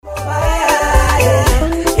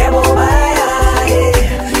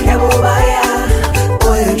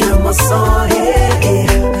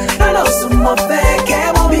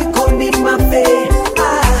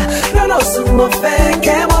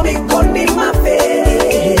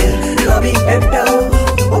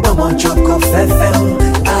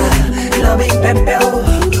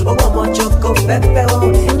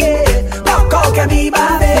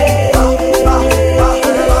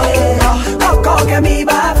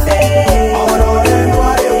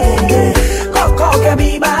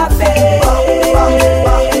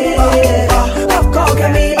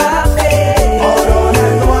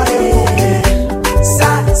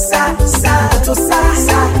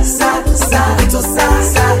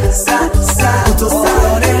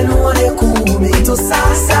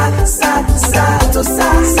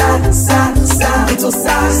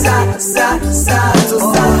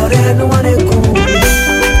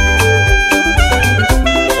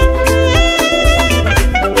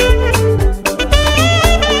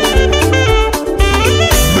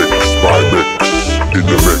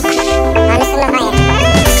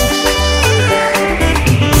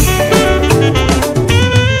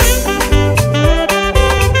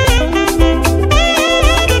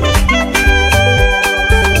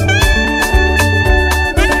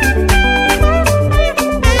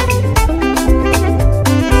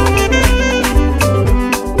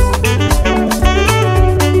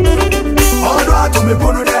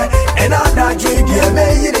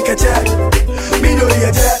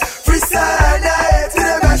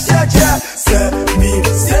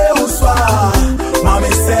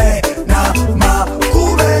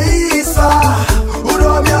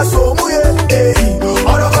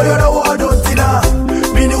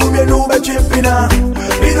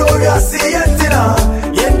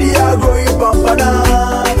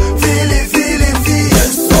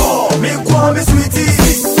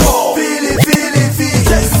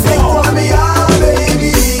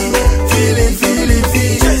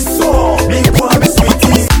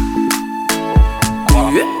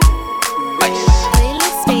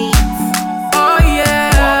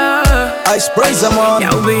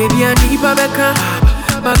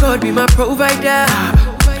My God be my provider,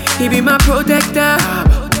 He be my protector.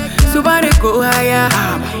 Somebody go higher.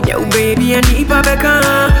 Yo baby, I need my becca.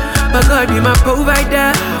 My God be my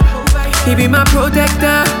provider, He be my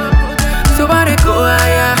protector. Somebody go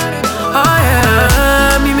higher. Oh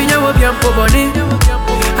yeah, me know be am body.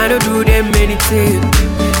 I don't do them anything.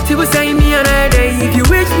 People say me another day. If you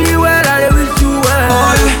wish me well, I wish you well.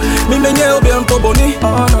 Oh yeah, me know be am body.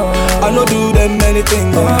 I don't do them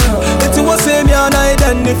anything. If you say me another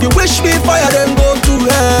day, if you wish me fire, then go to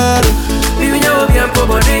hell. Me know be am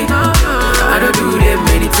body. I don't do them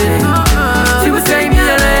anything. People say me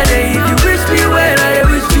another day. If you wish me well, I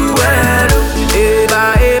wish you well.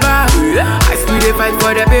 Eba, eba, I still dey fight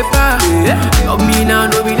for the paper. Love me now,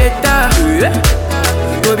 no be later.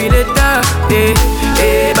 No be later.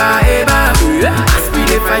 Eba, eba, I still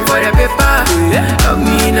dey fight for the paper. Love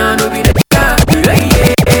me now, no be later.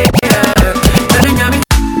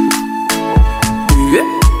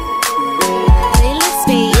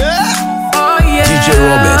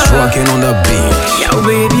 Rocking on the beach. Yo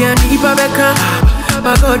baby, I need my becca.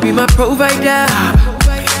 My God be my provider,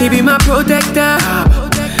 He be my protector.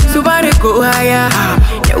 Somebody go higher.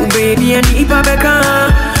 Yo baby, I need my becca.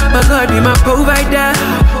 My God be my provider,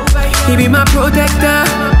 He be my protector.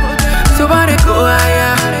 Somebody go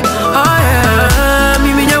higher. Oh yeah,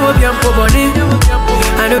 me know be am body.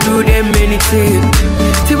 I don't do them anything.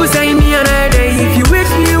 People say me another day. If you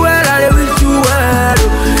wish me well, I wish you well.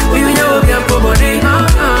 Me know be am body.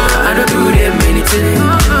 I don't do them anything.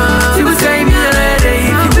 People say me another day.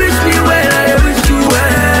 If you wish me well, I wish you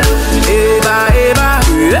well. Eba, eba,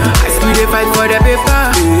 I still dey fight for the paper.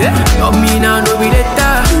 Love me now, no be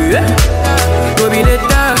later. No be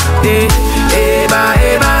later. Eba,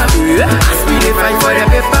 eba, I still dey fight for the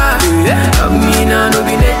paper. Love me now, no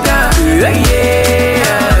be later.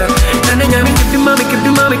 Yeah. Nana nyami kebi mami, kebi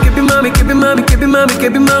mami, kebi mami, kebi mami, kebi mami,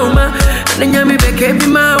 kebi mama. Nana nyami be kebi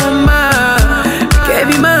mama.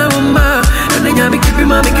 Kebi mama, nana nyami kebi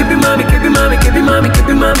mami, kebi mami, kebi mami, kebi mami,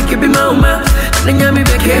 kebi mami, kebi mama. Nana nyami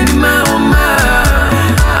be kebi mama.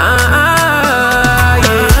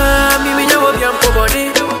 Me know be am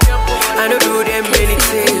body. I don't do them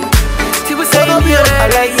anything. People say me I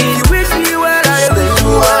like it. You wish me well, I wish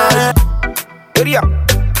you well. Area,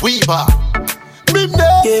 Weaver.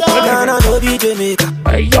 Ghana no be Jamaica.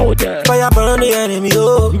 Hey yo there. Fire burn the enemy,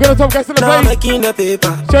 oh. You got some guys in the now place. making the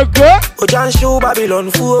paper. Check good. Ojan show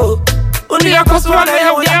Babylon fool. Only a cost one I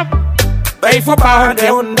have them. Pay for power they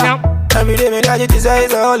on down. Every day me gadget is a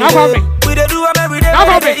holiday. We dey do them every day.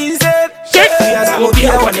 Now for me. Insane. Shit. Obi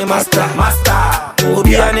a one master.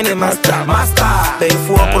 Obi a ne master. Pay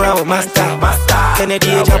for power master.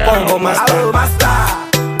 Kennedy Japan go master.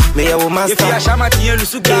 Me a master. If you are shamati you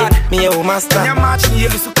lusu god. Me a master. Nya match you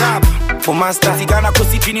lusu cap. For master. Tigana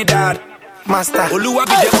kosi Trinidad. Master. Oluwa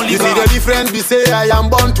be the only you see the difference, be say I am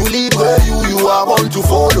born to lead where you are born to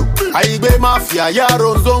follow. I be mafia,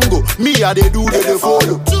 yaro zongo. Me a they do they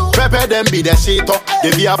follow. Pepe them be the shit up.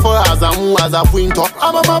 They be a for as a mu as a pointer.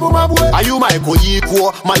 I'm a mabu mabu. Are you my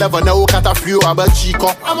co-equal? My level no kata few about chico.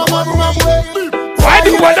 I'm a mabu mabu. Why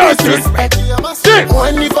do you want us to respect?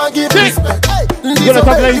 When if I give respect, you're gonna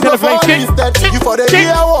talk like you're gonna play king. You for the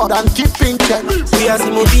real award and keep thinking. We are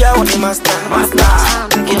Simobia on the master.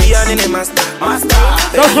 India in the master.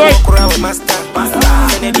 That's right. Master.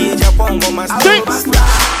 Kennedy Japan go master.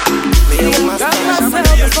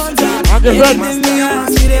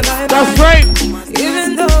 That's right.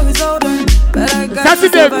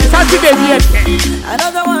 Saturday,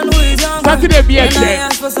 another one who is young. Saturday, and I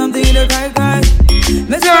ask for something to cry.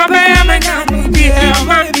 Mr.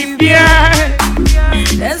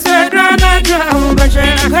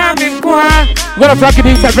 Gonna Frank it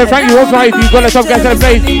inside, Frank, you also if you gonna some guys in the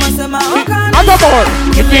place. I'm the board.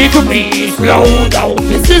 You need to be slow down.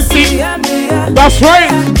 That's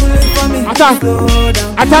right. Attack.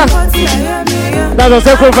 That's a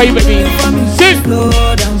circle for you, baby. Sit.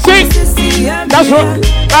 That's right.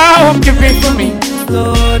 Oh, give it to me.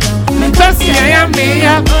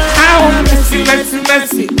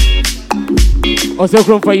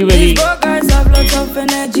 Oseikrom for you, baby.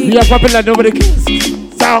 We are popular, nobody cares.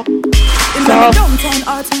 So. Downtown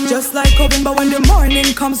art, just like Coven, but when the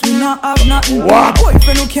morning comes, we not have nothing. Wow.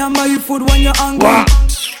 Boyfriend who can't buy you food when you're hungry. Wow.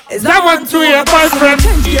 Is that one to your boyfriend?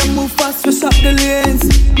 Change game, move fast, push up the lanes.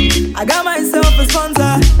 I got myself a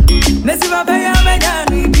sponsor. Let's see if I pay a man,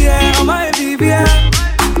 on my BBA.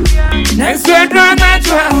 Next year, I'm not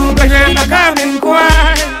sure, but I'm coming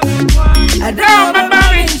quiet. I don't remember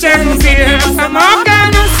in Chelsea, some more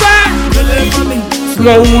kind of sign.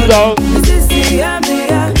 Slow down.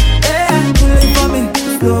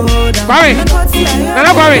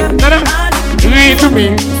 Kwame, Nana, read to me.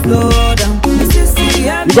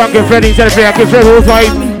 You got get friend inside the play, I get friend whole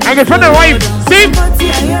wife. I get friend and wife. See?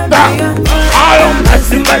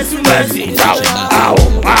 Mercy. Ow.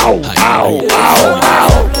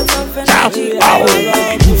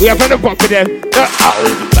 We are friend of Bucky there.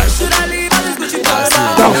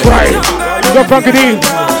 That's right. You got Frankie D.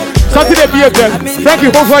 Saturday be again. Frankie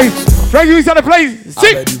whole wife. Frankie inside the place.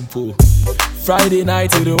 See? Friday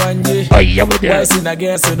night to the one day. Oh, yeah, we there. West in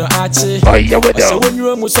against no achi. Oh, yeah, we there. So when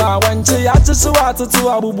you must have one day, I just want to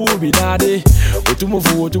Abu Bubi Nade. To move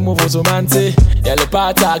to Mante. Yellow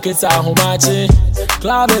Pata, Kits are Homachi.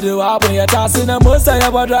 Club the Wap when you're tossing a most I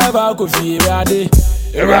have a driver could feel ready.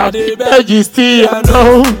 Ready, Beggie's tea, I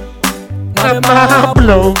know. I'm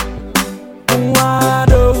blow.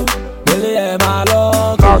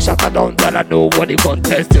 Shut down, that I know what the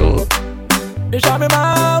contest to.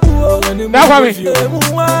 Now, Kwame, you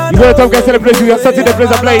go to get to the place, you are starting the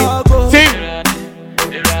place of play. Sing.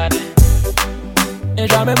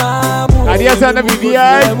 Adios, and the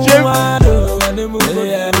Jim.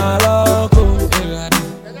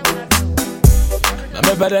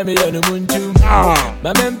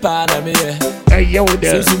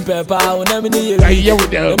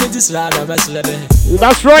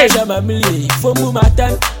 That's right.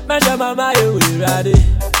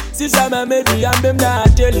 Since I'm a maybe I'm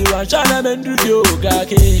not tell you I'm trying to do yoga.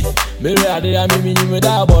 Maybe I mean with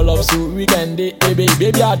a ball of so we can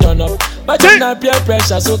baby I turn up. But I'm not peer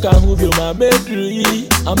pressure so can move you my baby.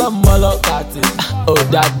 I'm a malokati. Oh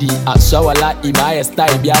daddy, I saw a lot in my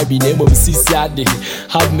style be name of Sisiade.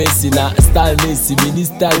 Have mercy na style mercy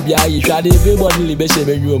minister be I try everybody libeshe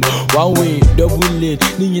room. One way, double lane,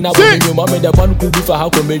 ningina you mama the one could do for how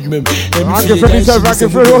come you mem. You gonna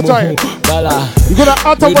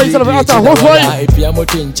out of yourself after whole way. If you're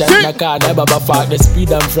mountain chat na car never back the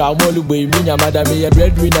speed and from all the way me madam me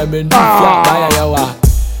red win and men fly yawa.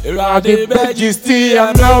 The Beggie's tea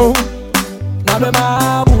I know. Na me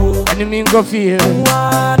mabu And you mean go feel.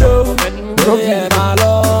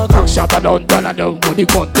 I'm shut down, I don't go the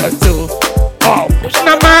contest too. Oh,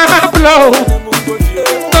 na blow.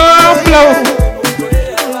 Let's go.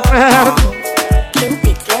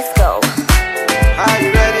 Are you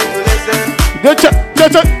ready to listen? Good check.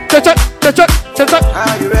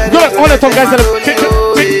 Good. All the top guys that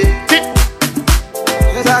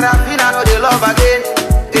Inside I feel I know they love again.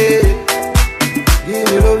 Give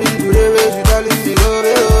me love into the way she telling me love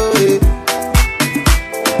it.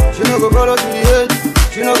 She no go follow to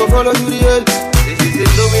the edge. This is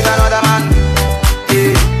it with another man.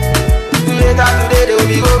 Later today they will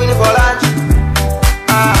be going for lunch.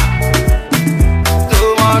 No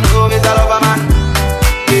one know me a lover man.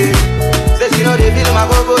 Say she know they feel my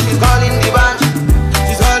go she's calling the bunch.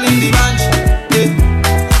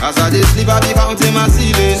 As I dey sleep I be counting my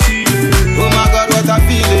ceiling. Oh my God, what a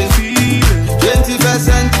feeling. 21st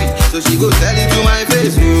century, so she go tell it to my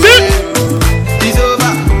face. It's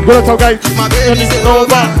over. Good talk, guys. My baby is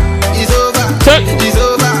over. It's over. It's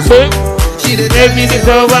over. She dey tell me it's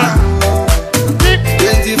over.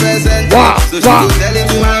 21st century, so she go tell it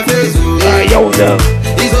to my face.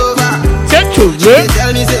 It's over. She dey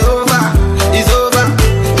tell me it's over. It's over.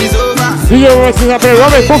 See you what's happening,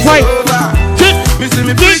 Robert. Go fight.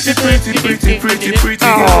 Pretty.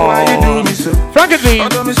 Why you do me so? Frankie,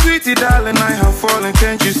 although me sweetie darling, I have fallen.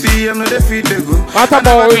 Can't you see see I'm not the feet they go. What I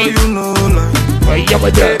never about know you know like.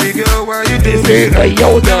 Baby girl, why you do me? Why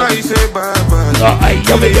you say bye bye?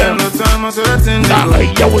 No time, I saw that thing they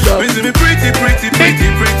go. Miss me pretty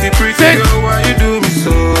girl, why you do me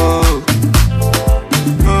so?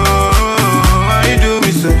 Why you do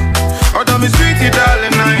me so? Oh, don't be sweetie,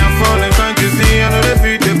 darling, I am falling. Can't you see I'm not the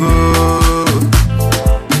feet they go?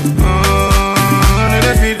 I'm not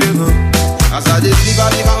the feet they go. As I just sleep,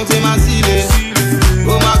 I be counting my ceiling.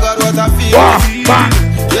 Oh my God, what I feel.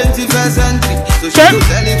 21st century, so she go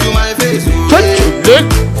tell it to my face.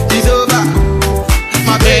 It's over,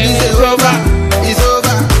 my baby say over. It's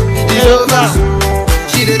over, it's over.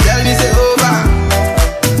 She dey tell me say over.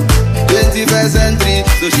 21st century,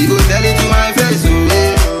 so she go tell it to my face.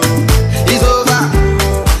 It's over.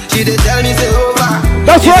 She dey tell me say over.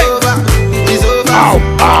 That's right. It's over.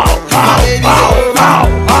 Ow.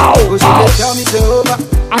 She dey tell me say over.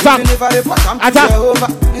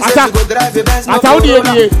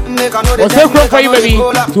 Oseikrom for you, baby. To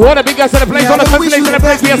all the big guys in the place, all the festivals in the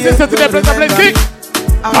place, we are sisters in the place, the place, kick.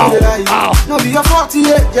 No be your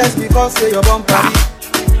 48 just because say you're bumpy.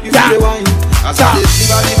 You feel the wine.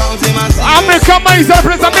 America, man,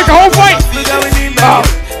 celebrate America, whole fight.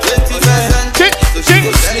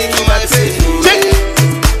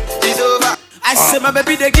 I said my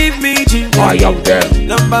baby they give me ginger. Yo there.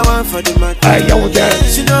 Number one for the man. Yo there.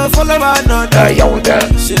 She don't follow my none. Yo there.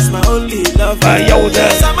 She's my only love. Yo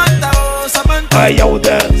there. Samantha, oh Samantha. Yo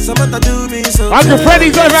there. Samantha do me so. I'm your friend,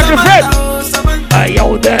 he's like your friend. Oh Samantha.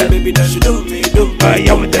 Yo there. Baby that she do me do.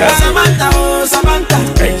 Yo there. Samantha, oh Samantha.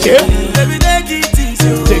 Thank you. Baby they get it.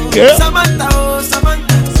 Thank you. Samantha, oh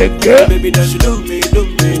Samantha. Thank you. Baby that she do me do.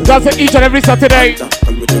 That's it each and every Saturday.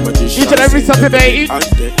 Each and every Saturday.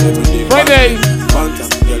 Friday.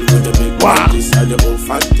 Wow.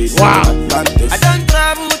 Wow. I don't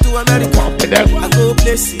travel to America. I go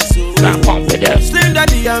places. Slim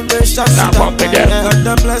daddy and rich.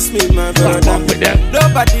 God bless me, my brother.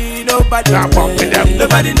 Nobody know my story.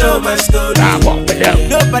 Nobody know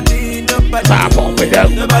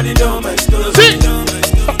my story.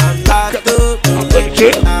 I'm locked up. Don't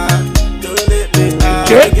let me out.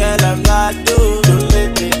 Girl, I'm locked up. Don't let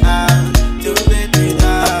me out. Don't let me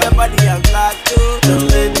out. Your body, I'm locked up. Don't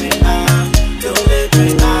let me out. Don't let me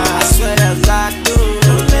out. I swear I'm locked up.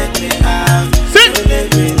 Don't let me out. Don't let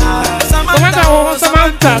me out. Samantha, oh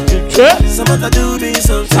Samantha. Samantha do me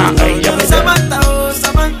so. Samantha, oh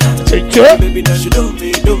Samantha. Baby, that she do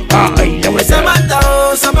me do. Samantha,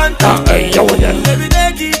 oh Samantha. Baby,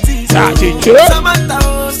 they get it. Samantha,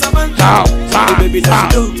 oh Samantha. Baby, that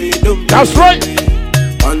she do me do. That's right.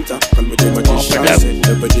 We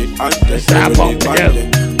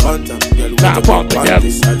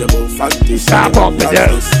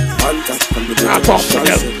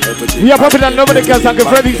are popular, nobody can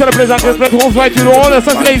sacrifice. He's celebrate, sacrifice. Who's right to all the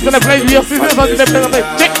Saturdays in the place. We are sisters on the place.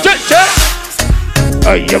 Check.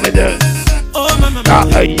 You with us.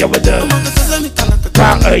 You with us.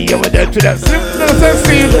 You with us. To that simple.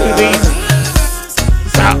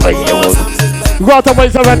 Go out of my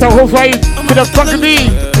son, who's right to the fucking beat.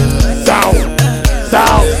 Sound.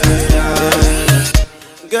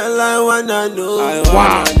 Girl, I wanna know.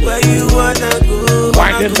 Wow. Where you wanna go?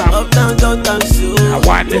 Wind it up. Up, down, so. I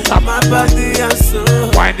wind it up. My body and soul.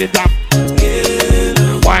 Wind it up.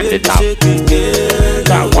 Wind it up.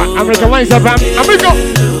 America, why is that, fam? America.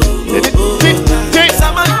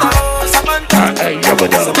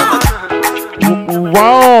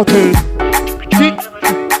 Wow, dude.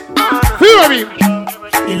 Feel me.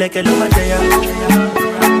 You like a luma jaya.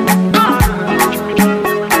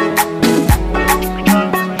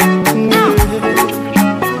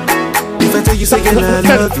 You say girl, I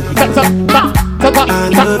love you. I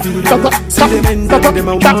love you. Say them and them I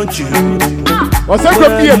want you.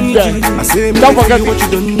 Oseikrom here. Don't forget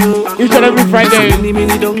each and every Friday.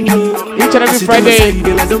 Each and every Friday.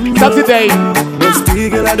 Saturday.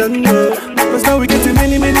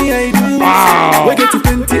 Wow. We get to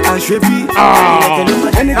plenty and shabby.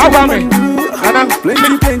 How about me?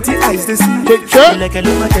 Plenty eyes to see. Sure. Like a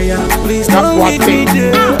luma jaya. Please That's don't one make me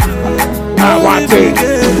thing. there. One thing.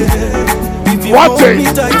 If you One hold thing. me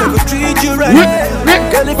tight, I could treat you right.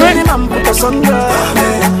 Girl, if any man put us under,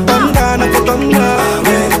 thunder, not for thunder.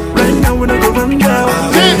 Right now we don't go under.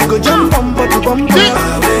 We go jump bumper to bumper.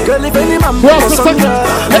 Girl, if any man put us under,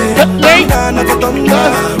 thunder, not for thunder.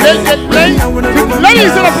 Right now we don't go under.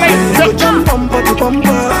 Ladies in the place. We go jump bumper to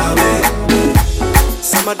bumper.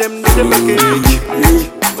 Some of them need the package.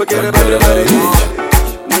 Forget about the money.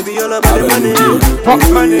 Maybe all about the money.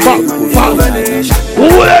 Money. Who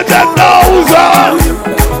let that nose on?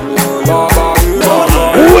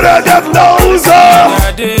 Who let that nose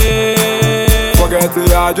on?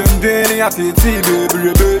 Danny at the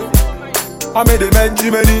baby. I made a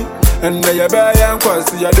Benjamin, and they are buying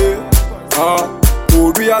quasi a day.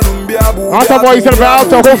 Other boys are about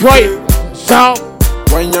to go right. So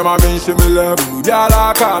when your mama mention me love, you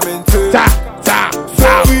are coming to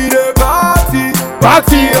we the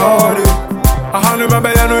party all day. I hand my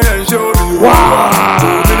baby and show me.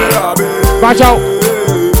 Wow. Watch out.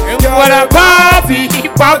 What a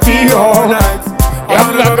party all night.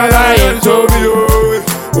 I'm not gonna show me.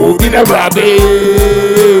 Oh, be the baby.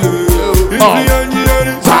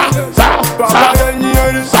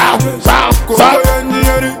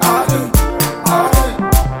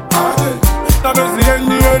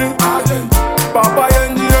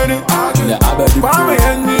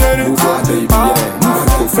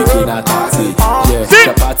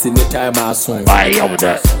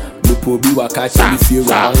 Be what catch if you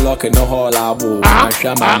unlock in the hall. I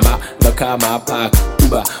shall mama, look at my park,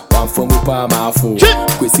 Uber, one from Upa, my fool.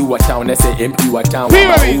 We see what town they say empty, what town,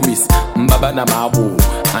 miss Mbabana Mabu,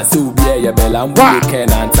 and so be a bell and we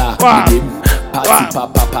can answer. Party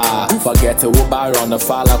papa, forget to bar on the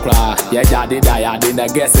falla cry. Yeah, daddy, I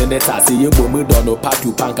didn't guess in the taxi, you will don't know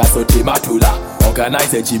Patu Panka, so Timatula.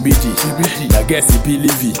 Organize a GBD, I guess he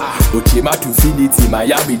believe it. Otima to Finity,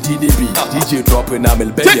 Miami DDB, DJ dropping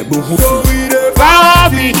Amel Baby Boom.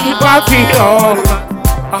 Party, oh.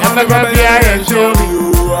 I'm not gonna be and show me.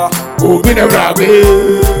 Oh, be the rabbit.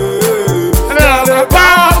 Another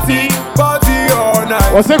party all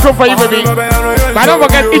night. Oseikrom for you, baby. But don't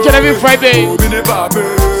forget each and every Friday,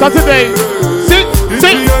 Saturday. Sing.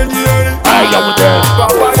 I am there.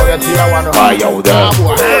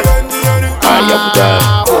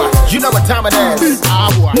 You know what time it is.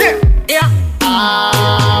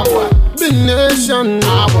 The nation.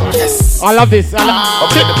 Yes. I love this.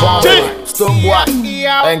 Stoneboy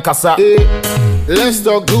and Kasa. Let's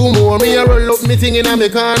talk do more. Me a roll up me thing in a me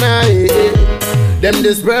corner. Them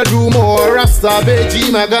this bread do more. Rasta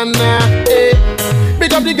Beji Magana.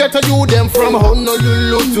 Pick up the ghetto you them from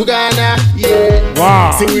Honolulu to Ghana. Yeah.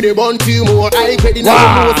 Wow. See we the born two more. I credit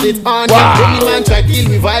now most it on ya. Any man try kill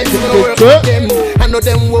me vibe, we no work with them. I know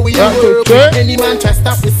them where we are work with. Any man try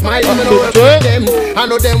stop with smile, we no work with them. I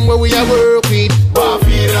know them where we are work with.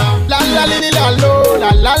 La la li la lo, la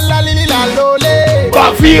la la li la lo le.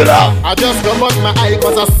 I just come out my eye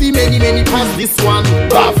 'cause I see many past this one.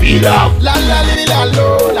 La la li la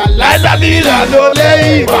lo, la la li la lo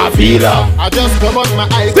le. I just come out my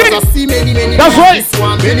eyes 'cause I see many That's right. this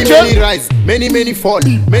one. Many rise, many fall,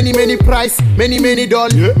 many price, many dull,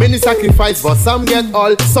 many sacrifice, but some get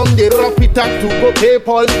all, some they rock it up to go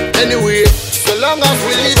PayPal. Anyway, so long as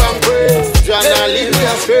we live and pray, Jana live we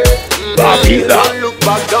are straight. Don't look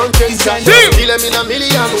back, don't change time. Kill them in a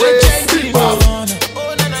million ways.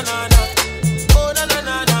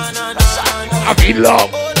 I feel love.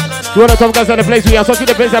 You wanna talk guys at the place? We are talking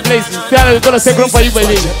the place. Tell we're gonna say group for you,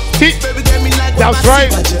 baby. See? That's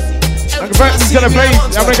right. I'm going to the place.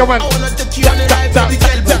 I'm going to come on.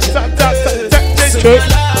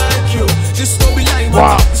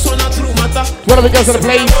 Wow. One of the girls at the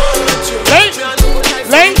place.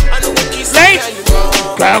 Late.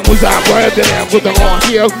 I'm going to go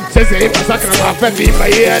here. Says if I sack my family in my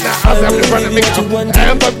ear, I'm going to make it. I'm going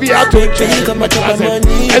to be out to change my class.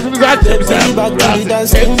 As we got to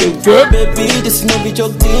good. Baby, this is no be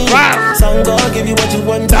joke thing. Some God give you what you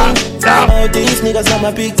want. All these niggas are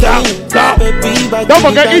my big thing. Don't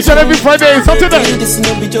forget each and every Friday and Saturday.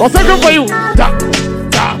 Oseikrom for you.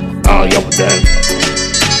 Oh, you're dead.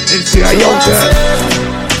 It's your young dead.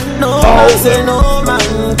 No man say no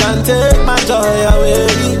man can take my joy away.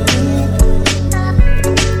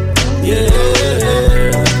 Yeah,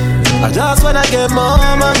 I just wanna get more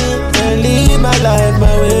money and live my life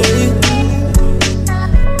my way.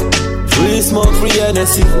 Free smoke, free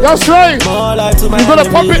energy. That's right. More life to my you gonna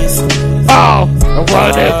pump enemies. it. Oh, I'm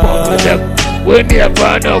gonna pump with them. We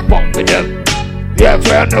never no pump with them.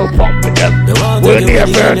 Never no pump with them. We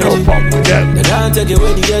never no pump with them. They can't take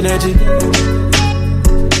away the energy.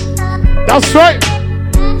 That's right.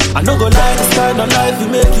 I no go lie, this kind of life will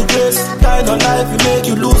make you grace. Kind of life will make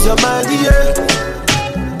you lose your mind, yeah.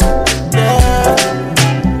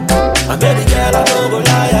 And baby girl, I no go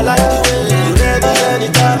lie, I like the way you ready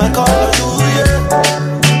anytime I call on you, yeah.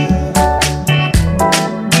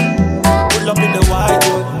 Pull up in the white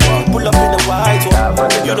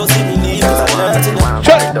one, you don't see me leave 'cause I'm not in the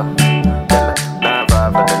check.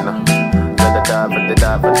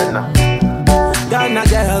 Ghana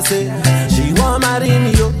girl say she want marry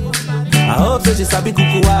me, yo. I hope that she sabi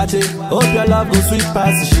kukuwache. Hope your love go sweet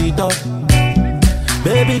past the sheet up.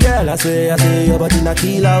 Baby girl, I say your body na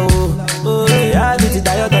killer, oh. Oh, yeah, I get it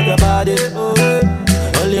tired of your body, oh.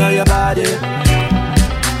 Girl, on your body.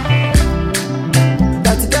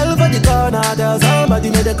 That's a girl for the corner. There's somebody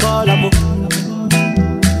made a call.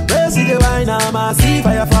 See the wine, I'm see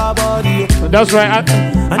fire for body. That's right.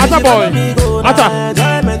 Atta boy. Atta.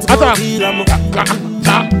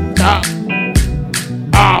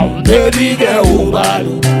 Oh, baby girl.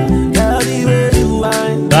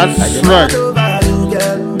 That's right.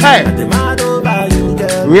 Hey,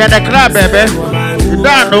 we are the club, baby. You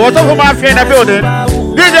don't know what's up with my friend in the building.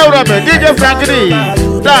 DJ Robert, DJ Frankie.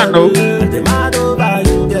 Don't know.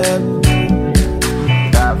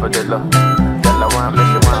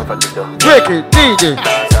 Break it, DJ.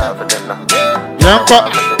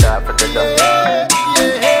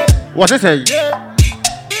 What is it?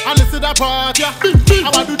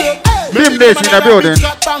 Bim days in the building.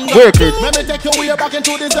 Break it. Let me take you way back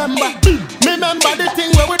into December. Remember the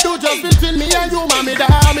thing where we do just between me and you, mommy, the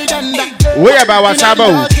army gender. Where about what's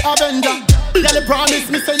about? Girl, you promise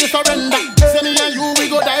me say you surrender. Say me and you we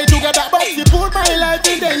go die together, but you put my life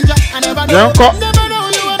in danger. I never know, never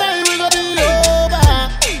know you and I we go be over.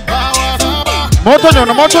 Motono,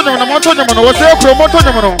 Oseikrom,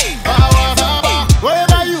 Motono.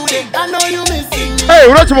 Wherever you dey, I know you missing me.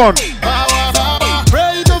 Hey, Richmond.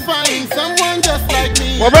 Pray to find someone just like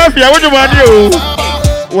me. What about you? What do you want to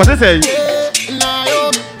do? What's it say?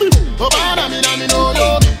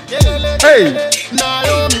 Hey.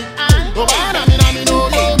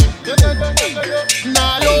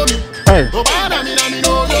 Hey.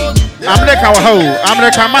 I'm like our whole, I'm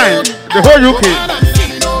like our mind, the whole UK.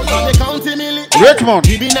 Richmond.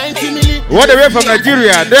 What the way from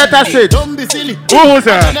Nigeria, Delta State. Who's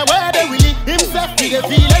that?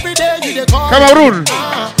 Cameroon.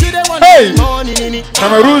 Hey.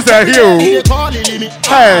 Cameroon's are here.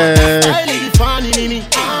 Hey.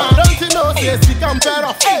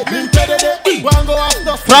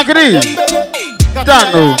 Frankie.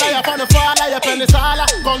 Dano.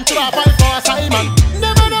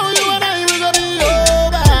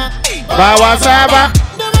 Bawa Saba.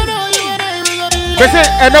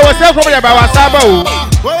 And there was something about Wasaba.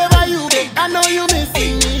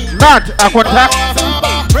 Not a contract.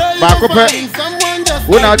 Bakope.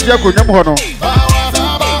 When I check with them,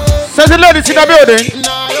 says the ladies in the building.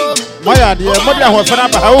 My dear, mother was for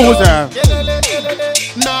number. How was that?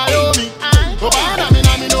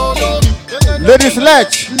 Ladies,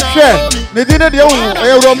 let's share. They didn't do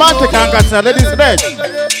a romantic anchor, ladies, let's.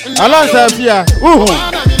 Alonso, here.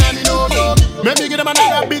 Let me get them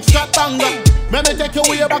another big shot banger. Let me take you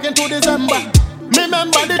way back into December.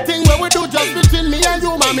 Remember the thing where we do just between me and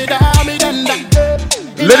you, mommy, the army gender.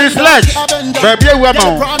 Ladies, let's. Baby, we're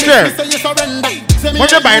on. Sure.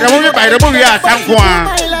 What you buy the movie?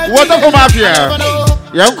 What up for mafia?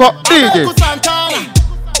 Young cop, DJ.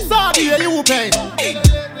 Sorry, you pay.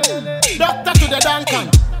 Doctor to the Duncan.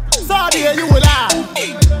 Sorry, you will laugh.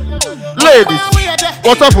 Ladies,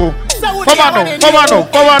 what up for? Come on.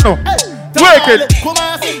 Break it.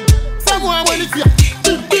 Someone will see.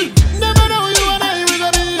 Never know you and I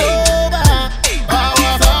will be over.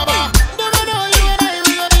 Never know you and I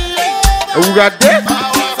will be over. Who got that?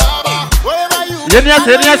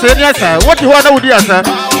 Yes. What you want to do, sir?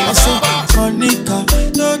 Monica,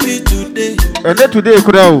 no be today. And then today,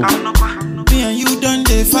 could I? Me and you done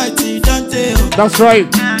they fight, don't they? That's right.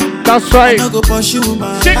 I go pursue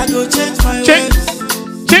man. I go change my ways.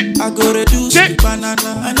 I go reduce the banana.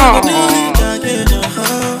 I never do it again.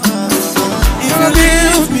 If you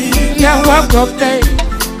leave me, yeah, walk up there.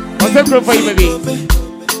 What's the group for you, baby?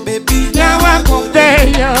 Baby, yeah, walk up there,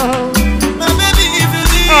 yo. My baby, if you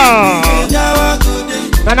leave me, yeah, walk up there.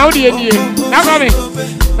 Now, now come in.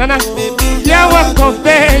 Nana, yeah, walk up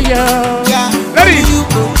there, yo. Ready?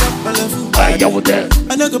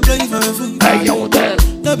 I know go play for a fool.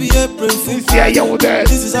 No be April Fool.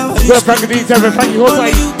 This is how I used to be. Everything you hold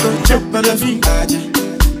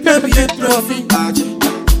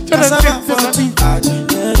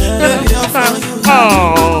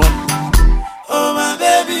oh, my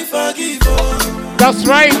baby, forgive. That's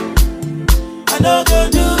right. I know go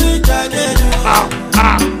do it again.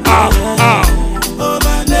 Oh,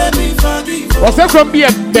 my baby, forgive. Oseikrom be a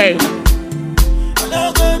day. I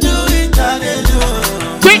know go do it again.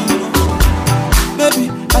 Baby,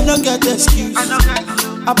 I don't get the excuse. I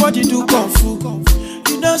body do kung fu.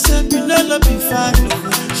 You know, say me no be fine.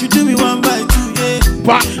 She do me 1 by 2,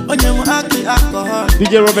 yeah. On your alcohol.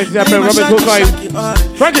 DJ Robert, Robert, who's like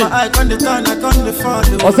Frankie. I can't the turn, I can't the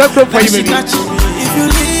follow. Oseikrom for you, baby. If you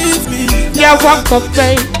leave me, yeah, walk up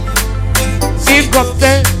there. Keep up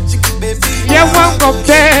there. Yeah, walk up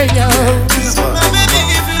there, yo. My baby,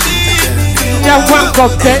 if you leave me, yeah, walk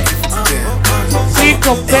up there. Keep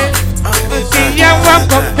up there. yeah,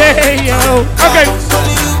 welcome there, yo. Okay.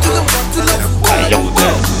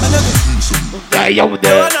 Yo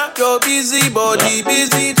there. You're busy, body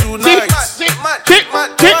busy tonight.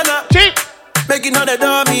 Chick. Making all the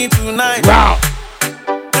dummy tonight. Wow.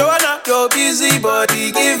 Joanna, you're busy,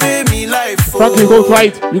 body giving me life. Frankie, hold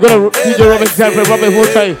tight. You gotta DJ Robin Zephyr, Robin,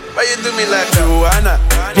 hold tight. Why you do me like Joanna?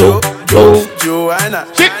 Joanna.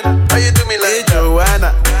 Chick. Why you do me like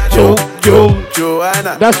Joanna?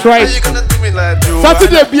 Joanna. That's right. Why you gonna do me like Joanna?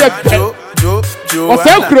 Saturday be a pet.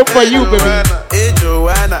 Oseikrom for you, baby. Hey,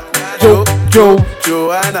 Joanna.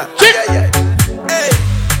 Joanna. Chick. Hey,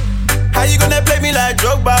 how you gonna play me like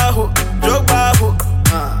Drogba?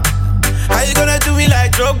 How you gonna do me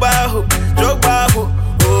like Drogba? Oh, Drogba.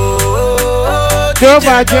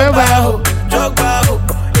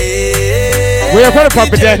 Hey, Where you gonna pop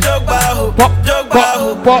it then? Pop.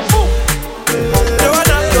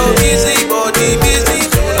 Joanna, you're busy, body busy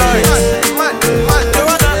tonight.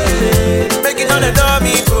 Joanna, making all the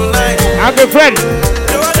dummy tonight. I'm a friend.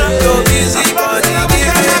 Joanna, you're busy, body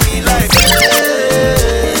giving me life.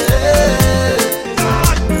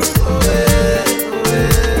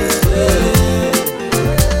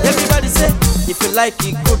 Everybody say, if you like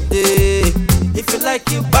it, good day. If you like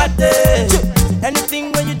it, bad day.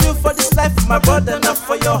 Anything when you do for this life, my brother, not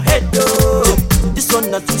for your head, though. This one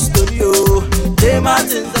not true story, oh. They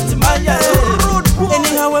mountains that's my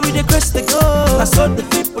anyhow, when we request the go, I saw the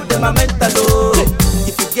people, them are mental, oh.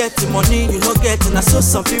 If you get the money, you no get, and I saw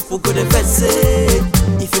some people go the best say.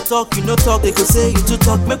 If you talk, you no talk, they go say you to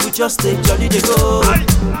talk, make we just stay jolly, they go.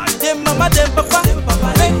 Them mama, them papa,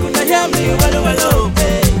 make you hear me, well,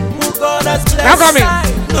 hey. Who God has blessed. Now coming.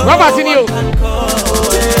 Robert in you.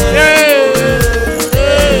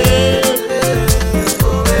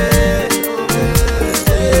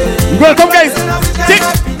 Go, come guys. Tick.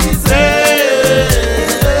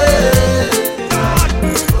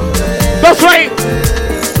 That's right.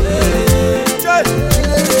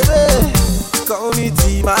 Call me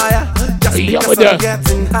T-Maya. Just Yeah, because with I'm that.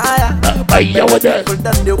 getting higher. Yeah, with that. People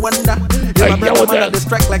done they wonder. Yeah, with that.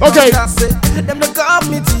 Okay. Them they call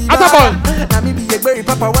me T-Maya. Atabon. Now me be a very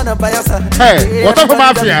papa wanna buy us. Hey, what of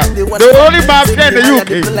mafia? The only mafia in the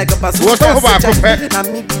UK. What of mafia? Now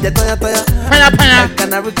me be the toya. Panya.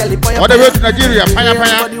 All the way to Nigeria, panya.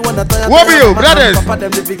 Who be you, brothers?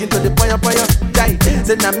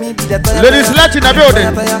 Ladies, let in the building.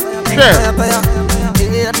 Sure.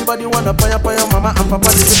 Everybody wanna paya, mama and papa.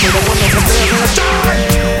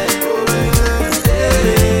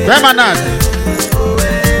 Bemanat.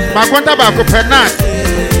 Makwanta bako penat.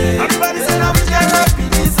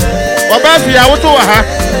 Obafia woto wa ha.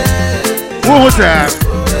 Wo hosa.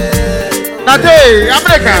 Nate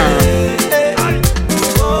America.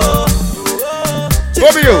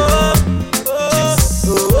 Obio.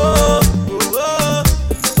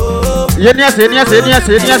 Yeniasa.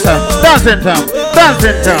 Dancing town.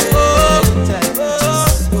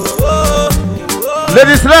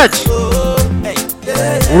 Ladies Lodge.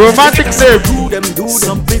 Romantic save.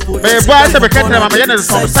 May boy to be catching my man is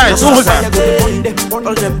on the side. Who's that?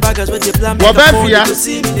 Wabafia.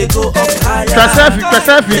 Kasafi.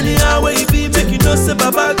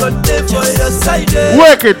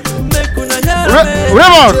 Work it.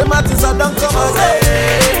 Raymond.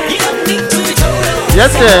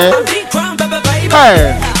 Yes, sir. Hey.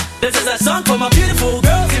 This is a song for my beautiful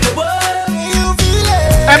girls in the world.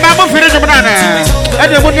 And I'm finished with banana.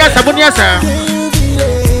 And the Munyasa.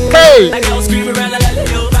 Hey.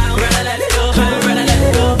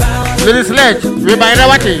 Ladies Lodge, we buy the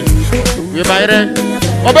watching. We buy it.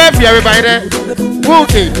 Obafia, we buy it.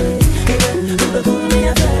 Wookie.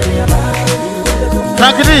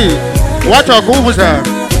 Frankly, what a good sir.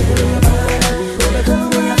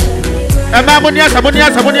 And my Munyasa.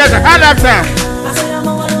 Hand after.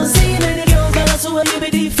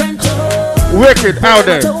 Work it out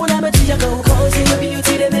there.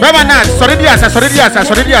 Baba Nat, sorry diasa.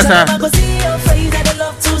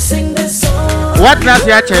 What does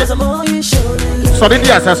ya check? Sorry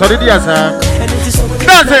diasa.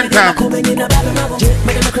 Doesn't come.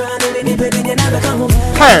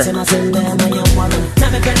 Hey.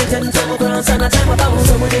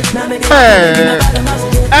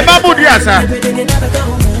 Emma Budiasa.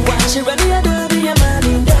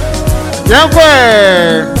 Young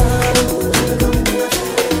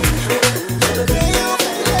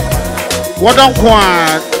what don't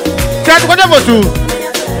want? Chat whatever do.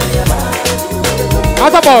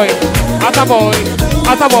 Attaboy.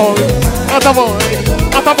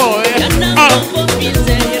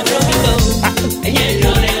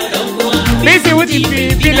 Busy with the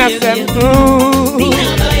peanuts them.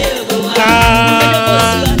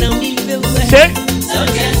 Shake.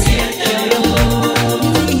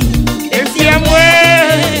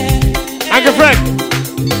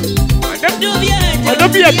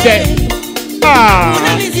 be a day.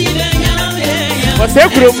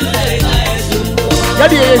 Oseikrom.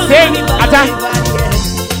 Daddy is saying, Ata.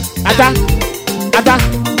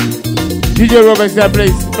 DJ Robert said,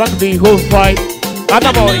 please, rock the whole fight.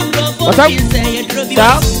 Ata boy. What's up?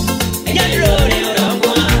 Stop.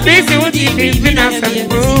 This is what you've been asking.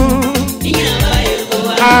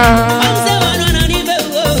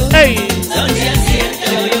 Hey.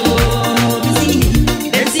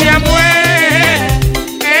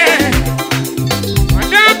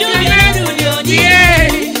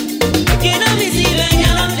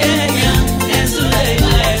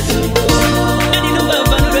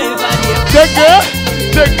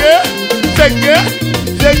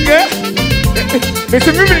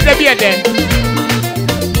 Mr. Mimi is there.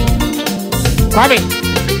 Kwame.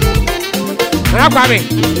 Kwame.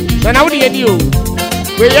 When I would hear you,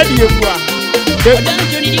 where are you?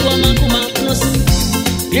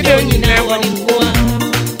 You don't know what you want.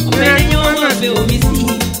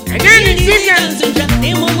 And then it's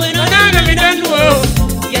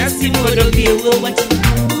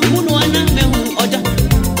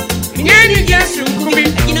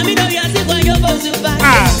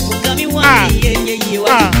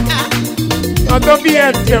don't be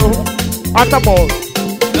a tail. At a ball.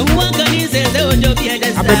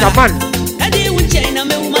 I'm a man.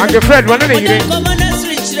 I'm a friend. One of the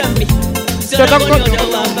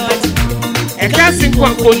I can't sing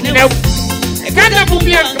one good now. I can't put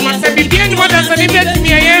me up to myself. If you want to say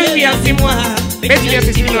me, I am here. Maybe you have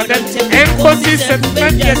seen that. And consistent.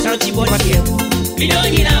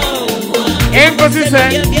 And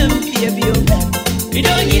consistent.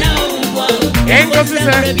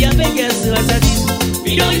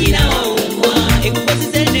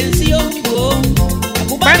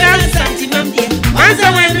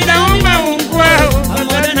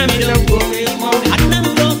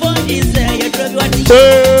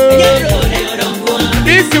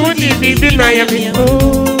 This would be Miami.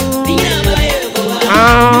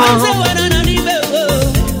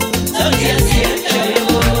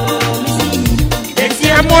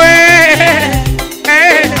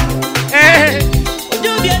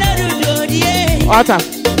 Ata.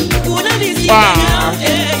 Wow.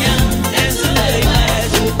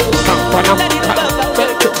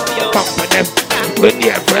 When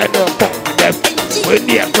you have friend or pump them. When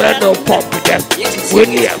you have friend or pump them.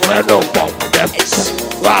 When you have friend or pump them.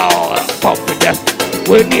 Wow, pump them.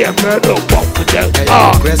 When you have friend or pump them.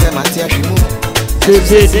 Ah.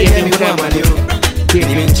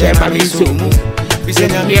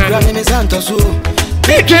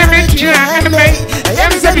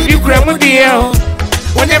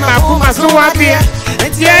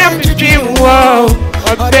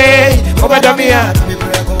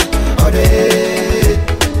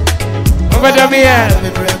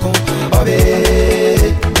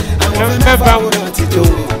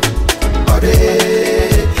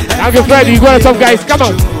 Okay, Freddy, you go to top guys, come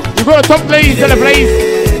on. You go to top place, the place,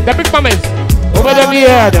 the big mamas. Over the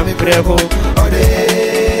mirror,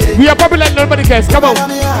 we are popular, nobody cares, come on.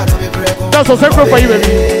 That's Oseikrom for you,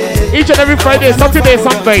 baby. Each and every Friday, Saturday,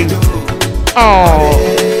 Sunday. Oh.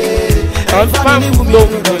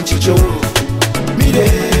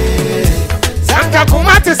 Sanka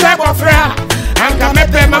kumati sebo fra. Anka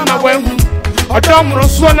mepe mama wehu. Odomro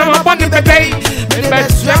suona maboni bebe. Mepe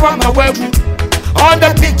sebo mama wehu. All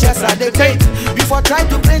the pictures I they take before trying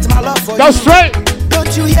to print my love for you. That's right.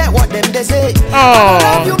 Don't you hear what them they say? Oh.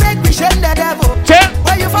 Love you make me shame the devil.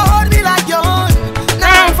 Why you for hold me like your own?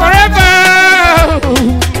 Now forever.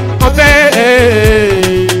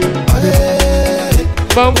 Obey.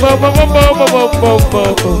 Bum bum bum bum bum bum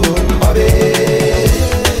bum bum.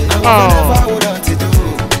 Oh.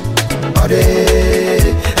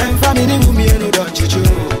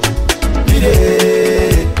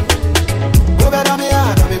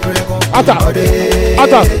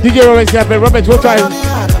 Ata, DJ Robert, what time?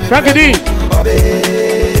 Frankie D.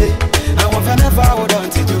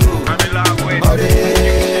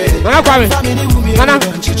 Nana Kwame. Nana.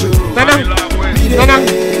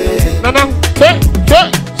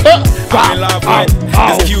 I'm in love with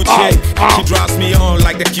this cute chick. She drives me on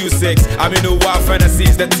like the Q6. I'm in the wild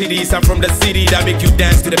fantasies, the titties. I'm from the city that make you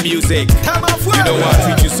dance to the music. You know I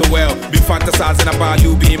treat you so well. Been fantasizing about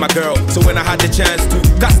you being my girl. So when I had the chance to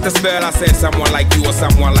cast the spell, I said someone like you or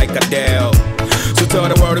someone like Adele. So tell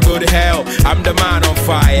the world to go to hell. I'm the man on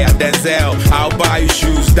fire, Denzel. I'll buy you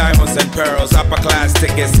shoes, diamonds and pearls, upper class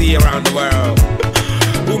tickets, see around the world.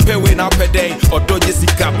 Umpe win up a day, or do you see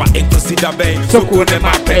Kappa and consider bay? So cool, the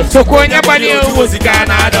map, so cool, nobody was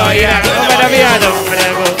Canada.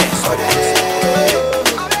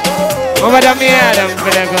 Over the mirror,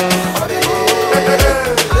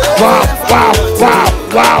 Wow, wow, wow,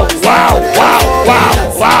 wow, wow, wow, wow,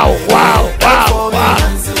 wow, wow, wow, wow.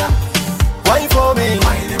 Wine for me,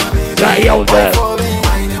 Right out there.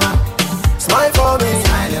 smile for me,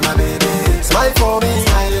 smile for me,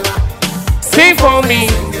 Sing for me.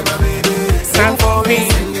 sing for me.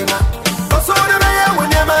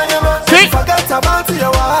 Sing. Forget about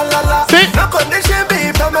your wahala. Sing. No condition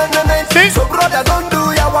be permanent. Sing. So brother, don't do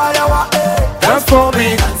yawa yawa. Dance for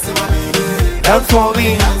me. Dance for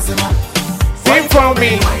me. Sing for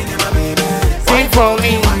me. Sing for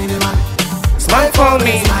me. Smile for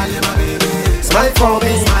me. Smile for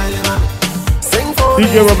me, sing for me.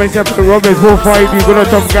 DJ Robert, Robert, go fight. You're gonna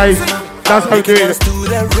tough guys. That's how you do it. To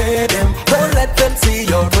the rhythm, don't let them see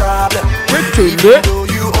your problem. Though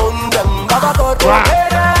you own them, Baba God, wow.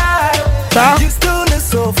 you still look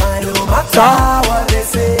so fine, no matter what they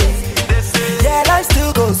say. Yeah, life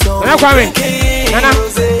still goes on. Nana Kwame. Nana.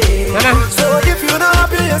 So if you don't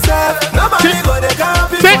happy yourself, nobody gonna come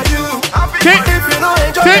happy for you. If you don't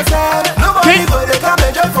enjoy yourself, nobody gonna come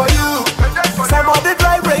enjoy for you. Some of the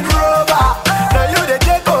drive Range Rover, now you the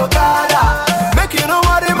take Okada. Make you know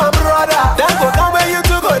what my brother. Then go come where you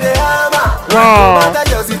to go the hammer. No matter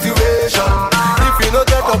your situation, if you don't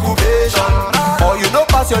get occupation, or you don't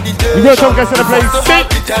pass your detail, you go some guys in the place. Sing.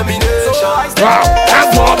 Determination. Wow,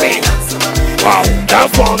 dance for me. Wow,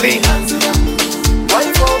 dance for me.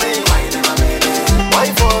 Wine for me,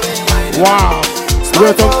 wine for me. Wow.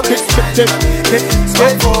 We're talking.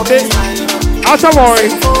 Smile for me. Outside boy.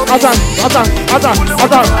 Outside.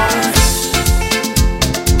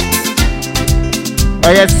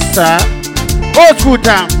 Oh yes, sir. Old school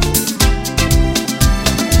time.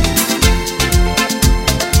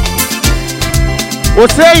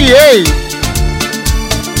 Oseikrom.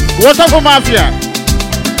 What's up for mafia?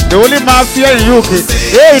 The only mafia in UK.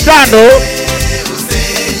 Hey, Dano.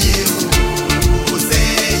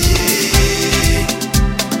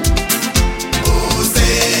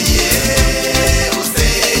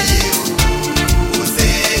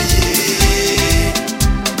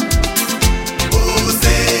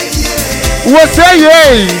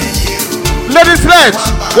 Oseikrom. Ladies Ledge.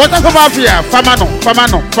 What's up for mafia? Famano.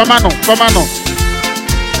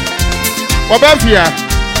 Obafia.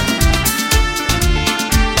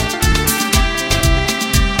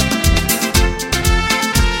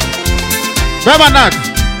 Bemanat.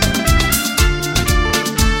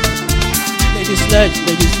 Ladies Ledge.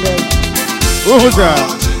 Who's that?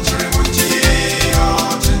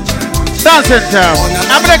 Dancing town.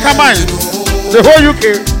 America mind. The whole UK.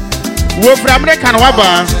 We're from American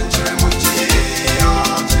Waba.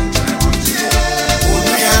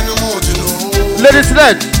 Ladies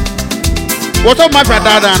Ledge. What's up, my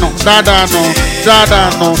dada no.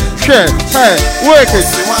 Share. Hey, work it.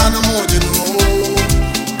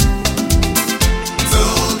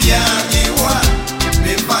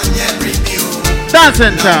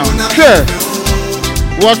 Dancing town. Share.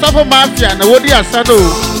 What's up, mafia? No, what do you say?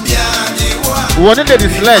 What did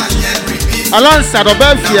Ladies Ledge? Alongside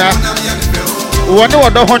Obafia. What do you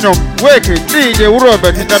want? Work it. DJ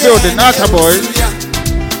Robert in the building. Not a boy.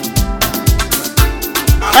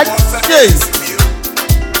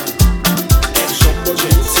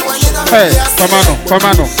 Hey,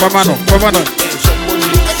 Famano.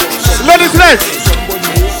 Ladies, let's.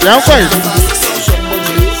 Yeah, okay.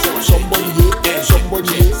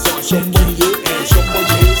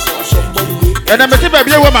 And I'm a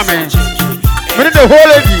baby woman, man. But the whole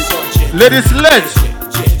lady. Ladies, let's.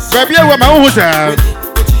 Baby woman, who's that?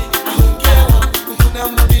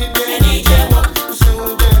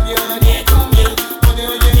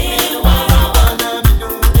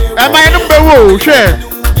 Am I number one? Share.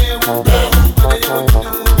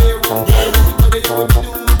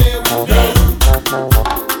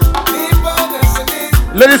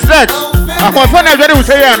 Ladies, let's. I'm a fan of the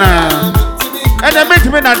Usayana. And I meet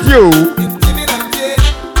me at you.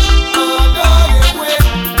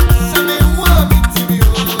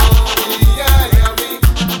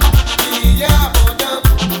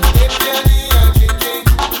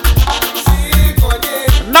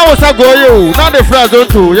 Now what's up, go you? Now the friends don't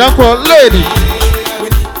do. Young lady.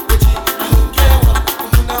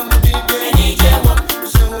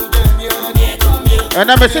 And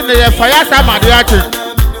I'm saying the fire some at the action.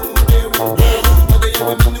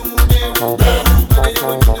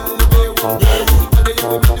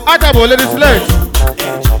 Atabo, ladies, let's.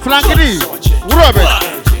 Flankini, Robert,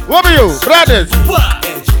 what are you, brothers?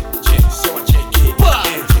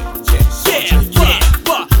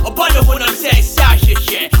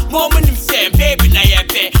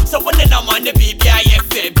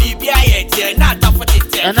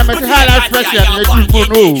 And I'm a high special, and you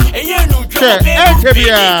know. You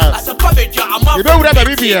know what I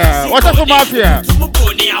mean? What's up for mafia?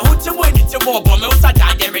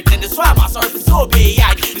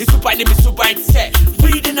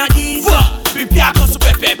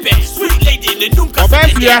 Sweet lady in the Doom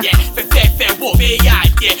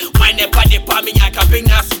my never de Pami, I can bring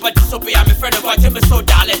us, but so be I'm a friend of what so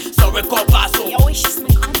darling. So record pass. Your wish is my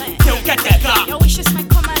comment. Don't get that car. Your wish is my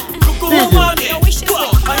comment. Your wish is my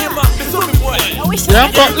comment. I am up to so boy. Your wish is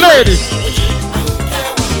my comment. Lady.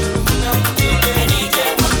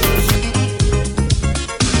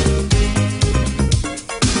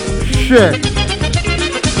 Shit.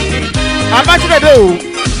 I'm actually do.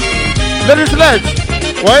 Ladies Sledge.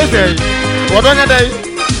 What is it? What on your day?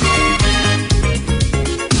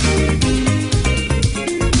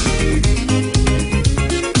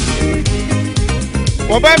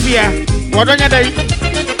 Obafia, what on your day?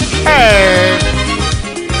 Hey.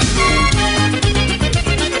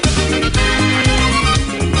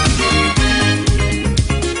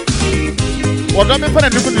 What don't be fun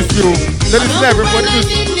and do this you? Let us never put this.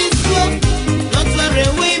 Not very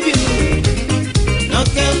wavy. Not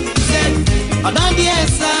said. I don't hear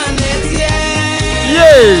son.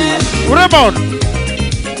 Yay! Raymond.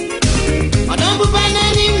 I don't find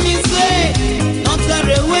any mistake. Not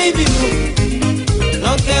very wavy.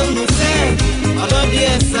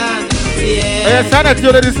 I said that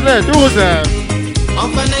you're the sled. Who was that?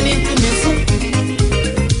 I'm going to need to miss you.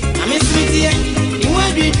 I'm here. You want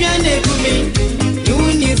to be to me. You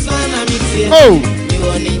need son. I'm here. Oh,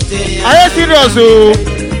 I see you also.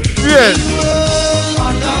 Yes.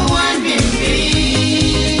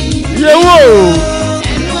 Yeah, whoa.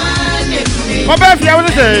 My best, I want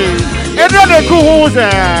to say. Another cool who's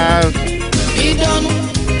that?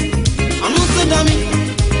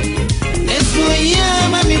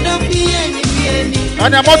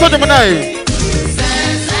 And I'm also the money.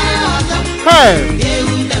 Hey,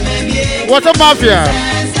 what's a mafia?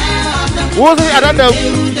 What's it? I don't know.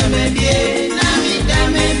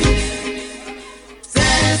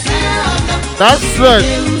 That's right.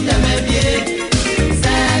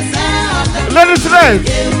 Ladies and gentlemen,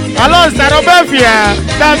 alongside of mafia,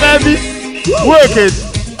 that baby, work it.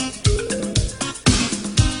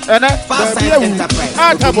 And I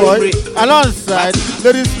boy, alongside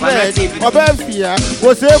Ladies Fred, Obafia,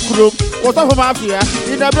 Oseikrom, what's up for mafia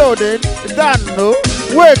in the building? Done, no,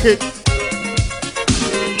 work it.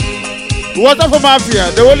 What's up for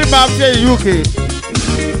mafia? The only mafia in UK.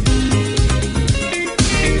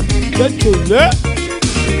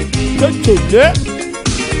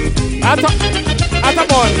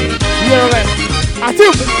 Attaboy, you're at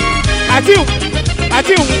you.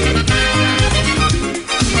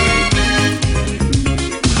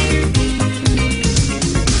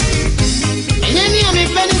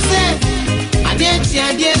 I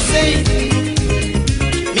dare say,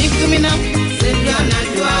 me coming up, say, me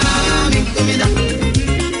coming up.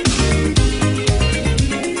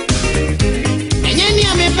 And any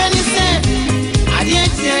penny said, I dare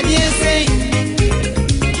say,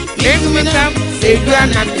 me coming up, say,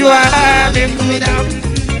 me coming up.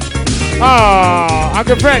 Ah, I'm a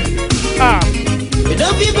friend. Ah, we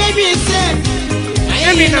don't be baby said, I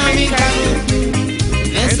ain't in a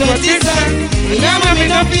and so this time, we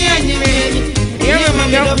don't be any. Yeah,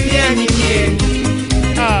 I'm not feeling it.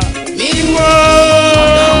 Me wo,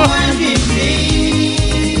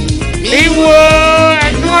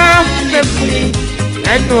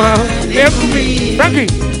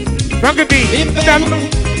 Frankie B,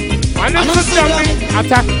 I know something.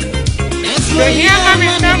 Attack.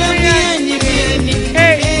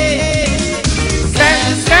 Hey,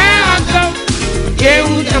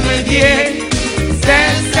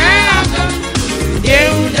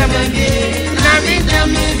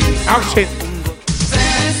 action.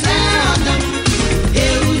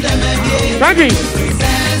 Frankie.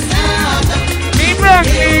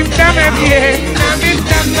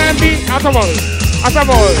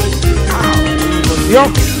 Yo.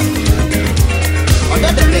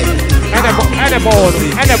 And a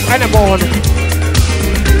ball.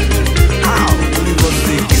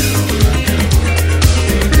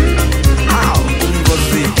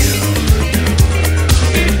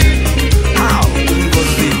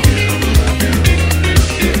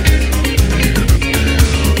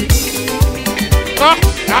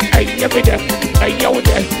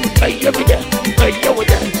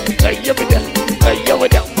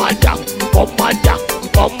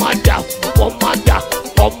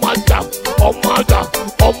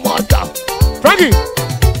 Frankie,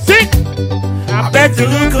 sing. I bet you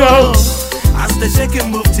go as the shaking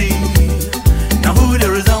move tea. Now who they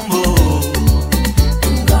resemble?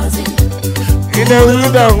 In the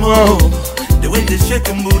resemble. way they shake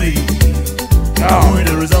and booty.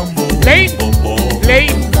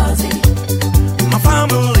 Lane. My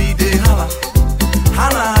family they holla,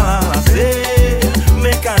 holla, say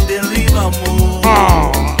make I deliver more.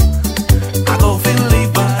 I go feel it,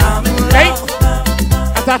 but I'm in love.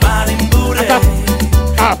 Body booty,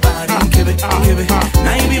 body give it.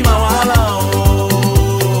 Now you be my wahala.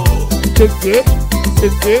 Take it.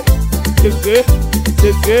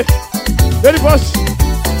 Very boss.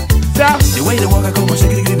 The way they walk, I come and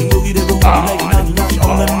shake it, boogie, they go.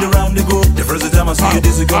 All of them around they go. The first time I see you,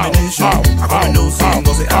 this is a combination. I come and know, so I'm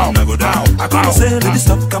gonna say, I'm not go down. I come and say, lady,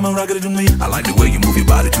 stop, come and rock it to me. I like the way you move your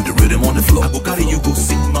body to the rhythm on the floor. I go carry you, go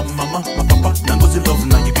see my mama, my papa. Now go see love,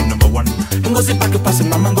 now you be number one. And go see back a passing,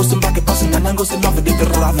 mama, go see back a passing, and I go see love, they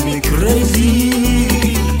drive me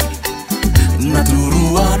crazy.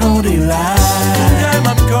 Naturu, I know they lie.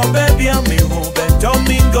 I'm come, baby, I'm me home, but don't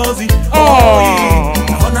mean gozy. Oh,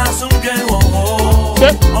 on a soon get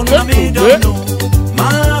on a me don't know.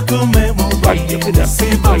 Marco Memo,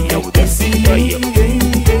 see my see.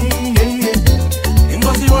 And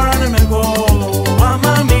go see where I'm go.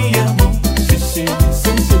 Mamma mia,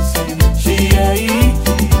 she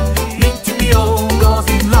need to be old, cause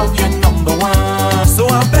he love you number one. So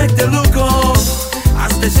I beg the look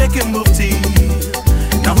as the shaking move tea.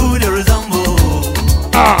 Now who they resemble?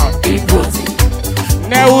 It was.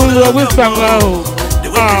 Now who will somehow?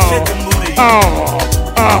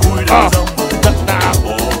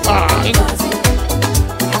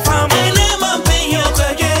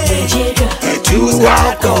 You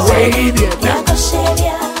walk away,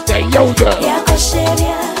 the yoga.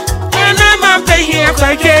 And I'm up here,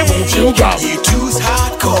 I can't with you. You choose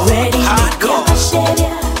hardcore.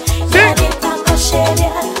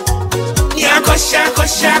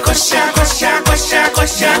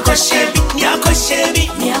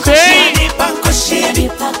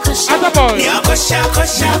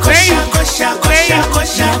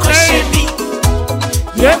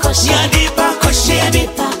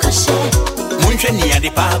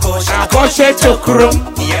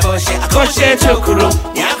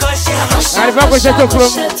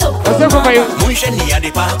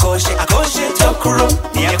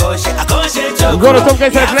 Go to some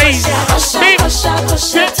guys that plays.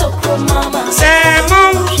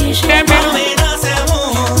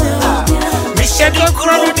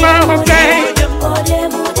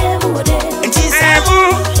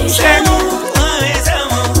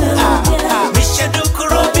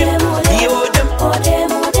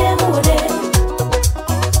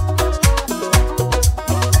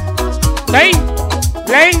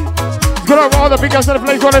 Lane. Good up all the big guys in the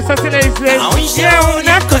place. What assassinate them.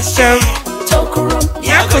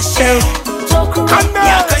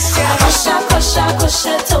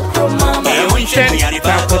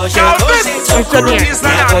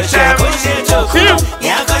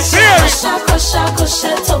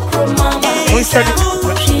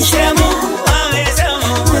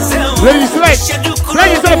 Ladies,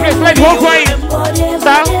 ladies, walk away.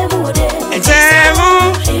 Stop.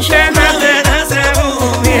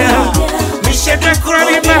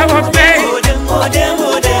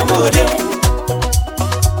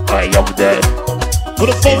 For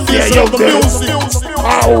the phone of the music.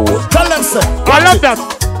 Oh, Tell them so. I love that.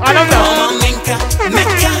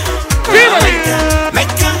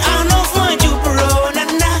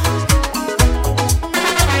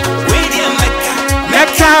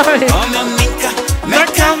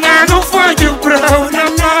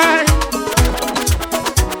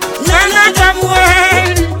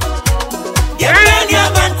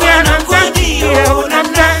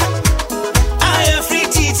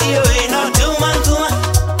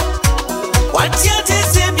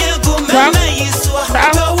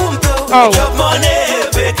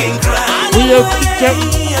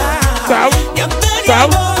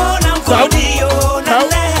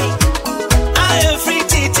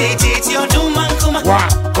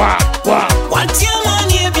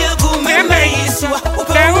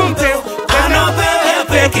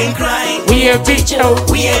 We are DJ,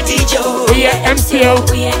 we are DJ, we are MCO,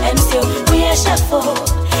 we are MCO, we are Shuffle.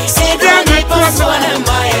 Say down the boss one and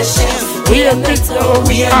buy a chef. We are Mixo,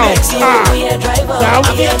 we are Mixo, we are driver,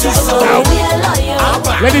 we are driver, we are lawyer.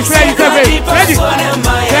 Ladies, ready.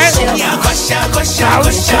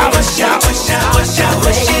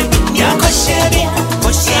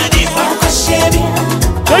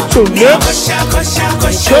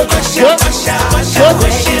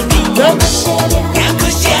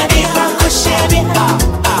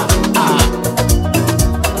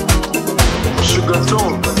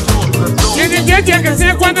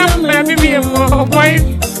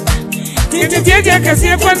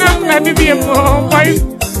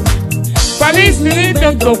 Police need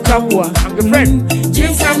them to come. I'm the friend.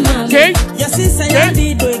 Okay?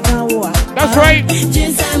 That's right.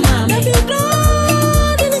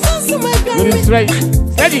 That is right.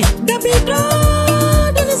 Steady.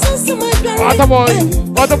 Water boy.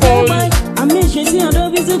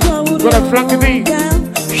 Got a flank me.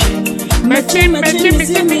 Messi,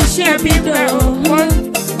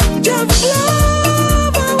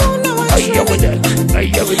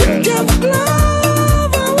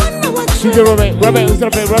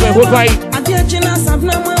 Robert, who fight?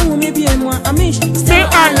 Still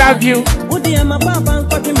I love you.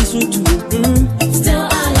 Still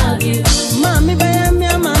I love you. Mommy,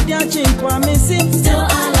 still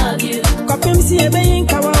I love you.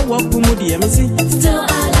 Still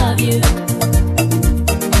I love you.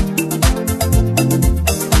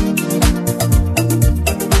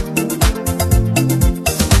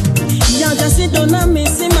 Don't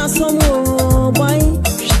miss him as some boy.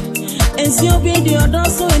 And see your video, don't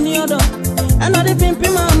so any other. Another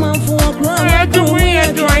pimping mama for a crowd. I do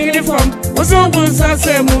uniform. What's up with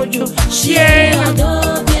Sasa Mojo? Share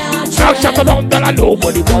shut on that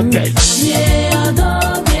nobody wanted. Shut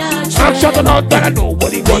on that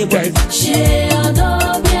nobody wanted. Shut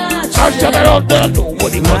on that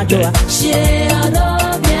nobody wanted. Sing.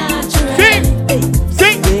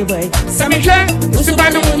 Samika,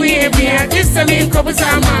 Usubano, we have this and me, Cobus,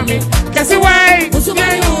 Mammy. Cassie, why?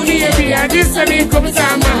 Usubano, we have this and me, Cobus,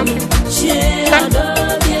 Mammy.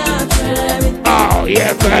 Oh,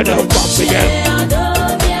 yeah, friend of Bumpy.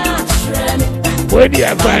 Where do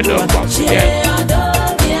you find a Bumpy?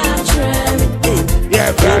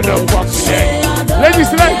 Yeah, friend of Bumpy. Ladies,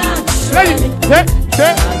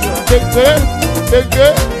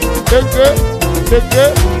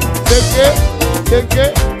 take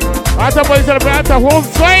it. Ata boy celebrate a home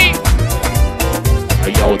fight.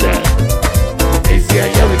 Yo there. Is here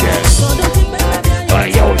yo there.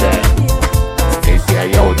 Yo there. Is here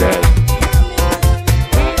yo there.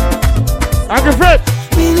 Uncle Fred.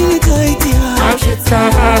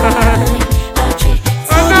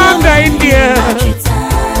 Another India.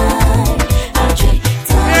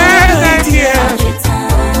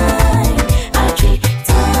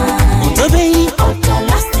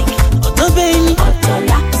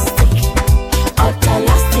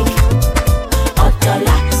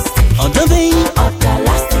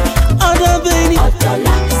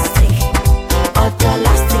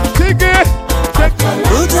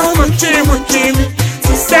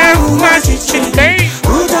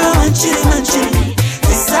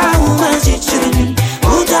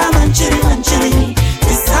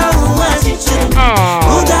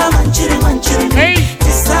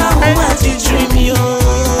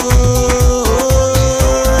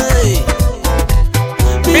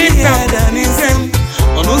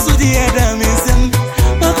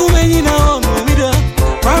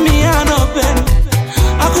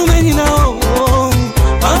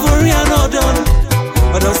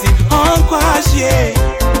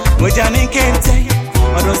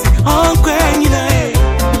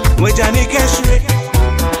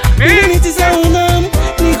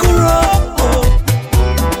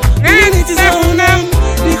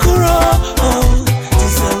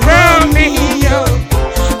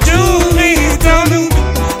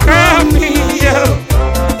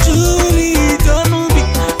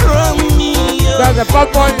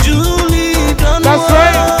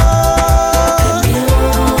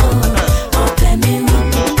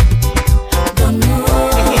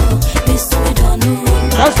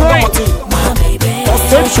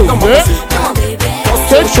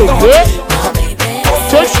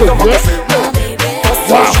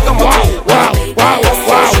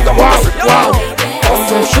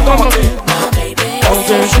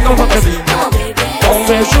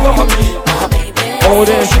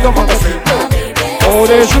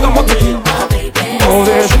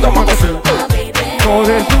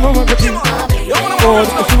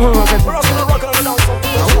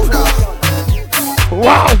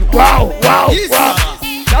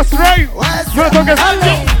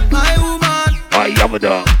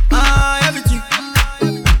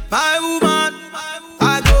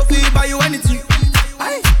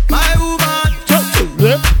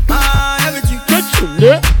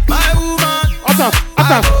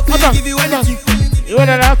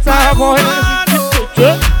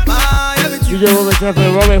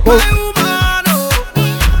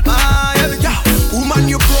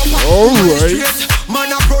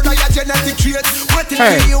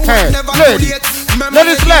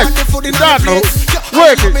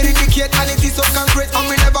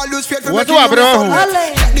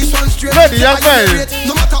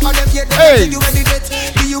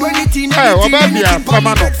 you anything, Hey, anything, anything.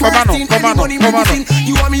 come on.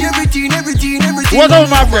 You want me everything. What's up,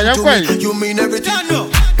 Mafia? You mean everything.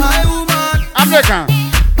 My woman. American.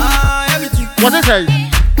 Everything. What is it?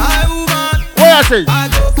 My woman. What I say? I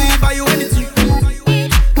go for you anything.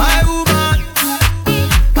 My woman.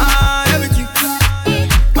 Everything.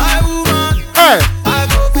 My woman. Hey. I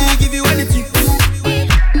go for give you anything.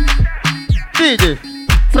 DJ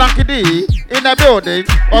Frankie D in the building.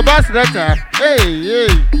 Obas Rector. Hey.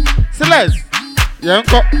 Celeste.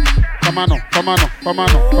 Yanko. Come on.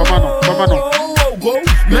 Go.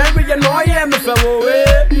 Mary, you know I am a fellow. The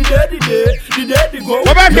daddy go.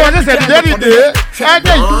 What about you? Say the daddy day. 1,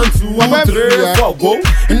 2, 3, 4. Go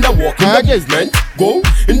in the walking movement. Go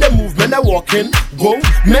in the movement. The walking. Go.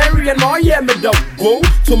 Mary, you know I am a dog. Go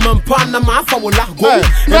to Mampana Mafa will not go.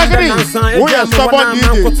 We are stubborn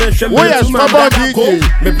DJ.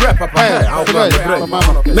 Me bread, papa.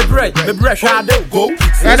 Me bread. Shadow go.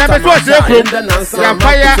 And I'm a Oseikrom.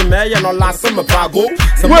 Fire. No last summer go.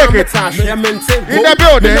 Work it. In the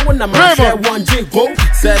building, Raymond. One J go.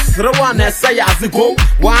 Says Rowan say as go.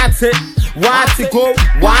 What it go.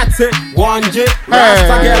 One J.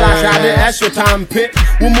 Rasta girl I shall the extra time pay.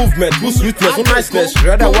 Who movement, who sweetness, who niceness.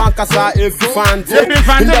 Rather one kasa if you fan.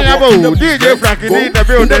 DJ Frankie in the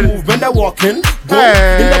building. In the movement, the walking. Go.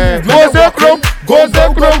 Oseikrom.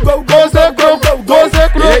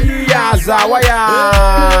 Yazawaya.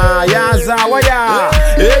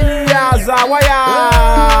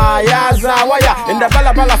 In the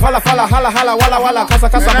bala hala wala kasa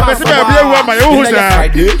Friday,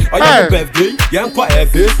 or your birthday, Yanko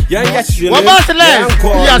Evis, Yan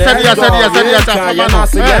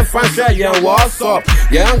what's up?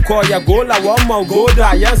 Yanko Yagola, one more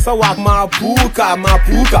goda, Yansawak Mapuka,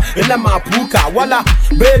 in the Mapuka, wala,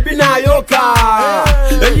 baby Nayoka,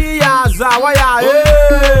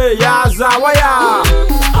 Yazawaya.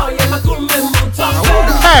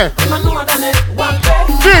 Hey,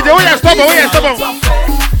 DJ, we are stubborn.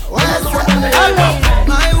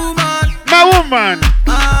 My woman.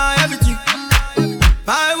 Everything.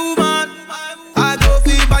 My woman. I go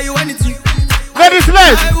feel by you anything. Ladies,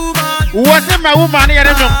 what's in my woman here?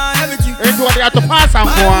 Into what you have to pass on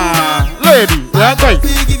for. Lady, yeah, go.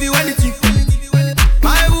 Give you anything.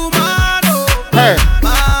 My woman. Hey,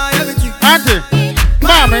 Auntie,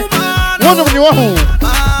 Mommy, one of you who?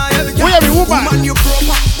 We are the woman. You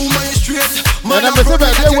proper, woman you straight. And I'm the same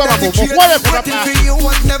as you and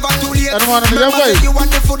one of the you want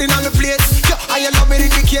the food in on the plate. I love me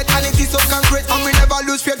indicate and it is so concrete. And we never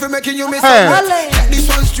lose faith for making you miss. Get this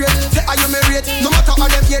one straight. Say are you married? No matter how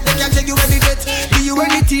them yet they can take you any date. Do you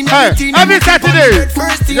anything? Every Saturday.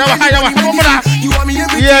 You want me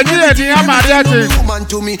everything. Yeah, woman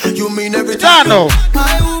to me, you mean everything. No.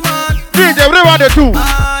 My woman. Please, everyone the two.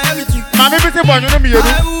 Everything. Mommy, be say born, you know me. My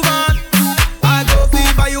woman. I go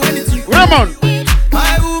feel by you anything. Raymond.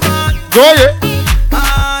 My woman. Go yeah.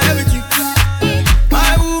 Everything.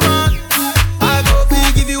 My woman. I go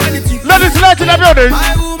feel give you anything. Ladies, let's in the building.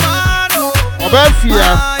 My woman.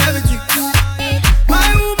 Obafia. Everything.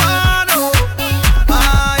 My woman.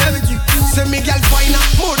 Everything. Say me girl finer,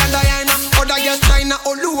 more than Diana. Other girls China,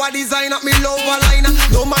 Oluwa designer. Me love her liner.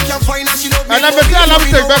 No man can find her, she love me. And I'm take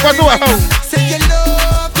back what do I have. Say you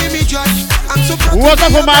love, give me joy. I'm so proud. What's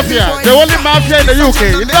up for Mafia? The only Mafia in the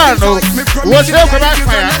UK. You don't know. What's up for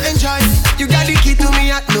Mafia? You got the key to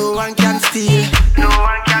me at no one can steal. No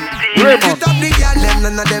one can steal. Raymond. Get up the girl, them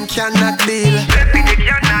none of them cannot deal. Baby, they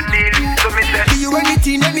cannot deal. So me say, do you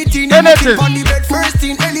anything on the bed first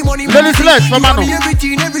thing, any money. Ladies, let's for Mano.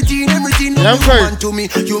 Everything. Yeah, No one to me,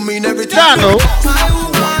 you mean everything. No.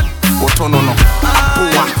 Otonono.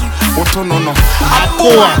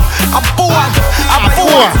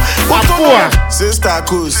 Apua. Sister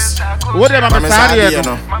Kus. What am I saying?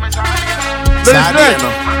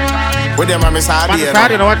 What am I saying?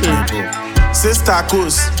 Sister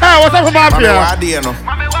Kus. Hey, what's up for Mafia?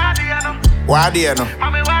 Wadiano.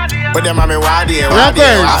 What am I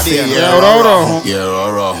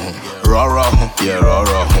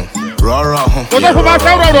What's up for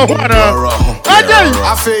Mafia? I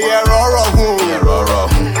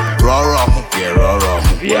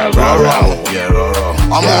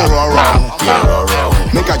I'm on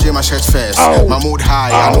Make I jam my shirt first. My mood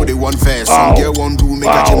high, I know they want verse. Some girl won't do me. me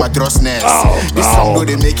catch my thrustness. This song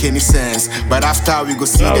don't make any sense, but after we go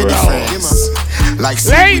see the difference. Like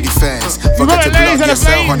see the defense. Forget to block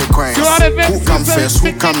yourself on the coins. Who come first?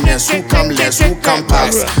 Who come next? Who come less? Who come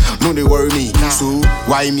past? No, they worry me. So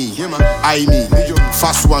why me? I me.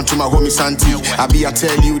 Fast one to my homie Santi. I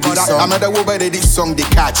tell you this song. I'm at the wo by this song they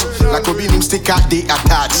catch. Like Obi nim stick out they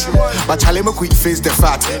attach. But Charlie me quick face the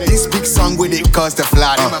fat. This big song with it cause the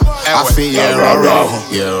flat. I feel yeah raw.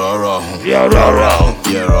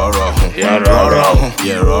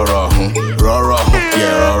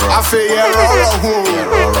 I feel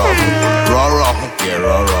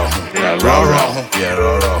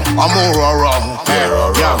I'm on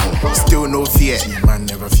raw. Still no fear. Man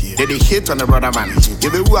never fear. They hit on the brother man.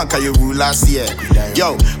 Give it one can you rule last year.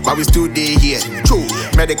 Yo, but we still day here. True.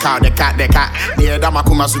 Medical the cat. Near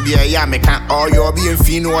Damakuma Subia Yameka. Or you're being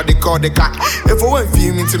fino or they call the cat. If I won't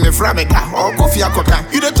feel me to me frameka or coffee coca.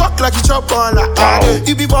 You don't talk like you chop on that.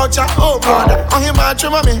 You be vulture, oh brother. On him I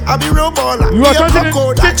trim me, I be real baller. You are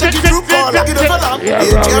code, I check it through baller. You don't follow.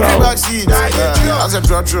 Every backseat. As a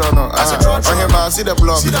drug runner. On him I see the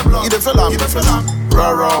block. You don't follow.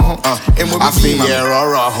 Raw. I feel yeah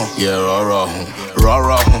raw. I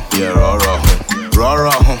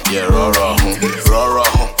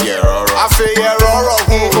feel yeah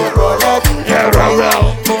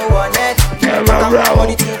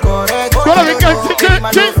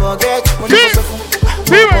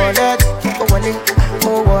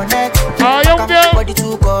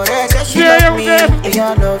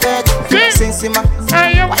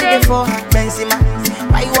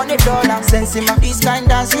I want $1 Sensima. This kind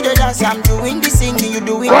dance, you the dance. I'm doing the singing, you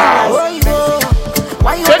doing the dance.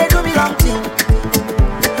 Why you wanna do me something?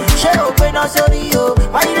 Shut open up, sorry, yo.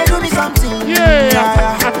 Why you do me something? Yeah.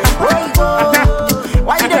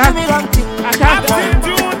 Why you do me something?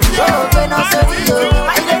 Shut open up, sorry, yo.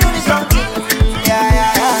 Why you do me something?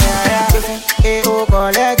 Yeah. Oh,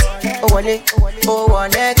 collect. Oh, wallet. Oh,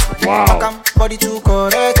 one neck. Come, body too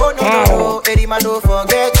correct. Oh, no. Eddie, man, don't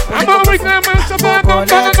forget. I'm always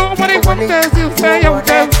nobody contest you say I'm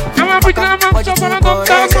them. I'm a big man, nobody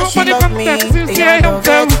contest you say I'm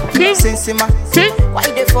them. See? Why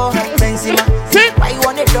they for Benzema? Why you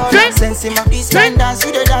want $1 Sensima? This kind dance,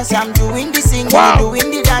 you the dance. I'm doing the singing, you doing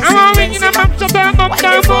the dance. I'm a big man,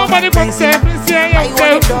 nobody contest you say I'm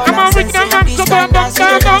them. I'm a big man, nobody contest you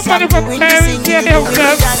say I'm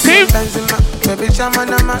them. See? Baby, Chama,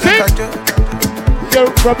 Nama, Kajo. Yo,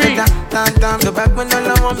 Robbie.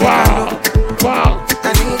 Wow.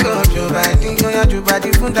 I think go to your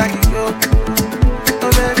body from daddy yo. Oh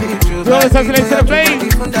baby, you. Bro, it's actually the plane.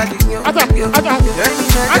 Ata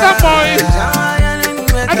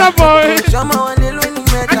boy.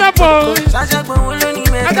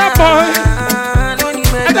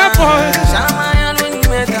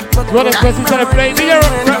 Brother, press into the plane.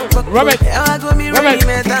 Robert.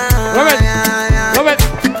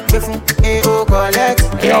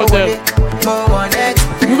 Hey, out there.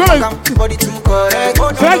 You go.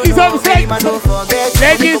 Flag is up, flag.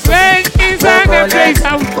 Flag inside the place.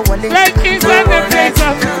 Flag inside the place.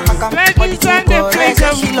 Flag inside the place.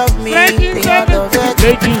 Flag inside the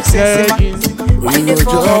place. We go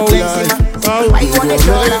drop life. Why you wanna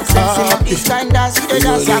do that? This kind dance, you the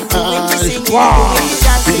dance. I'm doing the singing.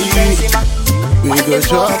 We go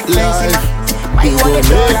drop life. Why you wanna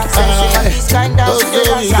do that? This kind dance, you the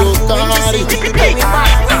dance. I'm doing the singing.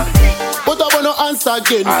 But I wanna answer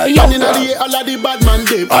again. And in the year, all of the bad man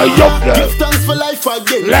them. Give thanks for life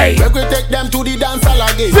again. Make we take them to the dance hall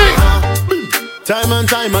again. Time and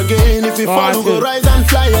time again. If we fall, we go rise and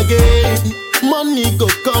fly again. Money go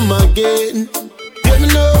come again. You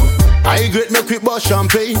know, I great make we bust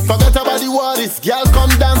champagne. Forget about the worries, girl come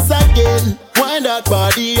dance again. Wind that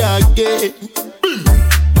body again.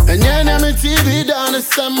 And yeah, I'm a TV down the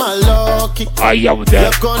summer lucky. I am there.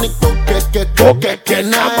 You're gonna pocket,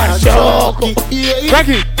 and I'm a shocky.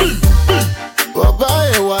 Frankie.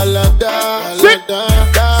 Bye, wala da.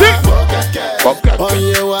 Oh,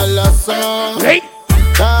 yeah, wala song.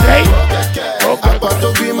 About to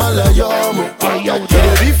be my layomo.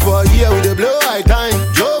 Before here with the blue eye time.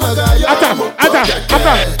 Joe Magayomo.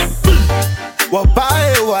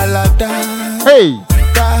 Bye, wala da. Hey.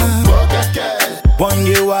 One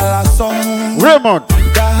year while I song Raymond.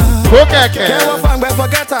 Can't find but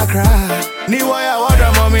forget I cry. Ni waya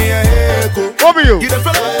water mommy eko. You the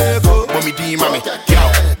fella eko. Mommy D mommy.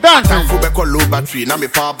 Dancing. For back low battery. Now me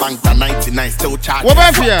power bank the 99 still charge. What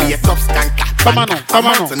about here? Be a top skanker. Come on.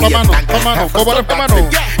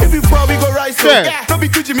 If before we go rise so don't be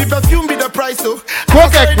teaching me perfume be the price so.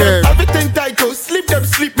 Everything tight so sleep them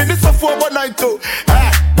sleep me this for 4 night so.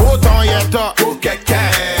 Hold on your talk.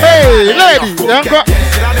 Hey. Hey, lady, young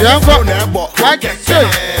like say.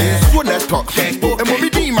 And we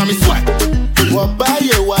be mommy sweat. What buy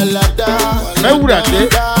you walada? No, that's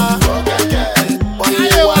it.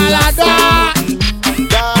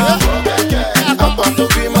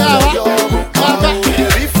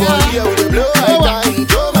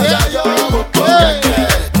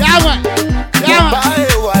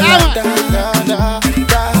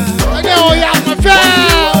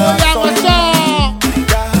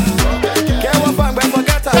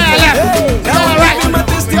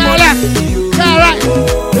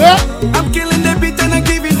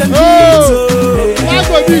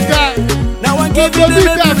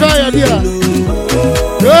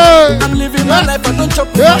 I'm living my life, I don't chop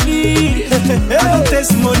money. I don't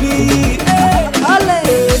taste money.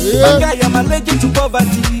 I'm allergic to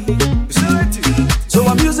poverty. So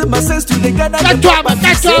I'm using my sense to the gather the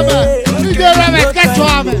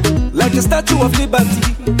like a statue of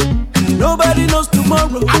liberty. Nobody knows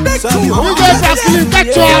tomorrow.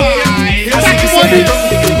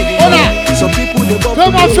 Some people they bubble.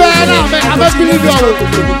 Come on, fair now, man. I'm not believe you.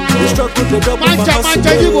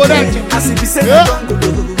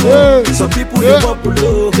 Some people they bubble.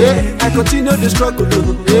 I continue the struggle.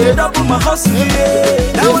 They double my hustle.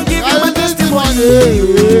 Now I'm giving my testimony.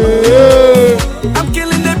 I'm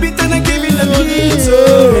killing the beat and I'm giving the beat.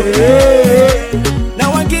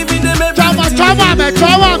 Now I'm giving them everything. Trauma, man.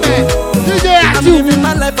 I'm living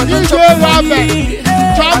my life, I don't chop money.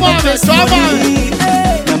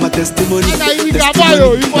 Now my testimony. I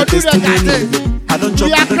don't chop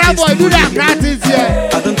testimony. I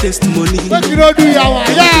don't testimony. But you don't do your one.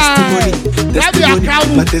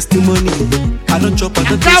 My testimony. I don't chop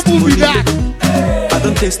testimony. I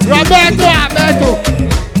don't testimony. Roberto.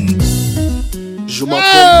 Je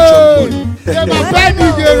m'appelle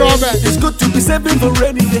Robert. It's good to be saving for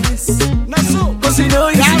rainy days. Cause you know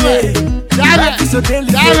it's here. Life is so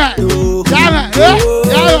delicate.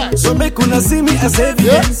 So make una see me as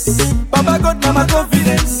evidence. Baba God, now my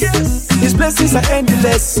confidence. His blessings are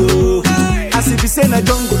endless. So as if he say na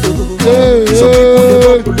jungle. So people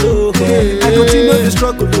they bubble. I continue the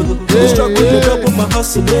struggle. The struggle they double my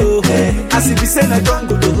hustle. As if he say na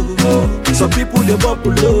jungle. So people they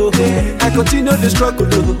bubble. I continue the struggle.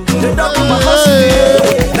 They double my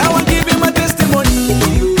hustle. Now I'm giving my testimony.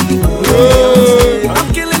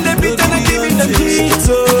 I'm killing the beat and I'm giving the beat.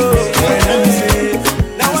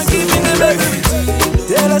 Now I'm giving them everything.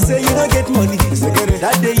 Tell us say you don't get money.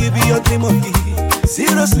 That day you be ugly monkey.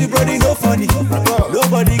 Seriously, brother, no funny.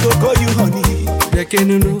 Nobody go call you honey. They can't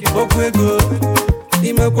know. Okwego,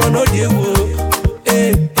 Imeko no dewo.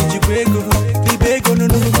 Eh, Ichikwego, Ibego no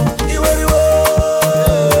no. Iweriwo.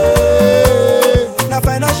 Na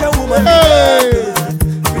financial woman.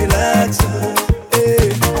 Relax.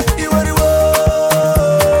 Eh, Iweriwo.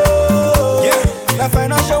 Yeah, na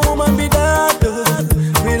financial woman be that.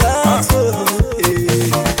 Relax.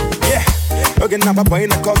 Okay, now I'm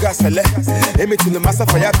buying a car gas. Emi to the master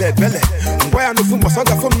for your bed, belly. Why I no food, but I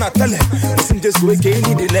got from not tell it. Listen, just wake in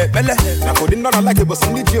the left belly. Now, I didn't like it, but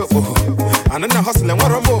I need you. And then I hustle and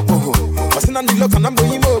what I'm more. I seen on the look and I'm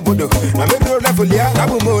going more. I make no level, yeah, I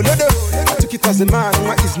will more. I took it as a man,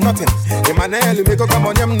 what is nothing. In my nail, you make a come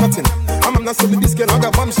on, I'm nothing. I'm not selling this girl, I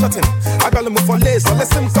got one shutting. I got them for lace, so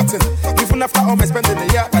let's him cutting. Even after all my spending a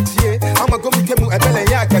year at year, I'm a go become a belly,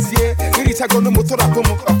 yeah, cause yeah, you reach a go no motor up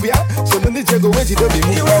here. So then the go where you don't be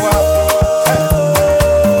me.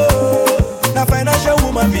 Now financial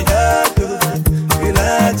woman be that.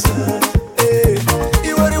 Relax.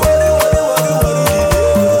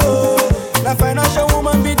 Now financial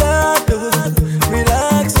woman be that.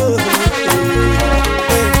 Relax.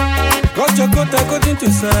 Got your coat according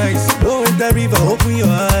to size. Go in the river, open your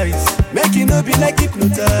eyes. Make it not be like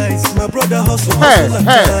hypnotized. My brother hustle and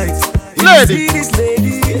tight. Lady,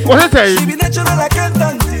 what is it? She be natural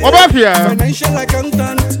accountant. What about here? Financial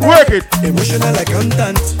accountant. Work it. Emotional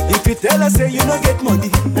accountant. If you tell her say you don't get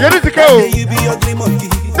money, you need to go. You be ugly monkey.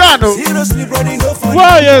 Dano. Seriously, brother, no funny.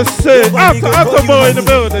 Why you say after boy in the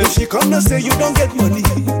building? If she come and say you don't get money,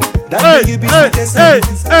 that hey, you be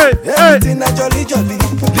everything na jolly.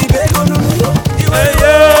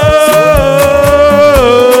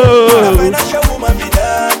 Financial woman be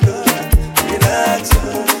that. Relax.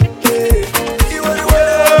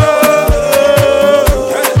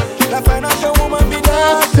 Financial woman be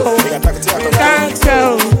that.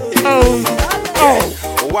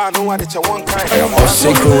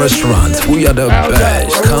 Oseikrom restaurant, we are the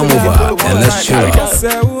best. Come over and let's chill out.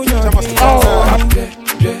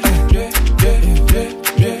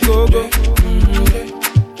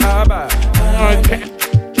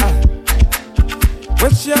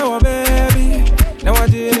 What's your baby? Now I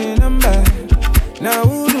didn't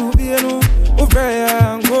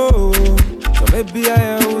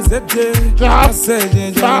Now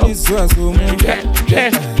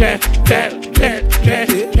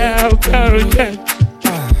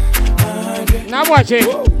watch it.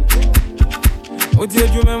 What did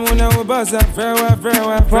you remember when I was buzz up? Very well.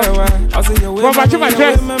 I'll say your way. One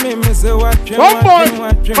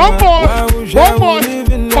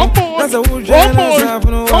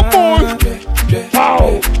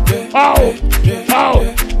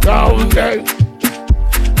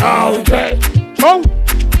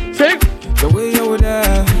the way you would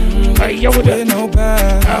have, no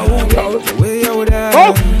bad. The way you would have,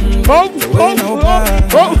 no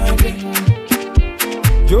bad.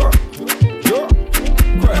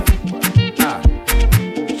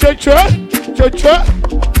 Cha.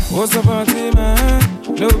 What's about it, man?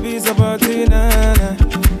 No bees about it, nana.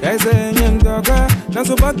 Guys, I'm young dogger. Not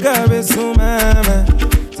so bad, guy, so mama.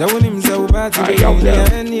 So when him so bad, I am there.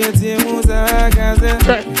 And yet, he moves a gaza.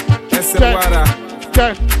 That's the water.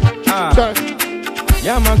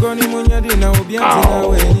 Yeah, my granny, when you're dinner, will be I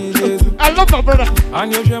love my brother.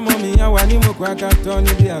 And your mommy, I want him to crack up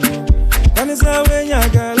Tony Piano. And it's a way you're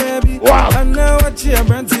gonna wow. And now what you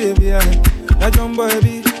brand to be a young boy,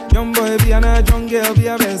 and a young girl be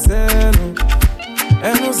a best. And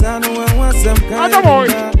no son, no one wants some kind of boy.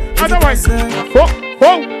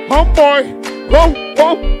 Homeboy.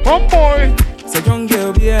 So young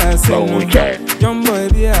girl be a son. Young boy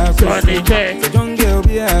be a son. So young girl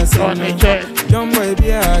be a son. Young boy be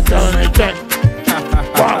a son.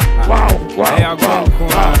 Wow.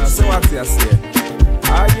 So what you say?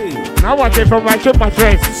 Now what they from my trip, my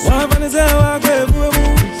friends.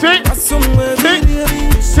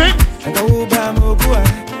 See. And go by my boy.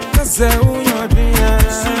 That's how you're doing.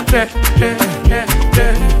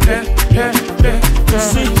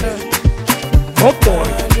 Oh boy.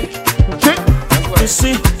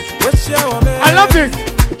 I love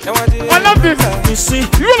this. You see.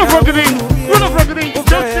 You wanna from today?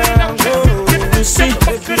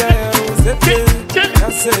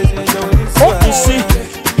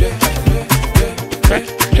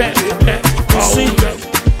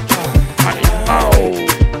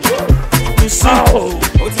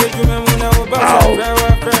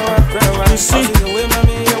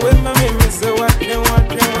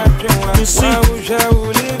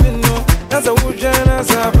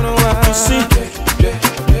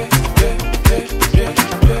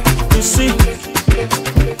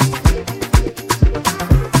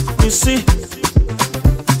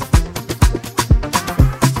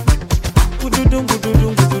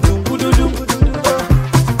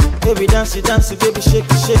 Dance, baby, shake,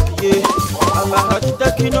 yeah. I'm a hot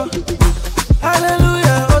takino.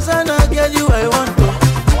 Hallelujah, Hosanna, get you, I want to.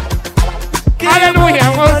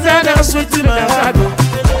 Hallelujah, Hosanna, sweet in my heart.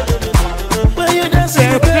 When you dance, you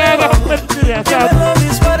love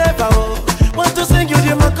is forever. Want to sing you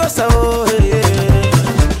the Makosa, oh,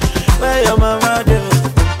 yeah. Where your mama do?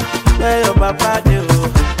 Where your papa do?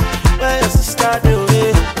 Where your sister do?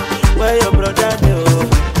 Where your brother do?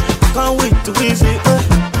 Can't wait to visit.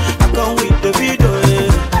 Come with the video,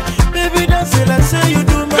 baby, dance it like say you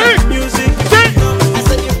do my music. I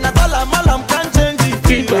said if not all I'm can't change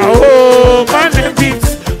it. Oh, man, can't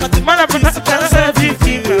save it.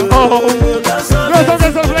 Oh, that's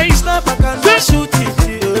snap, I can't shoot it.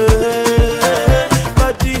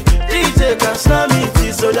 But the DJ can slam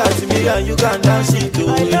it so that me and you can dance it.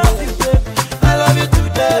 I love you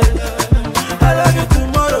today, I love you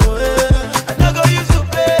tomorrow. I don't go use to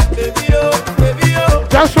play, baby, oh.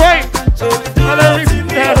 That's right.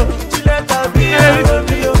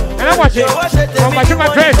 And I watch it. I'm watching my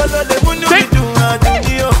dress. Baby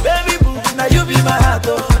boo, now you be my heart,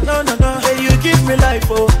 oh. No. Hey, you give me life,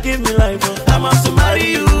 oh. I must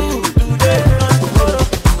marry you today, not tomorrow.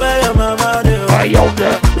 Where your mama do?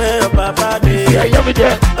 Where your papa do?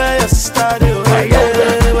 Where your sister do? Where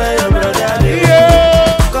your brother do?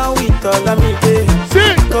 Come with all of me,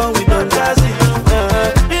 come with all jazzy.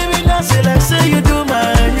 Baby, dance it like say you do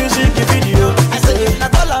my music video. I say if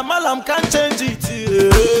not all I'm can't change it.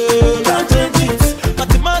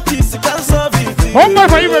 Mathematics can't solve it. Homeboy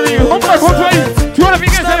for you, baby. Homeboy for you. Do you want to be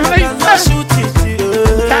against everything? Shoot it.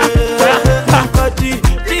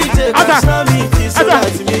 DJ can slam it so that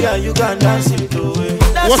me and you can dance it away.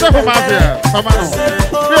 What's up, Mafia?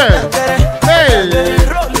 Yeah. Hey.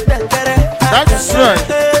 That's right.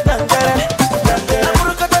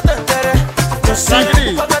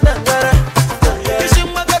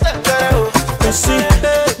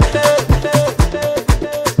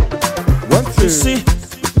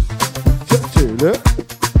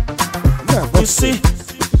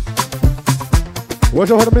 Watch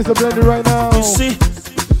out for the Mr. Blender right now. You see?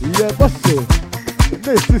 Yeah, bust it.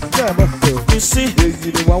 This is never so. You see,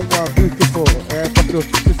 you the one beautiful.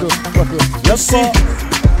 Let's go.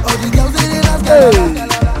 Hey.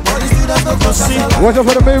 Watch out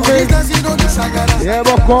for the movement. Yeah,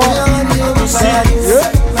 Boko. Yeah.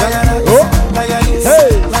 Oh. Hey.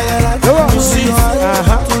 Come on.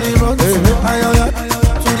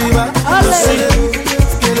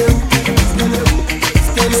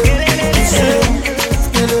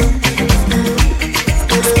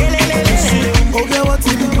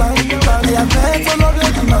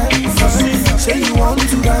 Say you want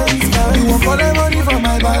to dance, you want for the money from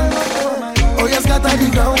my band. Oh yes, got the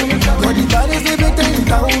ground, got the baddest they better in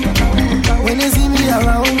town. When they see me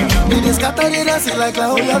around, they just scatter they dance like a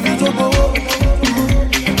whole lot of trouble.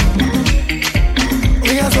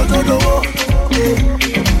 We are so trouble.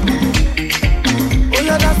 Oh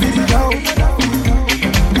yeah, that's the ground.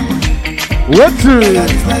 What two?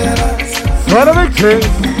 Son of a kid.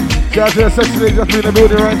 Just essentially just in the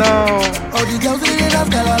building right now.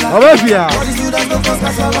 Olivia.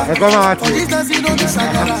 Come on.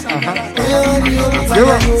 Give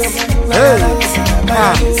up. Hey.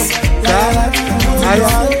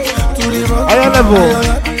 I am level.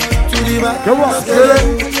 Come on.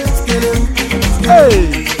 Hey.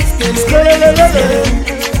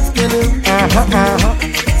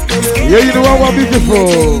 Yeah, you know what beautiful.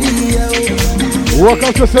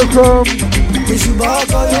 Welcome to Oseikrom.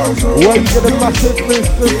 Why you get a massive place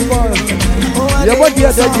to fun? Yeah, what you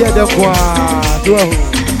did, yeah, the one.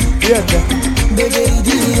 Yeah,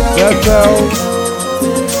 that's how.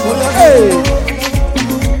 Hey,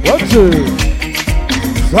 one, two.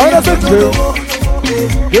 Sign up the two.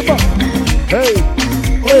 Give up. Hey,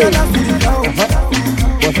 hey.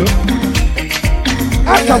 What's up?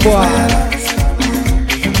 Acta boy.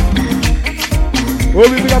 Oh,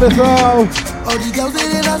 we got this out. All the girls they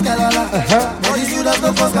dance galala. All the students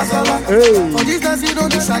don't cause cassava. All these dance you don't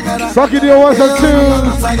do shakara. Fuck it, you want some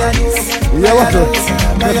tunes? Yeah, what's up?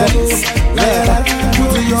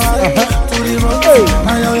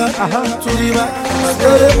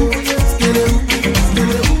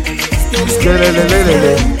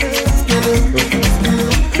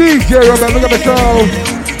 DJ Robert, look at the show.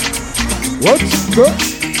 What's good?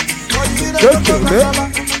 Good.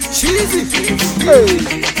 Cheesy. Hey.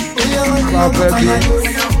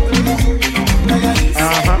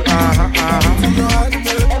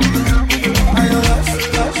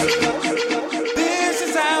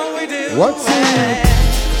 What's it?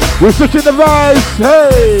 We're switching the vibes.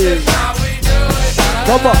 Hey,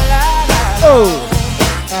 come on. Oh,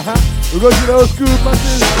 we're going to the old school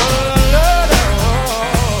matches.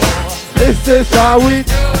 This is how we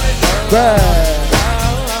do it.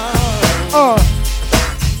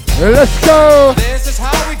 Let's go. This is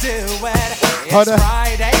how we do it. It's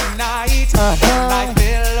Friday night. I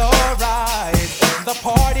feel alright. The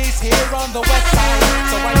party's here on the west side.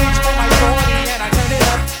 So I reach for my 40 and I turn it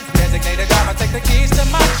up. Designated driver, take the keys to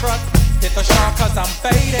my truck. Hit the shop cause I'm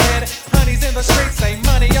faded. Honey's in the streets, say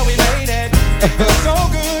money, yo, we made it. It feels so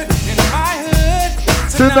good in my hood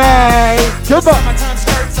tonight. Come on.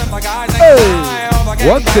 Hey,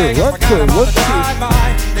 one, two.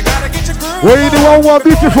 Where you the one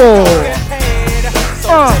beautiful?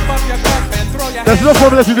 There's no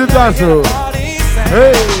problem that you didn't dance to.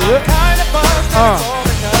 Hey,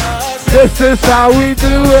 this is how we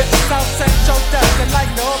do it.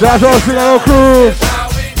 Shout out to the crew.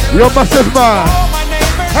 You're massive man.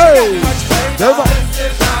 Hey, never.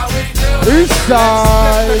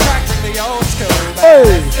 Inside.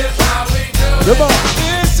 Hey, never.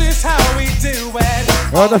 This is how we do it.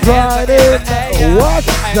 On the Friday, what's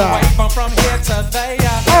that? From here to there.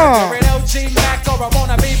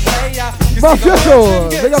 Mafioso,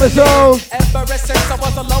 they got the show. Ever since I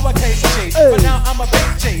was a lowercase G, but now I'm a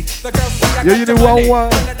big G. The girls see I yeah, you do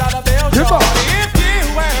one. If you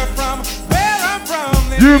were from where I'm from,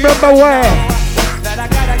 you remember where? That I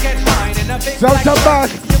gotta get mine in a big Sometime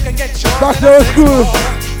back. You can get yours back to old school.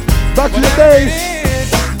 Back to the days.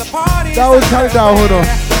 That was time down, hold on.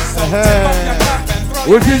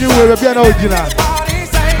 We'll give you with a piano original.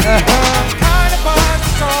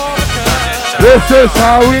 This is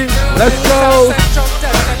how we, let's go.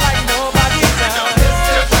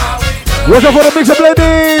 What's up for the mix of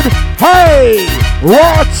blending? Hey,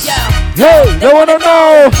 what? Hey, they wanna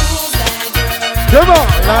know. Come on.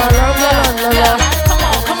 La, la, la, la, la.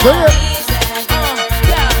 Sing it.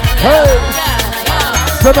 Hey,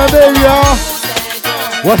 what's my name, y'all?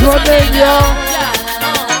 What's my name, y'all?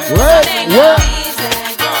 Wait.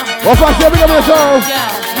 What's my name, y'all?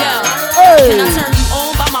 Hey.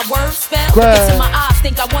 Look into my eyes,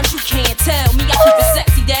 think I want you, can't tell me. I keep it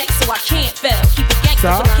sexy, daddy, so I can't fail. Keep it gangster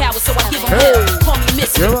for the cowards, so I give them hell. Call me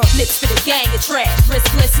misfit. Lips for the gang of trash.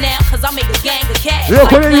 Riskless now, cause I made a gang of cash. Yo,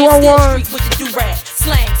 like you want one? With the do-rag.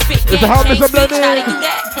 Slang, spit, it's gang, how change, Mr. speech, how they Blending. do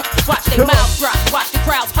that. Watch their mouths drop, watch the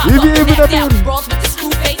crowds pop Even up and the act out. booty. Brawls with the screw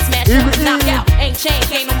face, smash up, knock out. Ain't chain,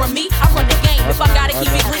 can't no run me. I run the game. If I gotta keep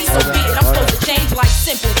it green, so be it. I'm supposed to change like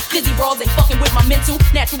simple. Dizzy brawls ain't fucking with my mental.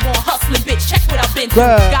 Natural born hustling, bitch. Check what I've been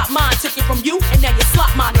through. Got mine, took it from you, and now you slot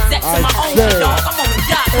mine. Exact to my own shit, dog. I'm on the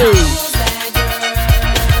dot.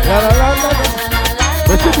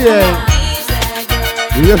 What's it here?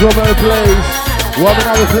 You just want my place. Warming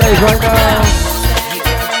up the place right now.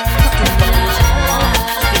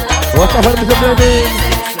 What's up, Mr. Blending?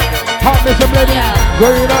 Hot Mr. Blending.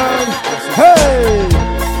 Going on. Hey!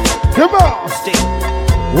 Come on!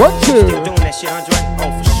 1, 2. Still doing that shit, Andre?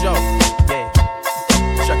 Oh, for sure. Yeah.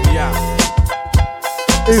 Check me out.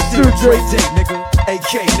 It's still too Dre Day, nigga.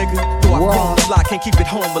 AK, nigga. Though I roam a lot, can't keep it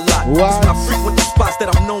home a lot. Cause when I frequent the spots that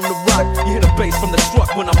I'm known to rock, you hear the bass from the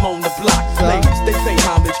truck when I'm on the block. Ladies, they pay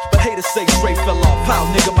homage, but haters say Dre fell off. How,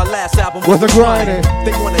 nigga, my last album was a grinding.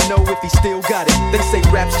 They wanna know if he still got it. They say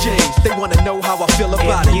raps changed. They wanna know how I feel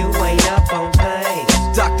about it. You ain't up on pace.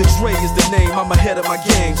 Dr. Dre is the name, I'm ahead of my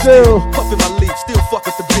game. Still puffin' my leaf, still fuck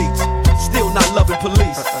with the beats. Still not loving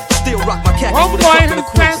police. Still rock my khakis with a cup and a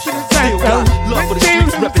crease. Still got love for the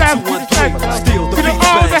streets, reppin' 213. Still the beat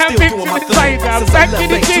bang, still doing my thing. Since I left,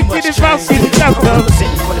 ain't too much change.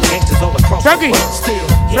 Chunky,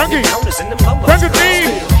 Chunky, Chunky,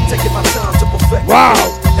 taking my time to perfect. Wow,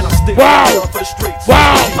 and I still love for the streets.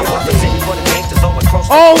 Wow.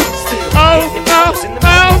 Oh, no.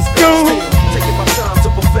 Taking my time to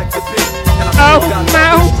perfect the beat. And I Oh,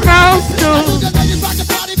 still got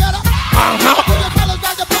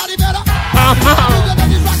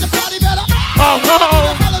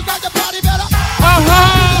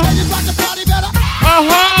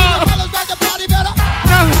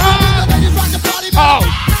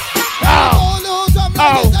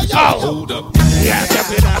Hold up. Yeah, step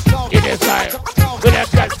it up. It is time. With that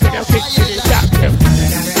guts, with that kick, it is active.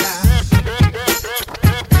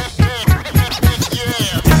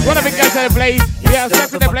 One of the guys at the blaze. Yeah, step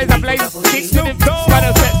to the blaze, I blaze. Kick to the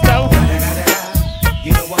spider set stone.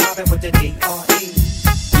 You know what happened with the D.R.E.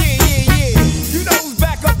 Yeah. You know who's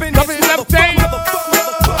back up in this motherfucker.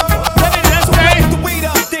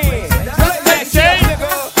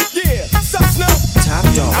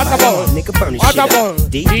 Nigga burn shit up.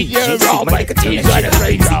 DJ, my nigga turn that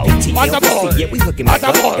shit up. CPT, yeah, we hooking back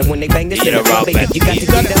up. And when they bang this shit up, baby, you got to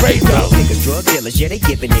get up. Niggas drug dealers, yeah, they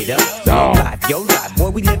giving it up. Yo live, boy,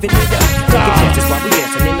 we living it up. Taking chances while we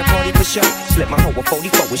dancing in the party for show. Slip my hoe a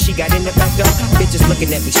 44 when she got in the back door. Bitches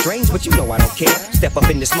looking at me strange, but you know I don't care. Step up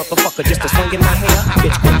in this motherfucker just to swing in my hair.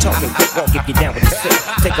 Bitch, quit talking, quick walk if you down with the sick.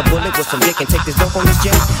 Take a bullet with some dick and take this dope on this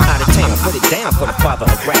jet. Out of town, put it down for the father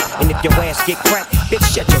of rap. And if your ass get cracked, bitch,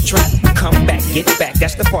 shut your trap. Come back, get back,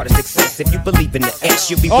 that's the part of success. If you believe in the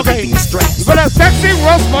S, you'll be believing the stress. But a sexy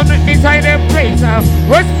Rossman inside their place.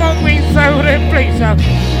 Rossman inside their place.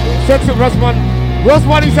 Sexy Rossman.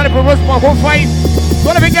 Rossman inside the Rossman. Whole fight.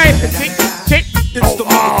 What a big guy. Chick. It's the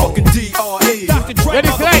motherfucking D.R.E.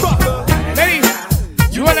 Ready, play. Ready.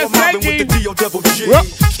 You wanna say with the D.O.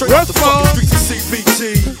 Straight off the fucking streets of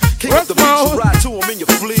CBT. King of the beach, you ride to him in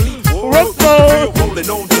your fleet. Feel rolling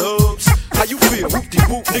on dubs. How you feel?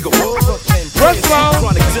 Whoop-de-whoop, nigga, what?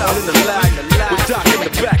 Chronic down in the lag. With Doc in the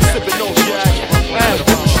back, sipping on Jack.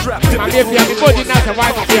 I'm here for you. Before the night, I'm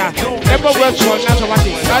here. Never work for another one.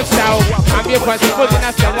 That's how I'm here for before the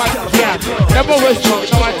night, I'm here. Never work for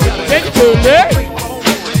another one. Then to late.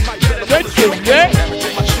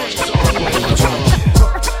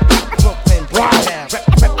 Wow.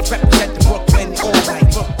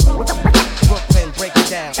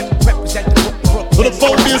 To the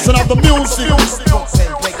foundation of the music.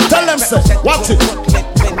 Tell them, say, watch it.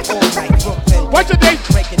 Watch it, Dave.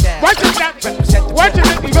 Watch it, that. Watch it,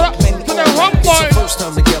 you got to the wrong boy. It's the first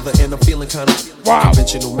time together and I'm feeling kind of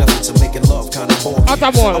conventional methods of making love kind of boring. I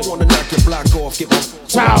want to knock your block off, get my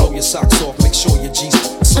blow your socks off, make sure your G's.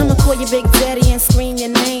 I'ma call you Big Daddy and scream your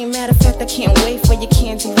name. Matter of fact, I can't wait for your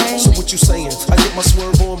candy rain. So what you saying? I get my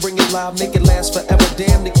swerve on, bring it live, make it last forever.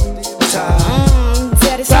 Damn nigga,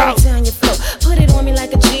 Daddy, slow down your flow. Put it on me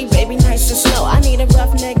like a G, baby, nice and slow. I need a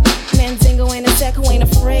roughneck Mandingo and a tech who ain't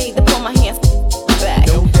afraid to pull my hands back.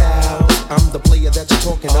 No doubt, I'm the player that you're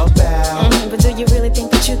talking about. But do you really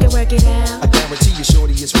think that you can work it out? I guarantee you,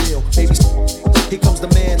 shorty, it's real. Baby, here comes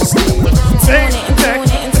the man of steel. Doing it and doing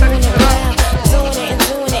it and doing it well. Doing it and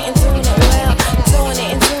doing it and doing it well. Doing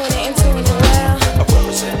it and doing it and doing it well. I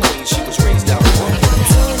represent Queen, she was raised out of one.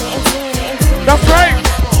 That's right.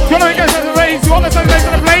 You know you guys have the raise. You all the time guys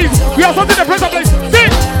in the blaze. We have something to press up, blaze.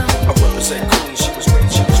 Sing. I represent Queen, she was raised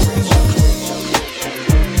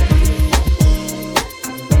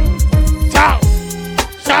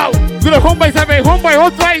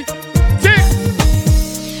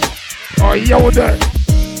there.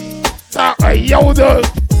 Yo there.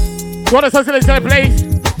 What is something in place?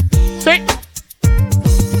 Say.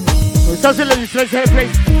 Something in place.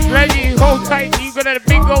 Ready, hold tight. You got the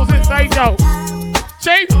big goals inside yo.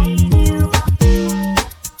 Say.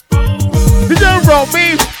 DJ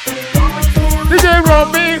Robbie. DJ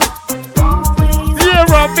Robbie. DJ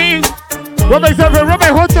Robbie. Robert Seven,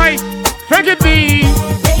 Robert, hold tight. Drink it deep.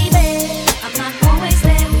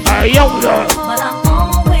 Yo there.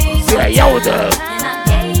 Yeah, yo there.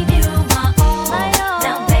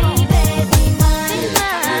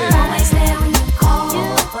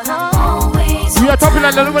 We are talking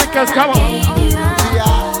like the Lubricants, come on.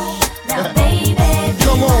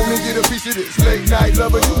 Come on and get a piece of this late night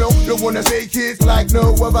lover. You know, the one that say kids like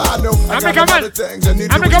no other. I know I got a lot of things I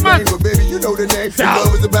need to explain, but baby, you know the name.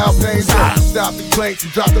 Love is about pain, so stop the complaints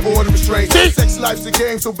and drop the order of restraint. Sex life's a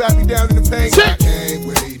game, so back me down in the pain. I can't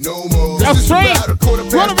wait no more. This is about a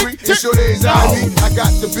 3:15. It's your days, I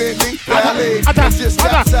got the Bentley Ballet. I'm just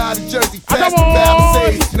outside of Jersey, past the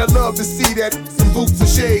Palisades, and I love to see that some boots and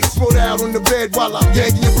shades spread out on the bed while I'm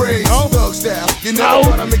yanking your braids. Thug style, you know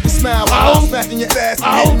what I make you smile while I'm smacking your ass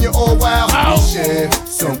and hitting you all wild. Share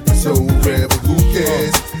something so rare, but who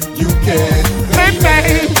cares? You can.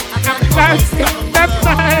 Baby, I'm back.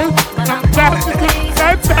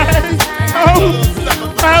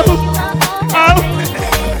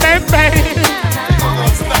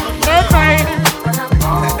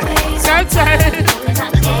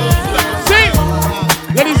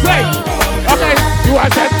 You are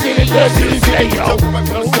that feeling this lady, yo.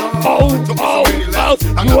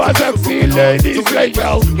 You are that feeling this lady,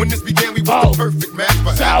 yo. When this began, we were the perfect match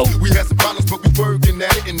for us. We had some problems, but we working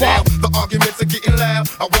at it, and now the arguments are getting loud.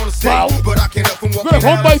 I wanna stay, but I can't help from walking out.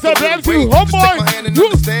 Homeboy, so damn you, homeboy.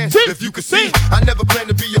 If you could see, I never planned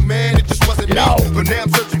to be a man, it just wasn't me. But now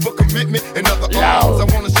I'm searching for commitment and other arms. I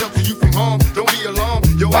wanna shelter you from harm. Don't be alarmed.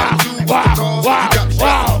 Your attitude was the cause. You got me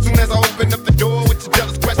stressed. Soon as I open up the door with your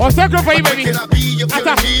jealous questions. Oseikrom for you, baby. Can I be your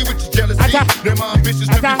killing me with your jealousy? Now my ambitions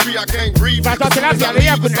to be free, I can't breathe. I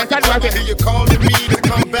hear you calling me to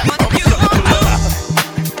come back.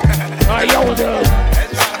 Yo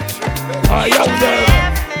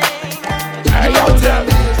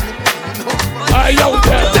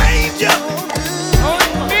there. Danger.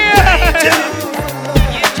 Danger.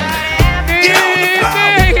 Get on the floor.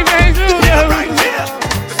 Yeah, right here.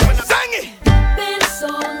 Sing it. Been so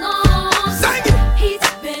long. Sing it. He's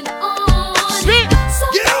been on.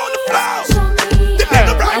 Get on the floor. The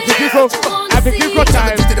nigga right here. After Kiko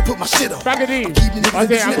time, put my shit on. Bagadi. I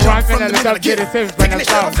say I'm rocking and I'm getting safe from the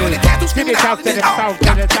south. Give it out to the south, to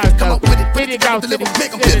the south. Give it out to the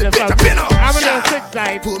south. I'm on the six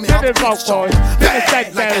side, to the rock boys, to the side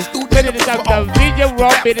side, to the south. The video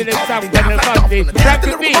rock, to the south, to the south.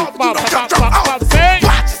 Bagadi.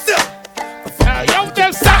 Pop, say. Yo,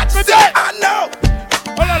 them socks for that. I know.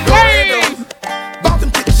 Hold on, wait. Bump them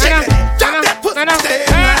to the chicken. Drop that pussy.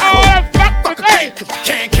 Oh, fuck for that.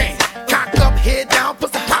 Can. Cock up, head down,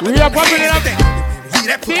 pussy pop. We are popping it up. Leave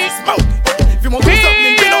that pussy smoke. If you want to do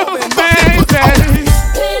something, get over and bump that pussy up.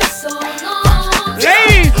 Been so long.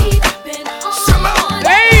 Ladies. Come on.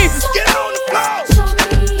 Ladies. Get on the floor.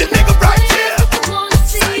 The nigga right here.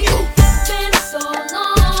 Say you. Been so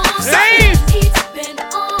long. Ladies. He's been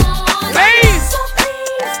on. Ladies. So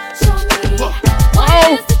please show me what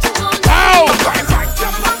Oh. it is that you want.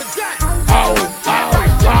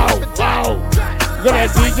 Gonna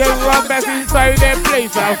DJ run back inside their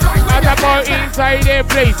place, other boy inside their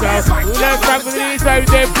place, let's talk inside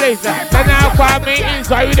their place, then I'll find me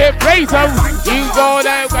inside their place, you go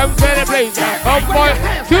there, come to the place, 1,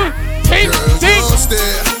 2, 3,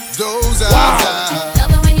 Those eyes,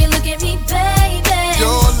 Love it when you look at me, baby.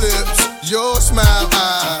 your lips, your smile,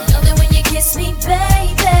 Love it when you kiss me,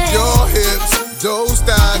 baby. your hips, those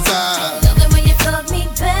thighs, Love it when you fuck me,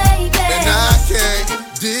 baby. and I can't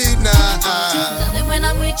deny. Love it when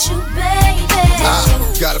I'm with you, baby. I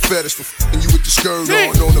got a fetish for f***ing you with the skirt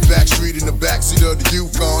on the back street in the backseat of the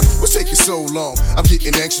Yukon. What's taking so long? I'm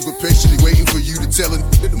getting anxious but patiently waiting for you to tell it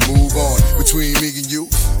to move on. Between me and you,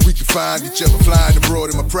 we can find each other flying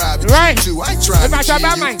abroad in my private jet too. I ain't trying to cheat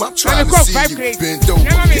you, I'm trying to see you bend over.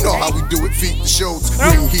 You know how we do it, feet to shoulders,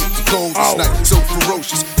 bring heat to cold this night. So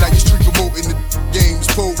ferocious, now your street promoting the game is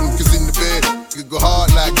potent. Cause in the bed, you go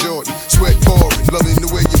hard like Jordan, sweat pouring, loving the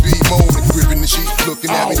way you be moaning, gripping the sheet, looking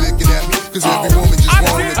at me, licking at me. Cause every woman just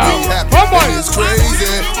wanna be happy. And it's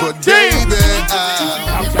crazy, but baby,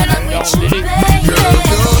 girl,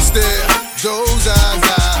 your stare, those eyes,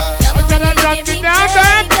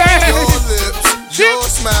 your lips, your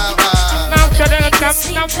smile,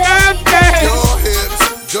 your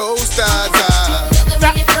hips, those thighs,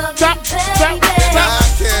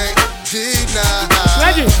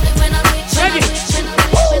 You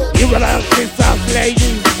gonna see some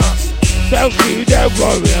ladies. Selfie, the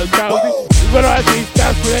warrior, selfie. You gonna see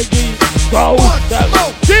some ladies. Go,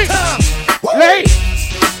 selfie. Lay.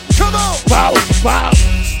 Come on. Bow.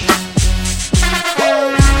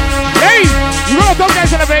 Hey, you gonna talk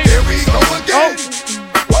guys in the base? Here we go again.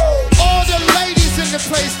 All the ladies in the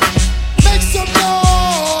place, make some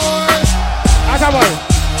noise. Ataboy.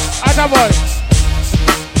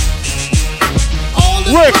 All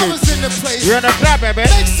the brothers in the place, We're in the club, baby.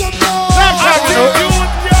 make some noise.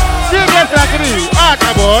 You get like me.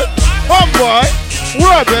 Ataboy. Homeboy.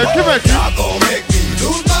 Robert, give it. Y'all gon' make me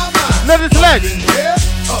lose my mind. Let it select.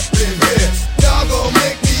 Up in here. Y'all gon'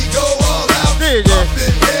 make me go all out. DJ. Up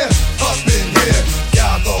in here.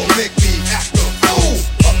 Y'all gon' make me act a fool.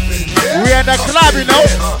 Up in here. We in the club, you know.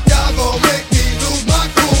 Y'all gon' make me lose my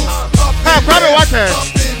cool. Hey, brother, watch it.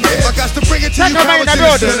 I got to bring it to you, Come it's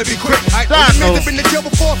gonna be quick. I never been to jail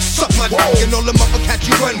before. Suck my dick and all the motherfuckers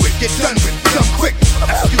you run with. Get done with, done quick.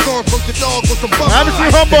 You gon' broke the dog with some bump. Have you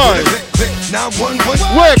seen homeboy?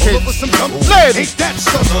 911. Working. Over some dumb Lady. Ain't that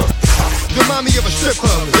something? Remind me of a strip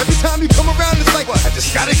club. Every time you come around, it's like, I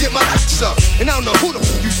just gotta get my ass up. And I don't know who the f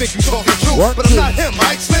you think you talking to, but I'm not him,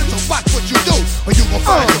 Mike Slim. So watch what you do, or you gon'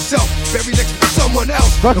 find yourself buried next to someone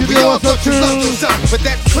else. And we all thought you loved yourself, but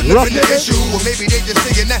that couldn't have been the issue. Or maybe they just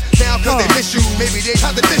singing that now cause they miss you. Maybe they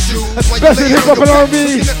tried to diss you. That's why you lay on your back,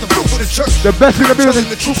 looking at the roof of the church. The best in the building.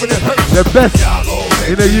 The truth and it hurts. The best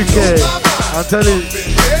in the UK. I'm telling you.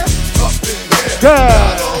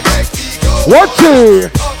 Yeah. Watch it.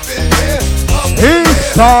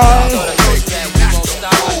 Inside.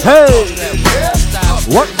 Hey.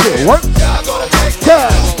 Watch it. Yeah.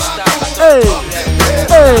 Hey.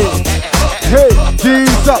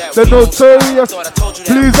 Jesus, the notorious.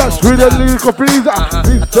 Please us with the lyrical pleaser.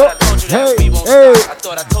 Hey.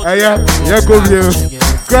 Yeah, go here.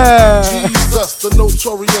 Jesus, the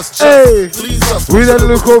notorious. Hey, please us. We the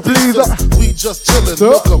lyrical pleaser. We just chillin',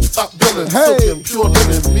 look 'em, top billin', silkin', pure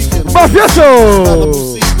linen, vegan.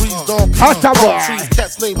 Mafioso. Hot boy.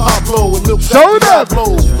 Cats named Pablo and milk. Show them.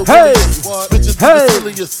 Hey.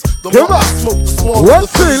 Come on. 1,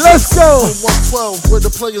 3, let's go. 112, where the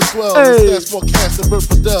players dwell. Hey. That's more cash than Bert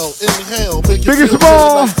Fidel. Inhale, make you Biggest feel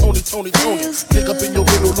ball. like Tony. Pick up in your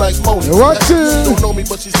middle like Moni. 1, 2. Don't know me,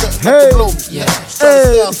 but she's set Hey. to blow me.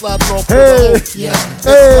 Hey. Sliding off Hey.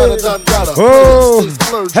 Hey. Oh.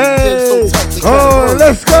 Hey. Oh,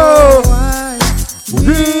 let's go.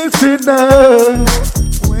 This is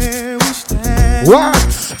what?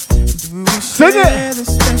 Sing it.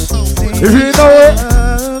 If you know it.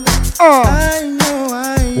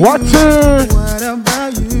 What tune?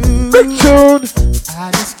 Big tune.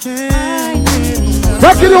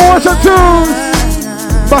 Back in the ones and twos.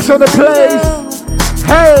 Bash on the place.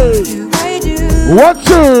 Hey. What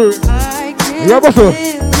tune? Yeah, boss.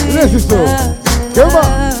 Listen to. Come on.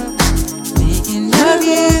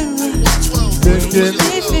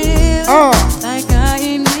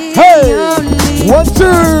 Hey. 1, 2.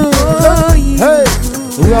 Hey.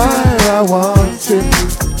 Right, I want it.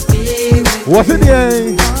 What's in the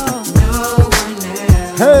air?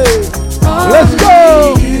 Hey, let's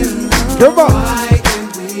go! Come on!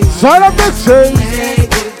 Sign up the chain!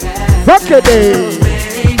 Back a day!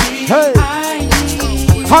 Hey!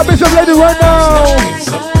 Hot Bishop lady right now!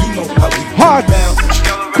 Hot!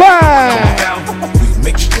 Bang!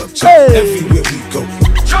 Hey! Everywhere we go.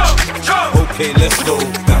 Okay, let's go.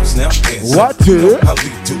 Bounce now. What to? How we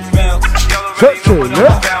do bounce. We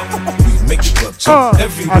make it club jump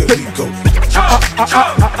everywhere we go.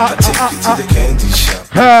 I take you to the candy shop.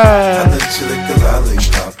 I let you lick the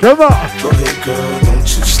lollipop. Come on. Go ahead, girl, don't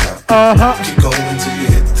you stop. Keep going till you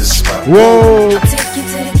hit the spot. Whoa. I'll take you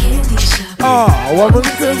to the candy shop. What was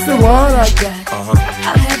the one I got? I'll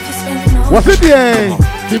have you spending all What's in the end?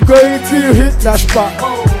 Keep going till you hit that spot.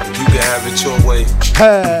 You can have it your way.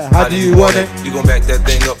 Hey, how do you want it? You gon' back that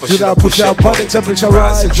thing up or should I push up on it? Temperature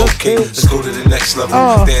rising. Okay, let's go to the next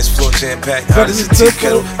level. Dance floor jam packed, hot as a tea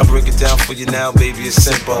kettle. I break it down for you now, baby, it's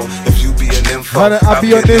simple. If you be an info, I'll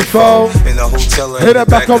be an info. In the hotel, hit it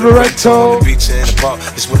back on the rental. On the beach in the park,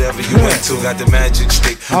 it's whatever you into. Got the magic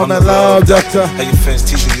stick. I'm the love doctor. How your fans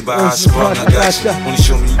teasing you by how sprung, I got you. Wanna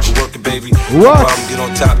show me you can work it, baby. What? No problem, get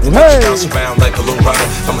on top, bounce around like a low rider.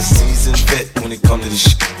 I'm a seasoned vet when it comes to this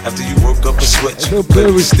shit. After you work up a sweat, you play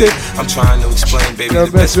with stick. I'm trying to explain, baby, the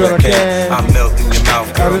best way I can. I melt in your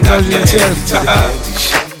mouth, girl, knock your head to the candy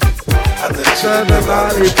shop. I let you lick the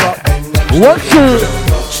lollipop. 1, 2.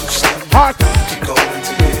 Hot.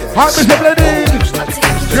 Hot, Mr. Blending.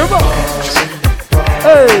 Come on.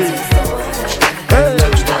 Hey. Hey.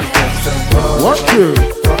 1, 2.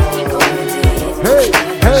 Hey.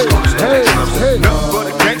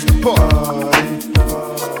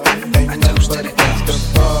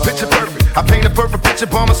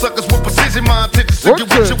 So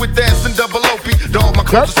get with you with that and double OP. Dog, my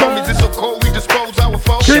closest homies is so cold, we dispose our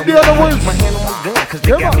foes. Keep the other ones. My hand on my gun, cause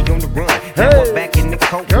they got me on the run. Now I'm back in the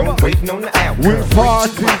courtroom, waiting on the outcome. We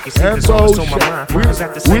party and bullshit. On my mind, cause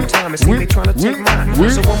at the same time, it's me trying to take mine.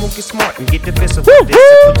 So I'm gonna get smart and get defensive with this.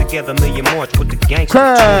 Put together a million march, put the gangsters.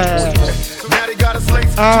 Now they got us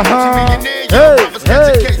laced.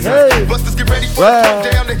 Hey. Busters get ready for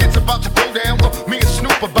the down. The hits about to go down. Me and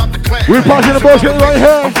Snoop about the clan. We party the bullshit right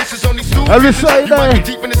here. Every Saturday.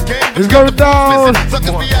 It's going down.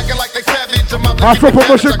 Afro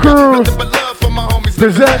Promotion Crew.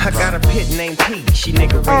 Present. I got a pit named P. She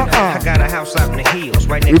nigga ready. I got a house out in the hills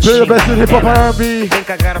right next to the best in hip hop R&B. Think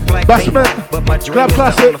I got a black Bassman. Club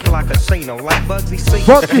Classic.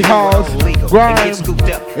 Funky House. Grime.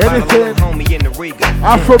 Anything.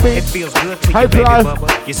 Afrobeat. Hype Life.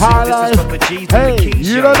 High Life. Hey,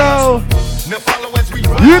 you don't know.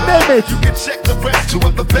 You name it.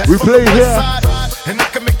 We play here.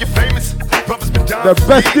 The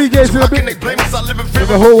best DJs in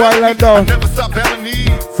the whole wide land down.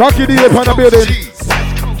 Funky DJ upon the building.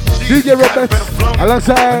 DJ Robert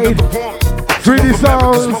alongside 3D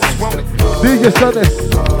Sounds. DJ Sunnis.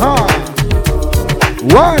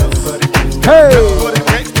 What? Hey.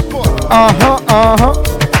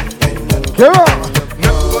 Come on.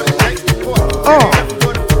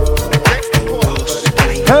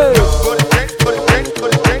 Hey.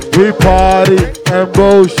 We party and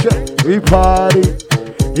bullshit. We party.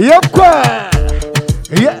 Yep,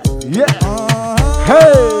 yeah.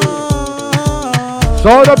 Hey.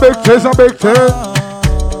 So the big thing.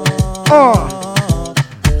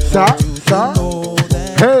 Sa.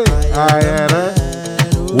 Hey, I am it.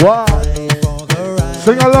 What?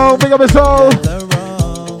 Sing along, big up your soul.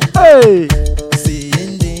 Hey.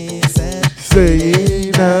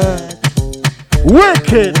 Saying that.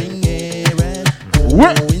 Wicked.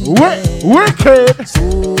 Wicked.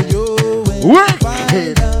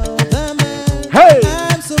 Hey.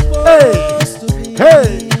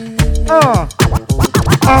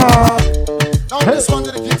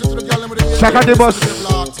 Chaka the bus.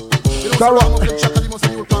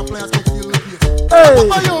 Hey,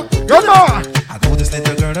 come on. I go this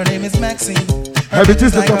little girl, her name is Maxine. Happy to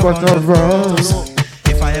talk about the rose.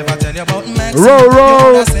 If I ever tell you about Maxine,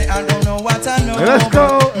 roll. I say I don't know what I know. Let's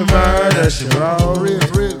go. Murder she wrote.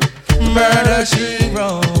 Murder she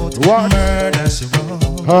wrote. What? Murder she wrote.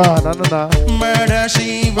 No. Murder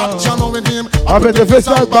she wrote. I bet the face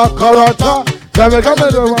like back character. Tell me come in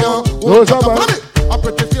the round. Who's about? A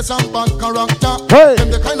pretty face and bad character. Hey.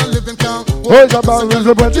 Them the kind of living can. Who's about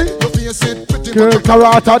visibility? Your face it pretty. Girl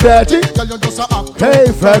character dirty. Girl you just a act. Hey,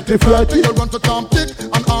 flirty. You run to Tom Dick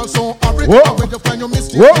and also hurry. Whoa. When you find your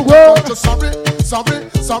mistake. Whoa. Just sorry.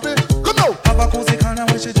 Come on. Have a cozy corner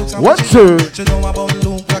where she took some. What you? She know about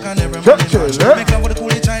Luke like I never mind. Make love with the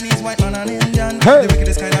coolie Chinese, white man and Indian. Hey. The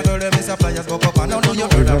wickedest kind of girl that miss a flyers go up and now do you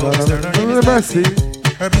heard about this girl? Her name is Maxine.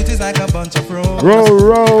 Her beauty's like a bunch of roses.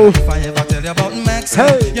 Roll. If I ever tell you about Maxine,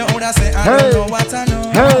 hey. You would say I don't know what I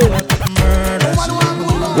know. Hey. Murder she.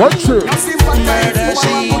 What you? Murder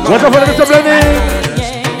she. What's up for the Mr. Blenny?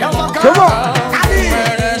 Come on.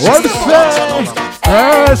 What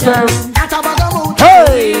say?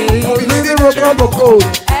 Hey.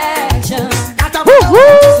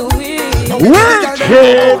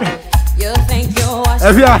 Wicked.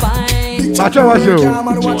 Evia, watch you.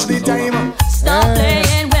 Stop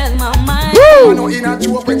playing with my mind. Hey.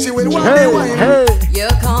 You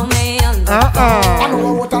call me on the phone.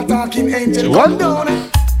 What?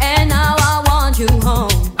 And now I want you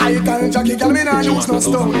home.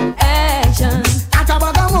 Action.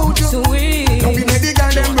 Sweet.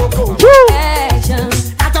 Action.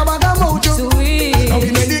 Sweet.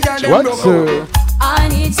 What's I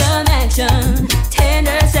need some action.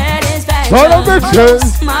 Tender satisfaction.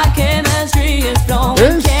 My chemistry is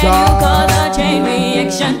flowing. Can you call a chain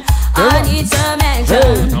reaction? I need some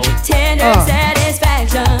action. Tender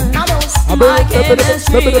satisfaction. My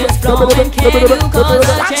chemistry is flowing. Can you call a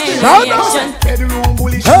chain reaction?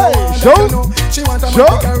 Hey, show.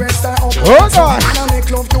 Oh gosh.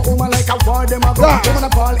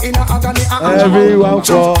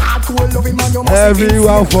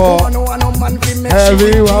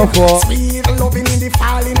 Everyone for.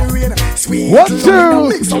 What you?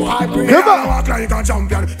 Come on.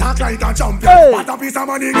 Hey. What a piece of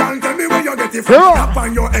money, girl. Tell me where you get it Come from. on. Tap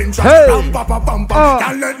on your entrance. Hey.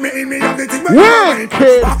 Can't let me in, me have the thing.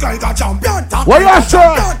 Wicked. Back like a champion. What you say?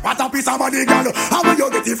 What a piece of money, girl. How will you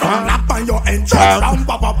get it from? Tap on your entrance.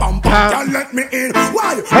 Can't let me in.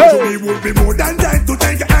 Why? Hey. Me would be more than dead to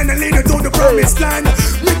take you and lead you to the promised land.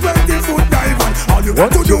 Me 20-foot diamond. All you What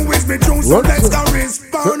to do is me choose, so let's go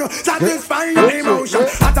respond. Satisfying emotion.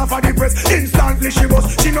 After for the press, instantly she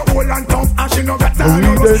was. She no old and tough, and she no got time.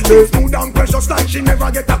 She smooth and precious like she never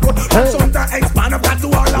get a cut. And sometimes expand up that to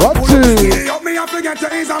all her pull. Help me, I forget to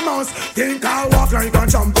is a mouse. Think I walk like a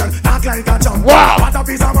champion, act like a champion. What a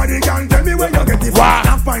piece of body can tell me where you get it from.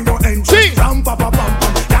 And find your entry. Ram pa pa pam pam.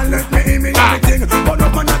 Can't let me in me everything. But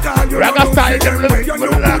up on the car, you know you see them way. You know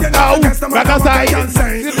you get up against them.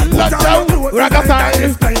 Let's go. Let's go.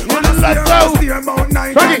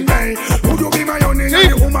 Would you be my only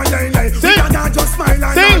woman? Just smile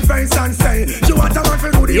and face and say you want to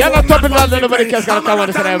for good. You're not top in London, nobody cares about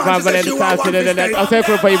the family and the task in the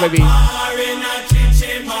Oseikrom for you, baby.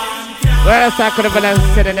 Where's that could have been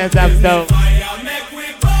sitting as up though?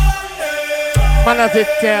 Man of it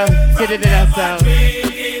sitting in that sound.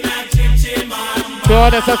 To all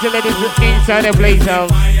the social ladies inside the place now.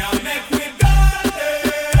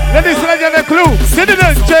 Ladies, let you the clue. Sit in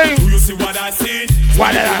the chain. Do you see what I see?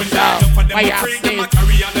 What did I say? My ass see.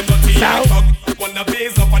 South. On the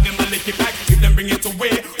base up and them a lick it back. If them bring it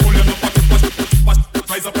away, hold them up and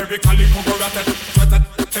rise up every cali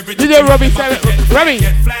DJ Robbie, Robbie.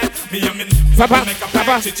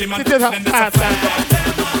 Papa, sit it up.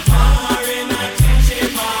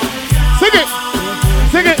 Sing it.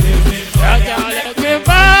 Sing it.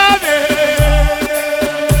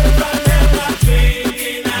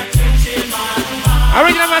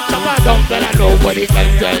 Original man, Chapa, don't tell nobody can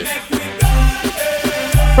tell.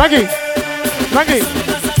 Frankie.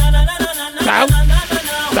 Down.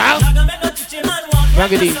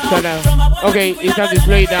 Frankie, turn down. Okay, it's time to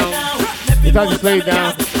play down.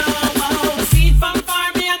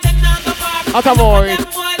 Outer boy.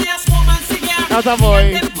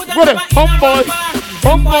 What a homeboy.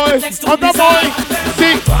 Outer boy.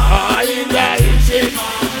 See.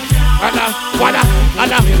 Anna.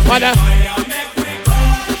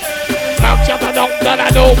 Now Chapa don't tell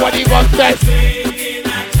nobody got this.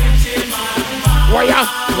 Why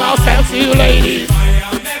I'll tell you ladies.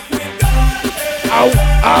 Oh.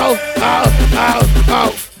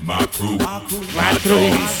 My crew, my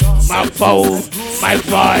threes, my foes, my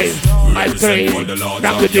five, my three,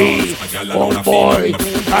 Rangadi, oh boy,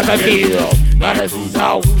 not a deal, not a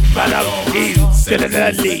south, not a deal, sit in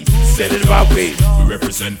the lead, sit in the feet.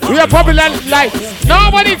 We are popular like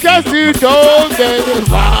nobody cares to know the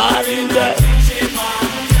body.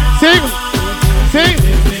 Sing,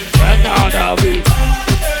 and now beat.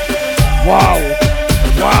 Wow.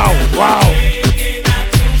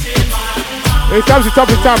 It's time to top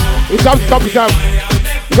it up. You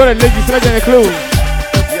got a lady sledge and a clue.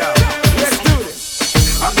 Yeah, let's do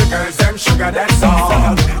this. I'm the girls, them sugar, that's all.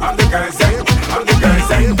 I'm the girls, them.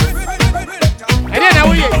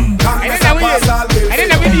 I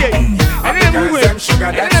didn't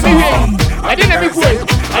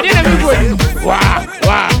Wow.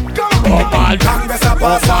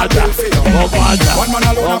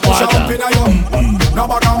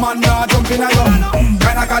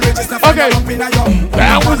 Okay.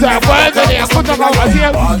 That was a word that I put on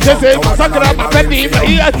here. Just say, Sakura, my penny, my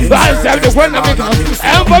ear. I said the one of it.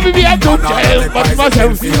 And probably I don't tell, but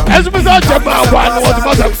myself. As a result, Jabba was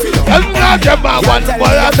myself. As not Jabba one,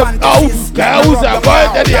 but I don't know. That was a word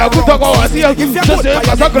that I put on here. Just say,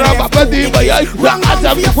 Sakura, my penny, my ear. I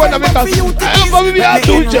said the one of it. And probably I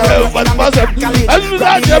don't tell, but myself. As a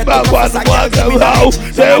result, Jabba one,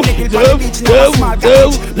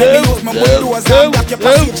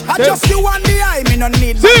 I just you and the eye, me no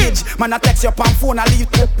need message. Man, I text your palm phone, I leave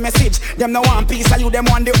message. Them no one piece of you, them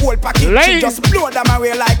want the whole package. Just blow them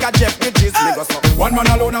away like a Jeff Bridges. One man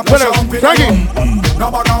alone, I push a hump in a yum. No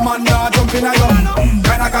bag of man, nah jump in a yum.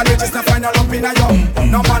 Kinda colleges, no find a lump in a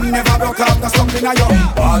yum. No man never broke out, no slump in a yum.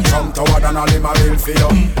 All jump toward and all him a bill for you.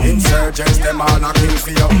 Insurgents, them all a kill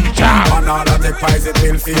for you. Man all a take prize, it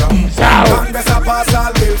bill for you. Congress a pass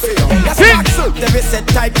all bill for you. Yes, Maxwell, David said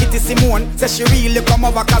type Kitty Simone. Say she really come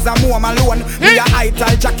over cause I'm home alone. Me a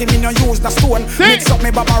high-tile Jackie, me no use the stone. Mix up me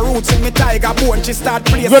Baba Roots with me Tiger Bone. She start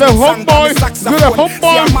playing some song on the saxophone.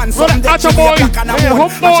 See a man some day she be black and a bone.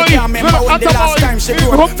 And she can't remember when the last time she do.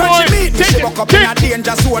 When she meet me, she woke up in a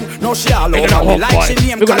danger zone. Now she all over me like she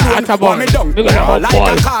name Cologne. Want me down, like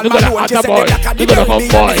a call Malone. She said the black of the girl, me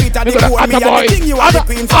and the feet of the bone. Me and the thing you are the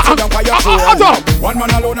queen, so she down for your throne. One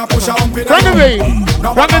man alone a push a hump in a yum.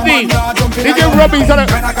 No man a jump in a yum. Robbie's on it.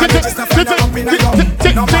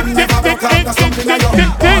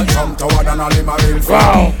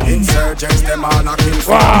 Wow. Insurgents, them all a kill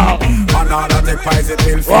for you. Man all a take prize, it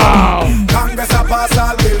bill for you. Congress a pass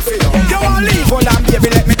all bill for you. You want leave, hold on, baby,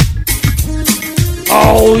 let me.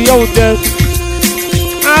 Oh, yo,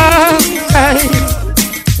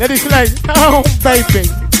 That is like, oh baby.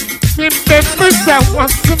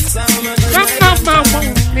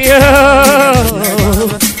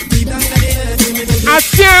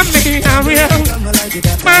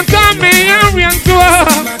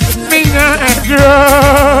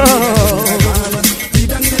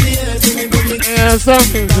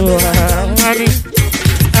 Something to honey.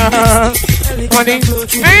 Honey,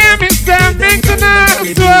 I am in something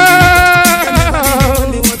tonight. Oh,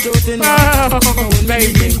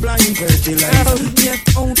 baby. Oh,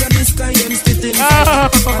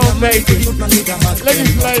 baby.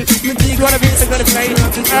 Legislate. You wanna be to the place?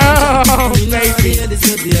 Oh, baby.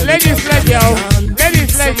 Legislate, yo.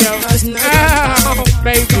 Legislate, yo. Oh,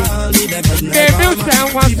 baby. They built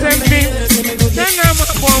someone send me. Then I'm a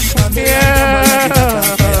bomb. Yeah.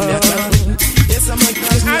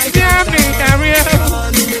 I can't be a real.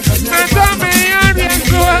 I don't be a real.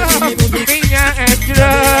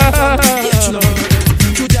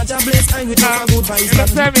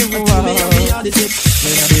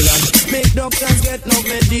 Make doctors get no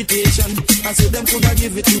meditation. I see them coulda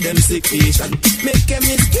give it to them sick patient. Make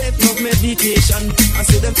chemists get no medication. I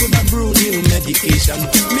see them coulda brew new medication.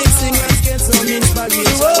 Make singers get some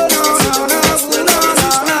inspiration.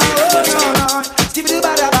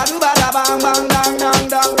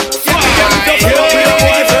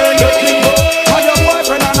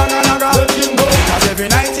 Every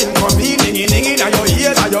night in competing in your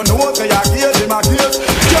ears, I don't know say I hear him a tears.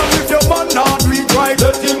 Just if your man not reach right,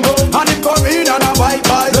 let him go. And him come in and a bye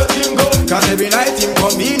bye, let him go. Cause every night him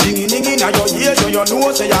competing in your ears, so you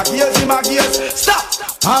know say I hear him a tears. Stop!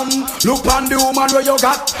 Look on the woman where you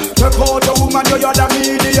got. Take out the woman where you're the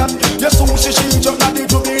medium. You sushi she just not to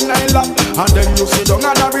be in lap. And then you sit down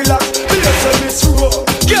and relax. Yes, Miss Rowe.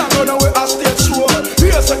 Can't run away a stage show.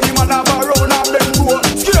 Yes, the man have a round and bend low.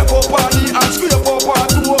 Scrape up on the and scrape up on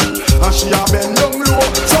two. And she a bend down low.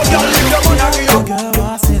 So girl, leave your money to you. Girl,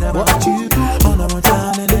 what I said about you? All around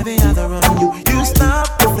town and every other around you. You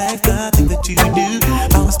stop the fact that thing that you do.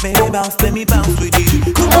 Bounce, baby, bounce, let me bounce with you.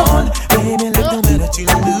 Come on, baby, let the way that you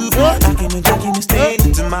move. I can and Jackie and stay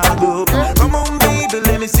into my groove. Come on, baby,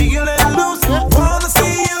 let me see you let loose. Wanna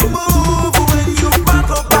see you move when you back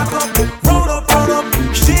up, roll up,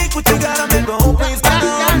 shake what you gotta make the whole place stand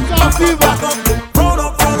up. Back up, roll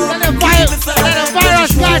up, let the virus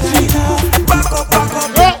catch you. Back up,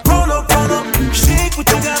 roll up, shake what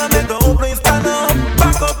you gotta make the whole place stand up.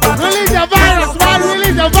 Back up, release the virus, man,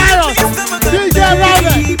 release the virus. DJ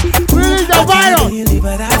Robert, release the virus.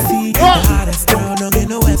 The hottest girl down in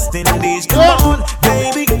the West Indies. Come on,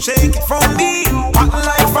 baby, shake it from me. Hot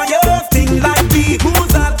like fire, sting like me. Who's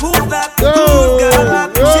that? Who's got that?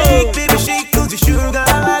 Shake, baby, shake, cause you sure got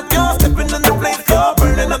that. You're stepping in the place, you're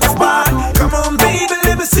burning up the spot. Come on, baby,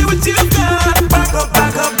 let me see what you got. Back up,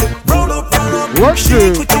 roll up,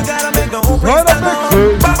 shake what you gotta make the whole place stand up.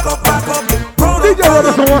 Back up, roll up,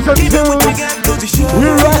 give it what you got, cause you sure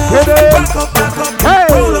got that. Back up,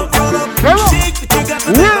 roll up, shake what you got to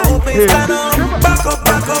make the whole place stand up. Back up,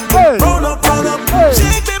 roll up,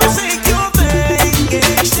 shake, baby, shake your thing.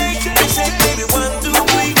 Yeah, shake, baby, 1, 2,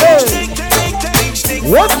 3, shake.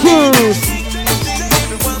 1, 2.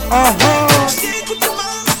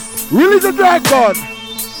 Release the dragon.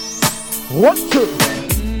 1, 2.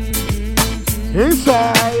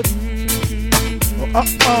 Inside.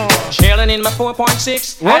 Chilling in my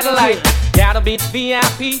 4.6 Adelaide. Gotta be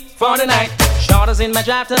VIP for the night. Shorters in my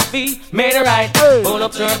drive to be made it right. Pull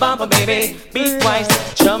up to her bumper, baby. Beat twice.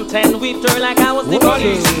 Jumped and whipped her like I was the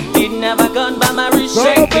police. Didn't have a gun by my wrist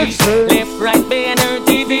shaky. Left, right, banner,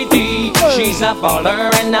 DVD. She's a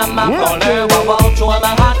baller and I'm a baller. Wow, to all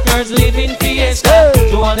my hot girls live in Fiesta.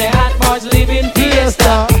 To all the hot boys live in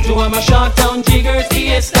Fiesta. To all my short town jiggers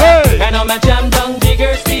Fiesta. And all my jam down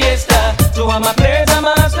jiggers Fiesta. To all my players and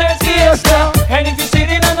my hustlers Fiesta. And if you're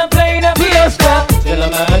sitting on a plane of Fiesta, till a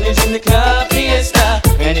man is in the club Fiesta.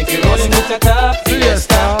 And if you're rolling with the top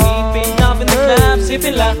Fiesta. Keeping off in the club,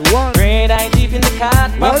 sipping love. Red eye deep in the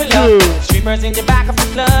cat, buffing love. Strippers in the back of the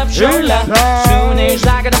club, showing love. Soon as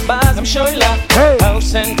I get a buzz, I'm showing love.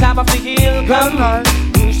 House on top of the hill, come on.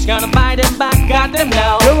 Who's gonna buy them back? Got them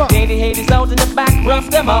now. Lady haters out in the back, rough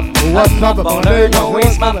them up. What's my baller? No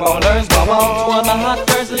waste my ballers. Go on to all my hot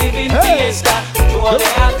girls living Fiesta. To all the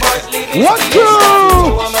hot boys living Fiesta. To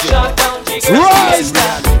all my shot down jiggers Fiesta.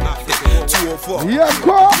 204. Yeah,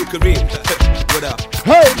 come. You can read. What up?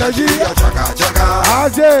 Hey, Nigeria.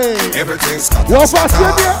 Ajay. Everything's got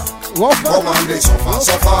Come on, they so far.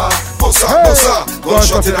 Bossa,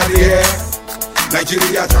 gunshot in the air.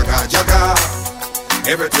 Nigeria, jaga.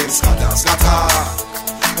 Everything's scatter.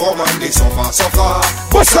 Come on, they suffer, suffer.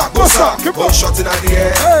 Bossa, one shot in the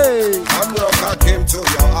air. I'm rock, I came to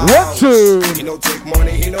your house. He no take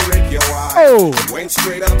money, he no rape your wife. Went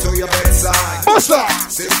straight up to your bedside. Bossa,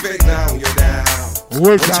 sit fake now, you're down.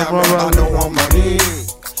 Which I'm rubber, no one money.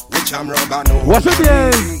 Which I'm rubber, no one money. What's it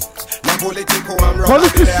then? Now political, I'm rubber.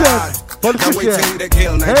 Politician. Now waiting to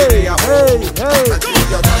kill Nigeria.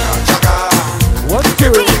 What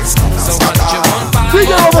two? So what you want?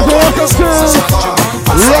 DJ over to welcome to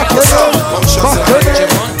Rock it up.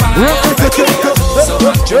 So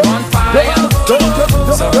what you want? Fire.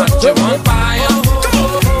 So what you want? Fire.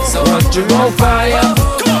 So what you want? Fire.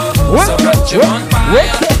 So what you want?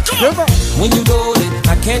 Fire. When you roll it,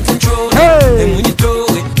 I can't control it. And when you throw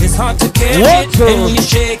it, it's hard to carry it. And when you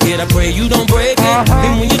shake it, I pray you don't break it.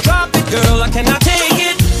 And when you drop it, girl, I cannot take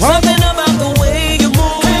it. Something about the way you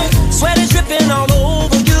move, sweat is dripping all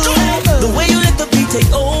over you. The way you let the beat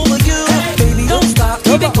take over you. Baby, don't stop,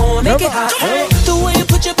 keep it going, make it hot. The way you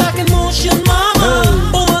put your back in motion, mama.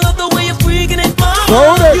 Oh, I love the way you're freaking it,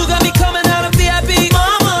 mama. You got me coming out of VIP,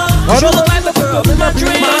 mama. You look like the girl in my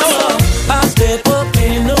dreams. I step up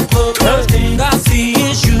in the club, first thing I see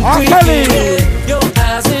is you freaking it. Your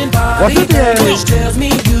eyes and body, which tells me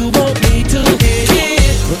you want me to hit it.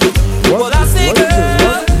 Well, I say,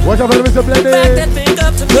 girl, watch out for Mr. Blended. Back that thing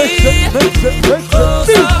up to me.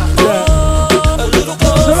 Closer, a little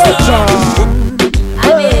closer.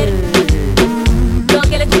 A ver, lo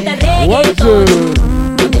que le gusta el reggaetón.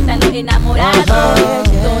 ¿Dónde están los enamorados?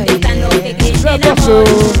 ¿Dónde están los que creen en amor?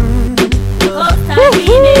 Costa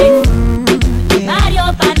Rica, Mario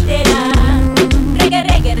Pantera. Reggae,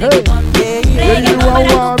 reggae, reggaeton. Reggae para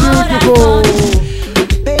tu corazón.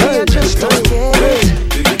 Baby, I just don't get it.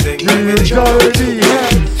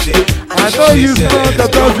 I know you smell the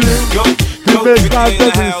bubbling. You make my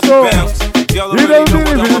baby so. You don't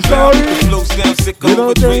believe in the story. You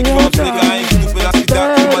don't think you want that.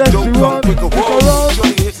 That you want to go wrong.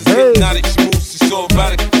 Hey.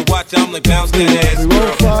 I'm like bounce that ass,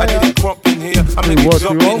 girl. I get it crump in here. I make it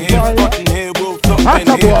jump in here, front in here, we'll thump in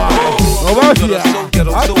here. Over here,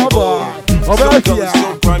 over here.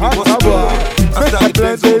 I started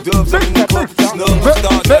bands on dubs up in the club. Snub,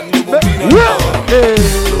 stars, that new will be there.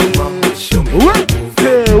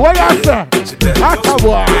 What you say?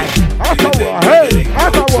 Akawa, hey, Akawa, hey,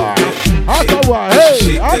 Akawa.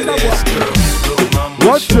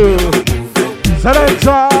 What two?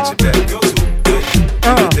 Selector.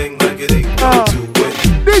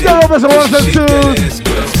 DJ over some ones and twos.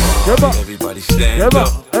 Everybody stand up.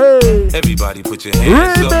 Hey. Everybody put your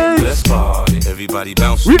hands up. Let's party. Everybody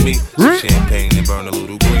bounce with me. Some champagne and burn a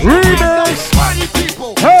little green. Party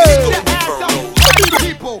people. Hey.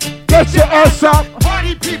 Get your ass up.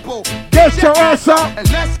 Party people. Get your ass up. And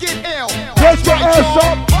let's get ill. Get your ass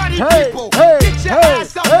up. Party people. Get your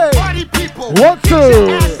ass up. Party people. What two?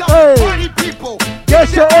 Hey. Party people.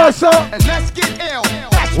 Get your ass up. And let's get ill.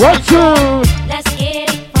 What two? Let's get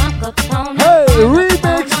it funk up on. Hey,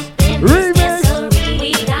 remix. Remix.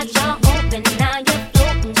 We got y'all open, now you're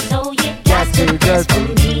floating, so you got to dance for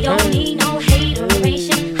me. Don't need no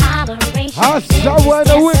hateration, holleration.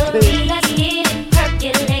 Let's get it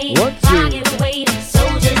percolating, rock it waiting, so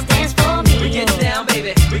just dance for me. We get down,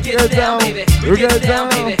 baby. We get down, baby. We get down,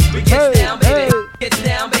 baby. We get down, baby. Get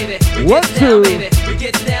down, baby. What two? We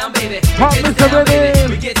get down, baby. Pop me some baby.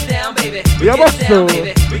 We get down, baby. We get down,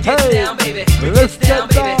 baby. We get down, baby. Let's get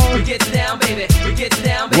down. We get down, baby. We get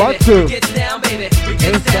down, baby. What two? We get down, baby. We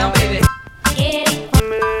get down, baby.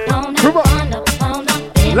 Come on.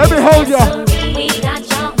 Let me hold ya.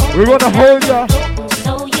 We're gonna hold ya.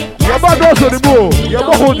 You're about to also the move. You're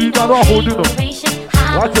about holding you. I'm not holding you.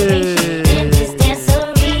 Watch it.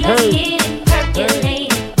 Hey.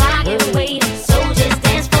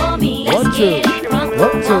 One, two.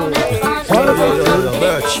 One, two. Wonder girl.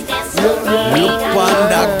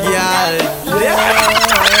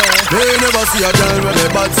 Me never see a girl with a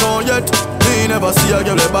bad song yet. Me never see a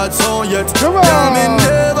girl with a bad song yet. Come on. Me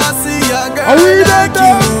never see a girl like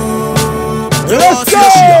you. Let's go.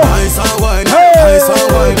 Ice and wine, ice and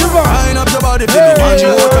wine. Wind up your body, baby, one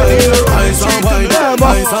more time. Ice and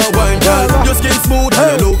wine, girl. Your skin smooth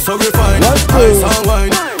and you look so refined. Ice and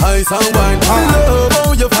wine, ice and wine. Love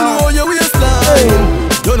how you flow your waistline.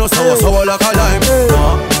 You know sour like a lime.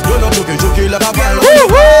 You know juky like a pine.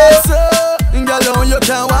 Girl, you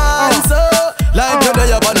can wine so. Like you're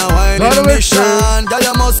there on a whining mission. Girl,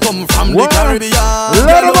 you must come from the Caribbean.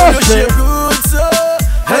 Girl, you shape good so.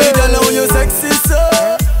 Hey, girl, you sexy so.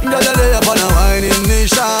 Girl, you're there on a whining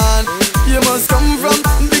mission. You must come from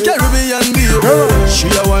the Caribbean, baby. She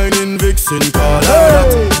a whining vixen, call her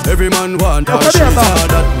that. Every man want all shit all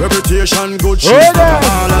that. Reputation good shit all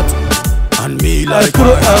that. And me like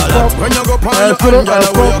all that. When you go on your hand, girl,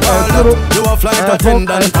 where you call up? You a flight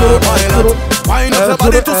attendant or pilot. Wind up your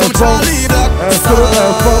body to some Charlie Black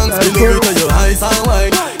songs. Believe it to you, ice and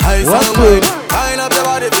wine, ice and wine. Wind up your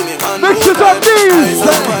body to me, man. Mix it up, these.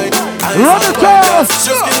 Run it off.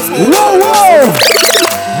 Whoa, whoa.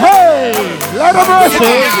 Hey, let them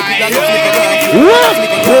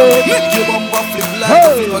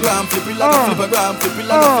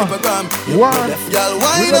run. Y'all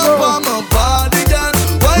wind up on my body, girl.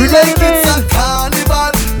 Wine like it's a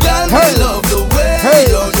carnival. Girl, me love the way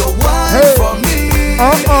you wine for me.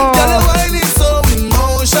 Girl, your wine is so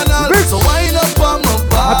emotional. So wind up on my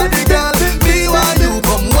body, girl. Me while you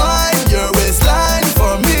come wine your waistline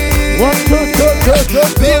for me.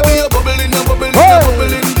 Baby, you're bubbling, you're bubbling, you're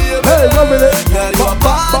bubbling, baby. Girl, you a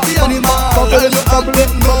party animal. Girl, you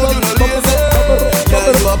active, no, you no lazy.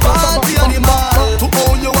 Girl, you a party animal. To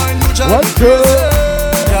own your wine, you drive me crazy.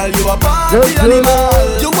 Girl, you a party animal.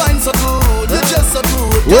 You wine so good, you just so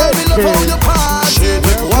good. Girl, me love how you party. She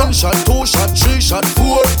take 1 shot, 2 shot, 3 shot,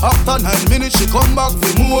 4. After 9 minutes, she come back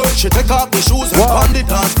for more. She take off the shoes and pound it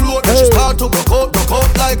on floor. Then she start to broke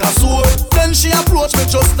out like a sword. Then she approach me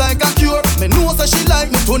just like a cure. Me know that she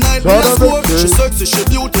like me tonight, me a score. She sexy, she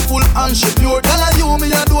beautiful and she pure. Tell her you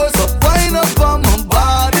me adore, so wind up on my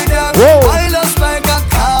body, girl. Wind us like a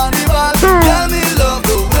carnival. Tell me love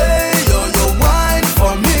the way you wine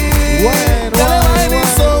for me. Girl, wine is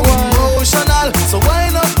so emotional. So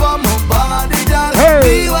wind up on my body, girl.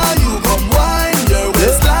 Be while you come wine your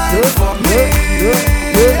waistline for me.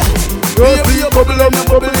 Baby, you're bubbling, you're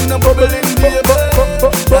bubbling, you're bubbling, baby.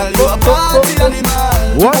 Girl, you a party animal.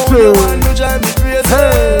 What two? You drive me crazy.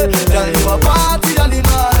 Girl, you a party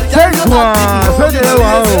animal. Take one. I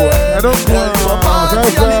don't want.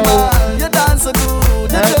 You dance so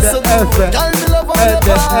good, you just so good. Girl, me love how you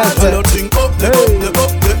party. Girl, you think up there, up there,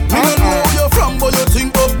 up there. Me don't know where you're from, but you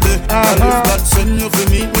think up there. Girl, if God send you to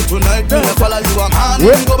meet me tonight, me a follow you a man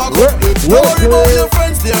and go back up there. Don't worry about your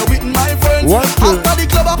friends, they're with my friends. After the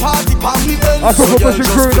club a party, pan me ends. I saw pushing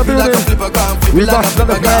crew in the building. We back to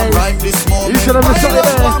the game. Each and every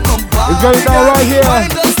Saturday. It's going down right here.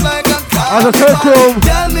 As a Oseikrom.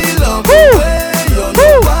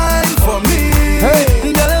 Hey.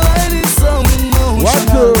 What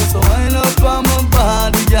two? So wind up on my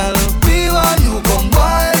body, girl. Be while you come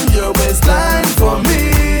wine your waistline for me.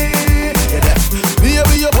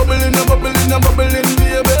 Baby, you're bubbling, you're bubbling, you're bubbling,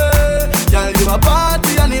 baby. Girl, you a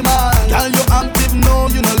party animal. Girl, you active, no,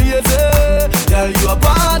 you no lazy. Girl, you a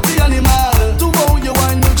party animal. To how you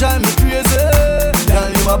wine, you drive me crazy. Girl,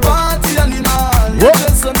 you a party animal. You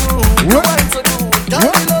just so good, you wine so good. Girl,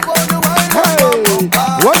 you love how you wine.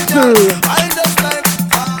 What two? I just like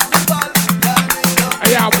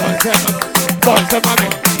Bounce up on me,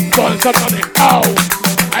 bounce up on me, oh!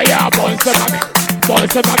 I bounce up on me,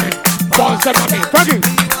 bounce up on me, bounce up on me, Frankie!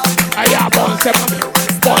 I bounce up on me,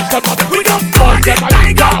 bounce up on me, we don't bounce up on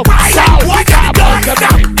me, go! Bounce up on me, bounce up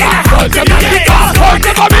on me, bounce up on me, bounce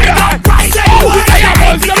up on me, oh! I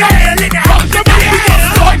bounce up on me, bounce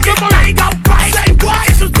up on me, bounce up on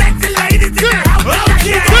me, so sexy ladies in the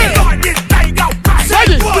house, on this thing, go!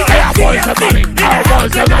 I bounce up on me, I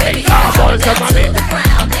bounce up on me, I bounce up on me.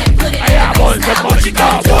 I want some money, I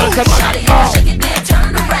want some money, shake it then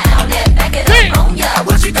turn around and back it up on ya.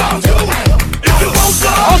 What you gonna do? If you want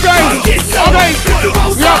some, okay. We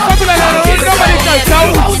are popular now, nobody can show.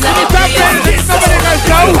 Nobody can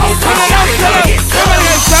show.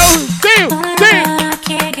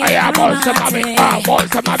 I want some money, I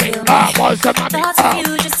want some money, I want some money, I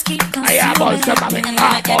want some money, I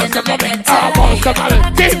want some money, I want some money.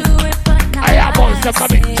 I want some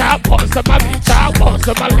money, I want some money, I want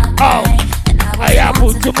some money, oh. I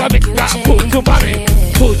put to mommy, put to mommy,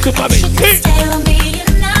 put to mommy. Feel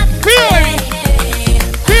it,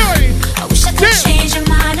 feel it. I wish I could change your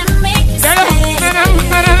mind and make you stay.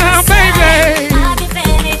 Baby.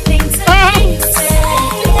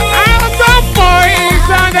 I'm some boys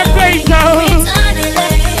on the place, oh.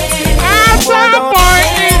 I'm some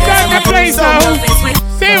boys on the place, oh.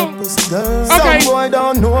 Okay. Some boy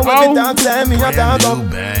don't know what they talk, say me a talk up. Me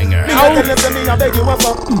a tell you say me a beg you a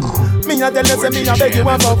fuck. Me a tell you say me a beg you a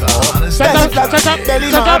fuck. Shut up,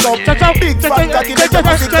 belly man up. Big fat cocky make your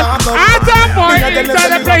pussy talk up. I'm some boy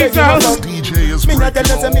inside the place, oh. Me a tell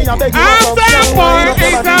you say me a beg you a fuck. I'm some boy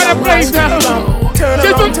inside the place, oh.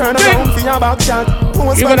 Turn around for your back shot.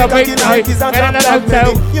 You gonna make night, and another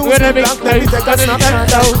tell. You gonna make night, and another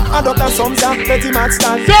tell. I don't have some that petty match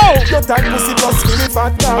stand. Your tight pussy plus skinny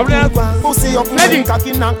fat dog. Pussy up,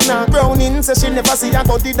 cocky knock. Browning say she never see a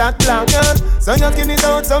body that black. So you skin it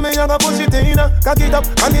out, so me you go push it in. Cock it up,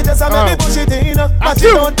 and it just a make me push it in. Match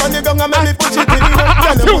it out, and you gonna make me push it in.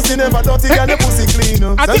 Girl, your pussy never dirty, girl, your pussy clean.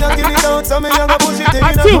 So you skin it out, so me you go push it in.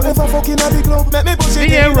 You ever fucking at the club, make me push it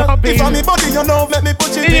in. If I'm me body you love, make me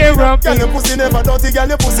push it in. Girl, your pussy never dirty, girl,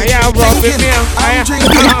 your pussy clean. I'm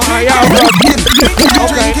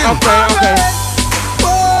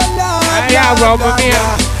rubbing me.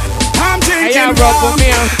 I'm drinking.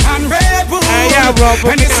 Okay. And Red Bull.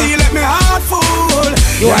 And you see, let me heart full.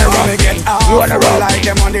 You wanna get full like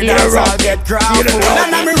them on the dance, I'll get crowd full.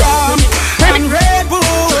 And I'm rum and Red Bull.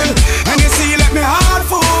 And you see, let me heart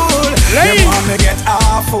full. Them want me get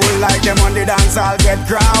half full like them on the dance, I'll get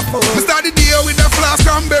crowd full. We start the day with a flask,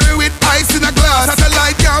 cranberry with ice in a glass.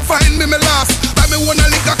 Satellite can't find me last. But me wanna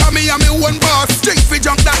liquor, cause me and me one boss. Drink for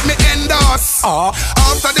junk that me endorse.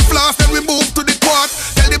 After the flask, then we move to the quart.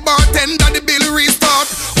 Tell the bartender the bill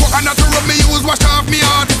restart. Coconut to rub me use, wash off me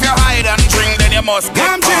heart. If you hide and drink, then you must get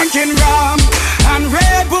I'm drinking rum and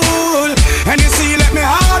Red Bull. And you see, let me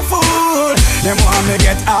heart full. Them want me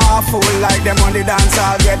get half full like them on the dance,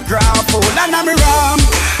 I'll get crowd full. And I'm rum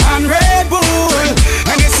and Red Bull.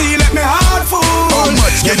 And you see, let me heart full. How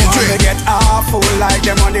much can you drink? Me get half full like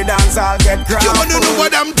them on the dance, I'll get crowd full. You wanna know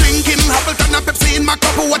what I'm drinking? Appleton and Pepsi in my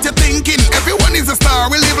cup, what you thinking? Everyone is a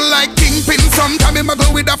star, we live like kingpin. Sometime I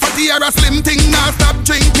go with a fatty or a slim thing. Now stop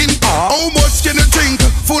drinking. How much can you drink?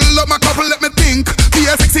 Full up my cup, let me think. Be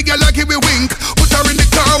a sexy girl, like give me wink. Put her in the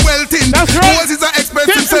car, well tin. That's right. Rose is an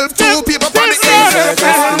expensive self, two people on the Says her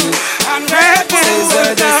destiny. And Red Bull. Says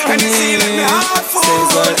her destiny.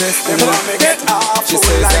 Says her destiny. She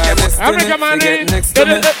says her destiny. They get next to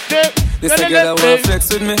me. This a girl that wanna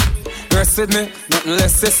flex with me. Rest with me, nothing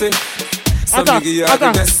less sissy. So me give her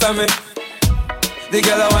the best of me. The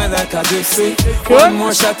girl that wine like a gypsy. One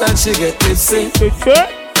more shot and she get tipsy.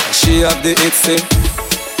 She have the itsy.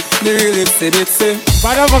 The real itsy bitsy.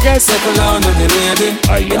 Settle down on the lady.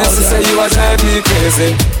 You know to say you a drive me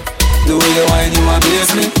crazy. The way you wine you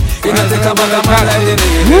amaze me. You know take a bag of man like the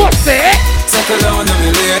lady. Settle down on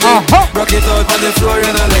the lady. Rock it out on the floor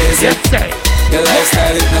and a lazy. Your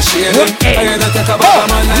lifestyle is not shady. And you know take a bag of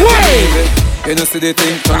man like the lady. You know see the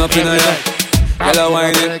thing turn up in a ya. Yellow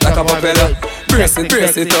wine it like a propeller. Brace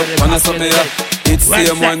it up, wanna something ya. It's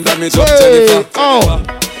same one damage up Jennifer.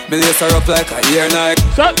 Me lace her up like a ear knife.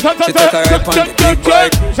 She take her up on the big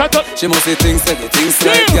bike. She must see things, say the things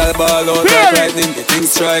right. Girl ball out like lightning, the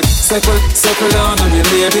things strike. Circle down on me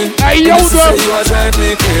lady. You know say you a drive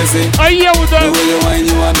me crazy. The way you wine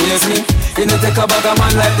you amaze me. You know take a bag of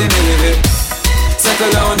man like the Navy.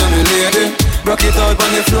 Circle down on me lady. Rock it out on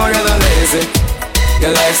the floor and a lazy.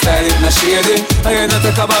 Your lifestyle is not shady. And you not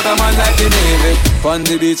take a bag of man like the Navy. On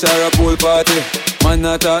the beach or a pool party. Man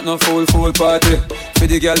not talk no full party. For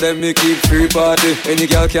the girl them me keep free party. Any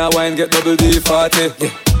girl can wine get double D40.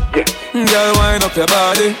 Girl wine up your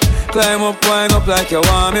body. Climb up, wine up like you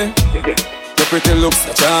want me. Your pretty looks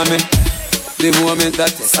are charming. The moment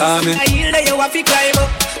that you saw me. I hear that you have to climb up.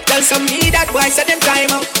 Tell some me that boy said them climb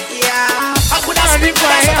up. Yeah. I could have split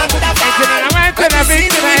my son, I could have fall. I could have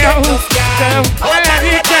seen me up. Yeah. I want to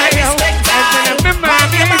be climb up. I could have been my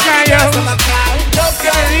baby climb up. Love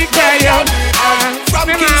girl, climb up. From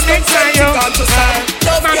kids to say you got to stop.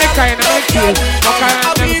 Love girl, love girl.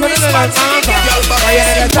 I'll be responsible.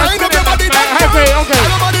 Wind up your body,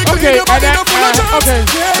 Okay. Gonna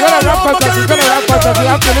wrap up. You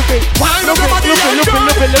have to look it.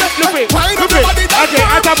 Look it. Okay,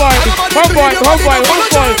 other boy. One boy.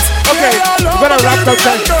 Okay, gonna wrap up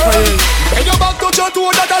for you. When your back touch your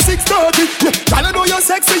toe, that a 6:30. Girl, you know you're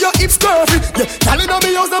sexy, your hips curvy. Girl, you know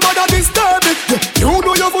me house, nobody disturb it. You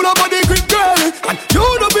know you're full of body grip, girl. And you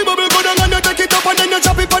know people be good and you take it up and then you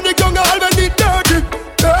chop it on the ground and when it dirty.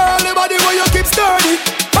 Girl, the body where you keep sturdy.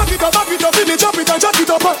 Back it up, feel me chop it and chop it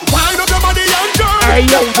up. Wind up your body and girl.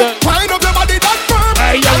 Wind up your body that firm.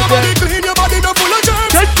 Your body clean, your body no full of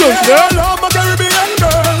germs. Yeah, love my Caribbean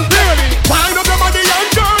girl. Wind up your body and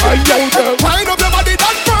girl. Wind up your body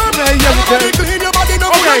that firm. Your body clean, your body no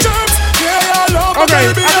full of germs. Yeah, love my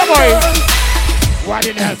Caribbean girl. What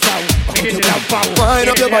in that sound? Wind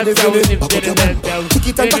up your body for me. Back up your bum. Kick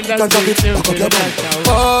it and back it and drop it. Back up your bum.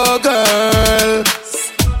 Oh girl.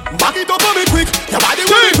 Back it up on me quick. Your body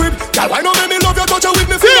will be grip. Girl, why not make me love you? Touch you with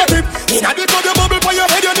me fingertip. In a bit of your bubble for your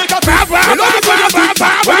head, you make a flip. You love it when you flip.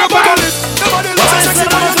 When you bubble it. Your body looks so sexy,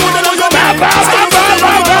 but it's good and all your back. I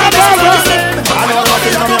know what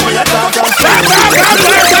it is, I'm your talk.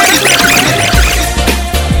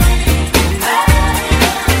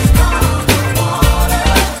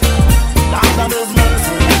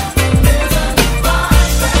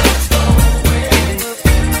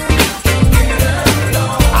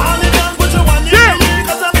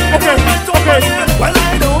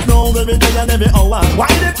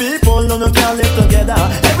 can't live together.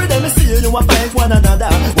 Every day me see you a fight one another.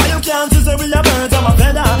 Why you can't see we a birds of a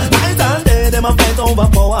feather? Night and day them a fight over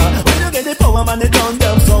power. When you get the power man they turn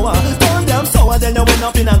them sour. Turn them sour then you went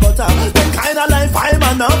up in a gutter. Them kind of life I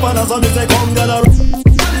man up and so me say come get around.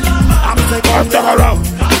 I me say come get around.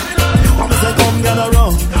 I me say come get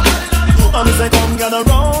around. I me say come get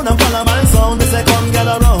around and follow my sound. Me say come get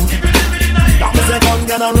around. I me say come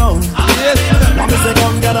get around. Yes. I me say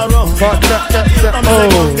come get around. I me say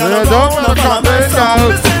come get around and follow my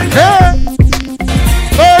sound. Hey,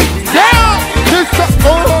 hey, yeah, this is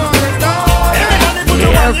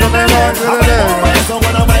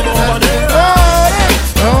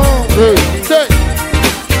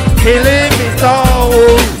killing me so.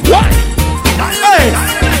 What? Hey,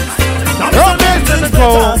 don't miss the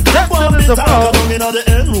phone. Don't miss the phone. Don't miss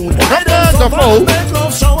the phone.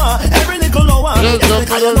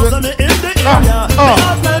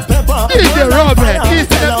 DJ Robert, he's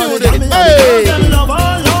in the building. Hey,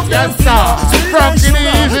 yes sir. From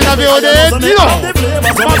Guineas in the building. You know,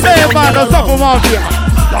 my baby man does up for mafia.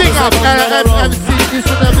 Big up MC is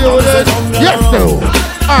in the building. Yes sir.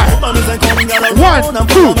 Alright. 1, 2,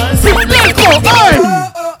 3, let's go. Hey.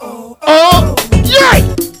 Oh, yeah.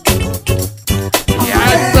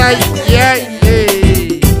 Yes, yeah.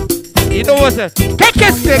 You know what's it? Take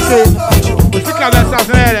it. Você cabeça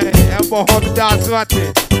velha, é bom hobby da sua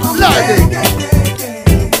te.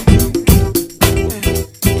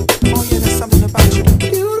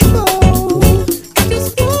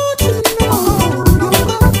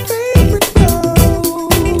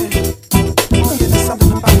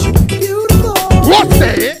 What's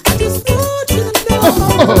that?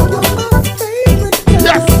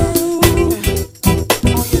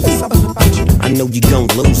 I know you gon'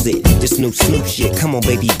 lose it. This new Snoop shit. Come on,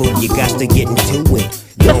 baby boo, you got to get into it.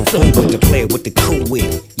 Don't fool with the player with the cool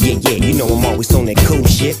wit. Yeah, you know I'm always on that cool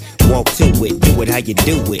shit. Walk to it, do it how you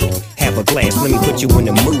do it. Have a glass, let me put you in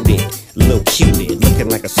the mood. Little cutie, looking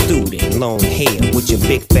like a student. Long hair with your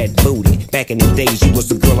big fat booty. Back in the days, you was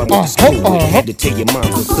the girl I went to school with. Had to tell your mom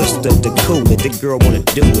and sister to cool it. The girl wanna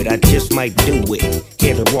do it, I just might do it.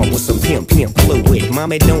 Hit her off with some pimp fluid.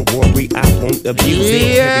 Mommy, don't worry, I won't abuse it.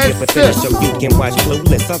 Yes, sir. So you can watch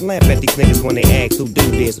Clueless. I laugh at these niggas when they ask who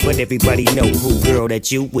do this, but everybody know who girl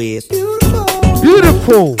that you is.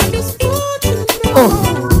 Beautiful.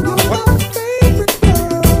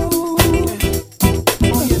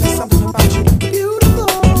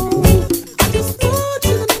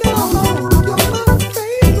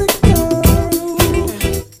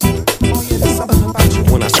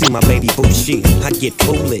 When I see my baby boo shit, I get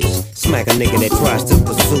foolish. Smack a nigga that tries to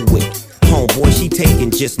pursue it. Homeboy, she taking,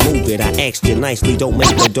 just move it. I asked you nicely, don't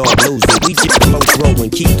make the dog lose it. We just flow throw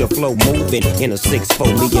and keep the flow moving. In a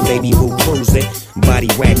 6'4", me and baby boo cruising. Body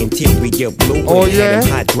wagging, teary, get blue. Oh yeah,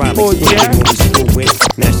 hydraulics, oh yeah. When we screw it.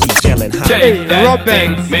 Now she yelling hot. Hey,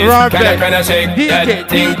 Robin, DJ Robin,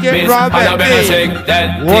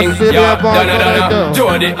 what's it about?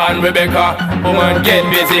 Jody and Rebecca, woman get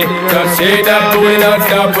busy. Just shake that booty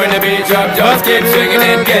non-stop when the beat drop. Just keep swinging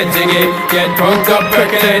it, get jiggy. Get drunk up,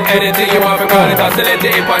 percolate anything you want to call it. Oscillate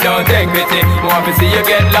it if I don't take pity. Want to see you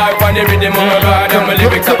get live on the rhythm of my God. And my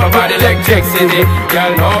lyrics up about electricity.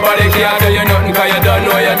 Girl, nobody can do you nothing cause you don't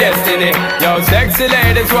know your destiny. Yo, sexy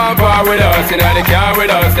ladies want war with us. You know they car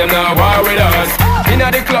with us, them not war with us. You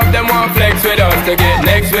know the club, them want flex with us. To get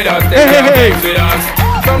next with us, they can't flex with us.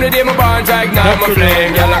 From the day my bonds ignite my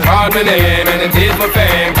flame. Girl, I call my name and it is my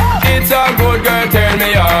fame. It's all good, girl, turn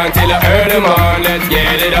me on till I earn them on. Let's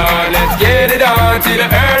get it on, let's get it on till I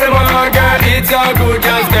earn them on. Girl, it's all good,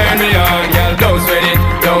 just turn me on. Girl, don't sweat it,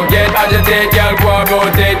 don't get agitated. Girl, go and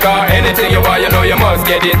rotate, cause anything you want, you know you must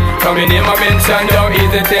get it. From your name I mention, yo,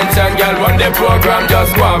 easy tension. Girl, run the program,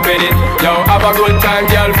 just go and fit it. Yo, have a good time,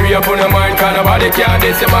 girl, free up on your mind. Cause nobody can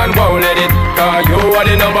diss you, man, won't let it. Cause you are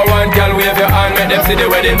the number one, girl, wave your hand, make them see the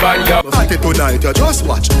wedding band, yo. Party tonight, you just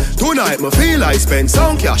watch. Tonight, me feel I spend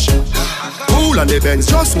some cash. Cool on the Benz,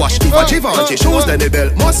 just watch. If a Givenchy shoes, then the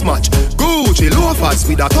belt must match. Gucci loafers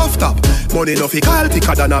with a tough top. Money no fi call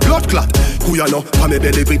thicker than a blood clot. Who you know, pa me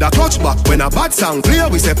belly with a clutch back. When a bad sound clear,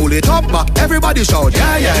 we say pull it up back. Everybody shout,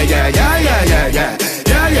 yeah, yeah, yeah, yeah, yeah, yeah, yeah.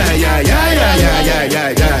 Yeah, yeah, yeah, yeah, yeah, yeah, yeah, yeah,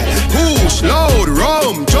 yeah. Push, load,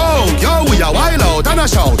 rum, junk. Yo, we a wild out and a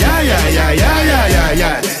shout. Yeah, yeah, yeah, yeah, yeah, yeah,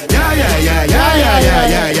 yeah. Yeah, yeah, yeah, yeah, yeah, yeah,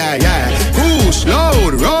 yeah, yeah, yeah. Push,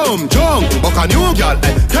 load, rum, junk. Buck a new girl,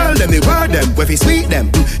 tell them the word them, where fi sweet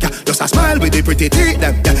them. Yeah, just a smile with the pretty teeth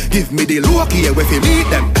them. Yeah, Give me the low key if you meet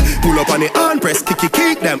them. Pull up on the hand press, kick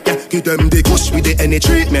them. Yeah, give them the kush with the any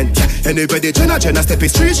treatment. Yeah, anybody Jenna step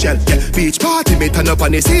is street shell. Yeah, beach party me turn up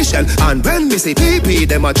on the seashell. And when we say PP,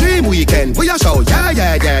 them a dream weekend. We a show,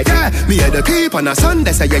 yeah. Me and the keep on a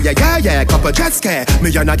Sunday say yeah. Couple jet scare,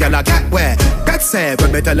 me and a girl a get where. Get say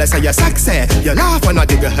when me tell her say you sexy, you laugh and I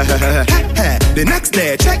give you The next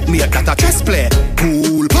day check me at a chess play.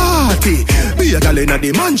 Pool party, be a girl in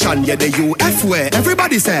the mansion, yeah the UF where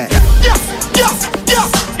everybody say yes.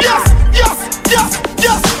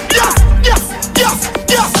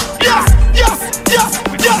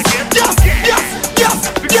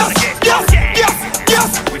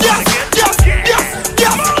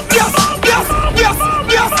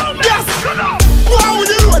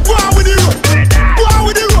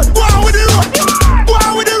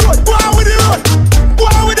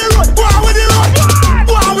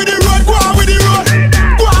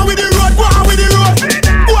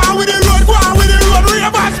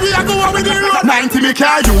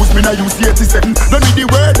 Can't use me, no use 87. Don't need the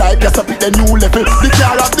word like just up at the new level. The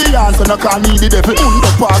car of the answer, no can't need the devil. Mundo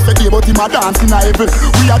pass the day, but him a dance in a heaven.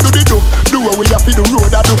 We a do the do what we have to do, road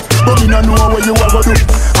a do. But me no know what you a go do.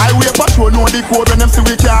 Highway patrol know the code when them see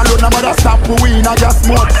we can't load. No matter stop, we in a gas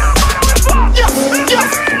mode. Yes.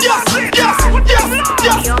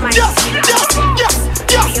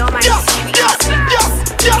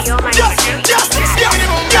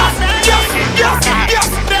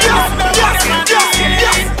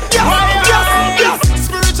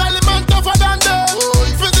 Spiritually man tougher than them.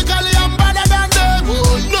 Physically I'm better than them.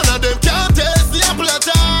 None of them can taste the apple of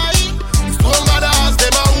time. Stronger than us,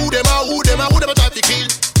 them a who them a try to kill.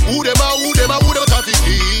 Who them a try to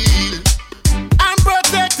kill. I'm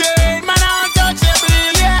protected, man, I'm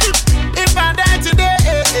untouchable, yeah. If I die today, I'm a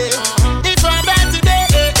hero. If I die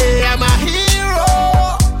today, I'm a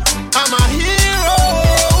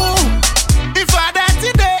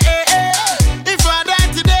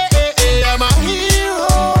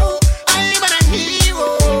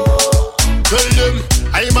hero. Tell them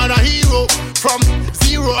I'm a hero. From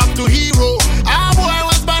zero up to hero. Ah boy, I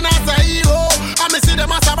was born as a hero. I me see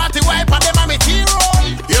them as a batty wipe and them a me hero.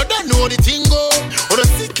 You don't know the thing go. Or the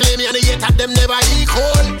sick claim me and the hate at them never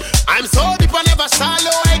equal. I'm so deep I never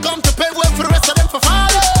shallow. I come to pay well for the rest of them for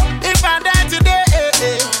follow. If I die today,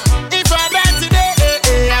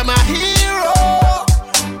 I'm a hero.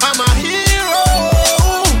 I'm a hero.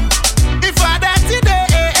 If I die today,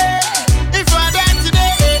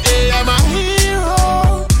 I'm a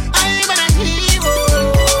hero. I'm a hero.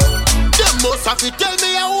 Them must have to tell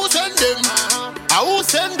me who send them. Who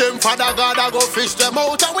send them? Father God, I go fish them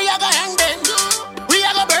out and we a go hang them. We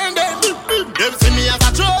a go burn them. Them see me as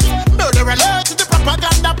a troll. Murder alert to the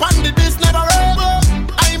propaganda pandit this never over.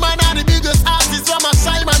 I'm one of the biggest artists from a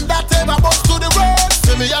Simon that ever bust to the road.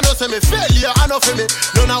 See me, I know say me failure, I know for me.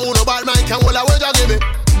 None of who no bad man can hold a word and give me.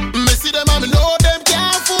 Me see them and me know them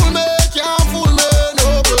can't fool me,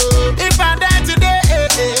 no bro. If I die today,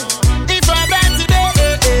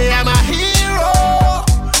 I'm a hero.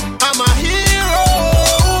 I'm a hero.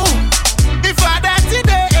 If I die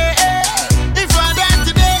today,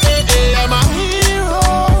 I'm a hero.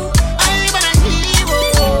 I'm a hero.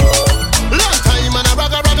 Long time and a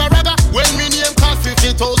ragga. When me name cost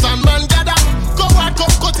 50,000 man gather. Go out,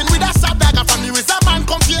 come cutting with a stab dagger. From you is a man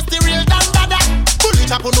come face the real dan dada. Bully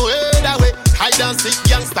chap on no head away. Hide and seek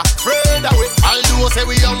youngster, afraid away. All do say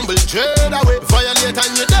we humble, trade away. Violate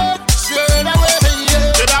and you dead, straight away.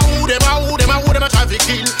 Yeah. Who them a traffic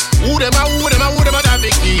kill? Who them a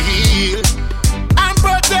traffic kill? I'm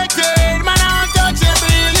protected, man, I'm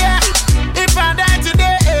untouchable, yeah. If I die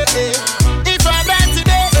today,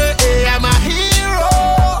 I'm a hero.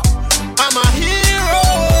 I'm a hero.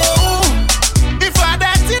 If I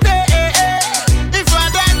die today,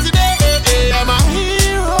 I'm a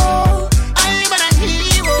hero. I'm a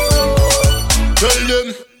hero. Tell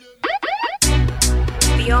them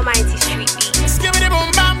the almighty street beat. Give me the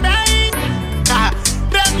boom bam bang.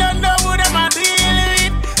 Them don't know who them a deal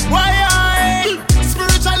with. Why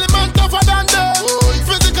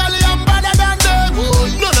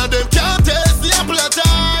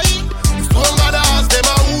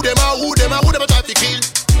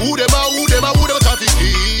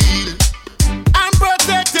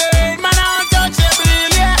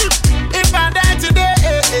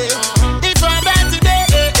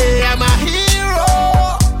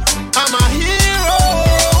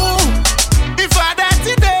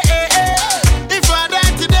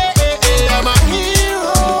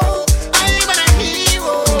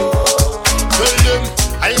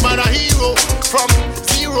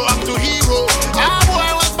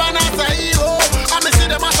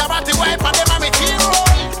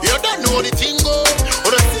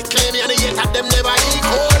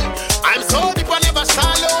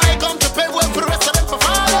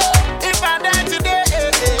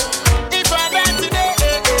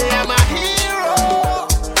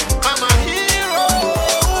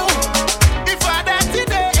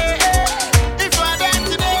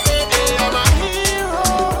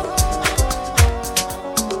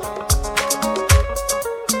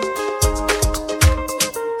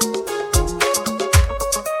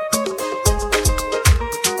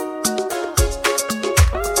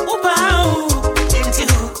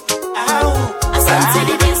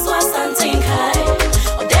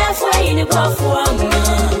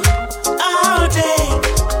All day,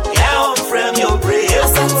 yeah, from your prayer.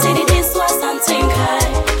 Something this was something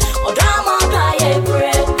kind. Oh, drama by a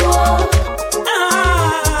break.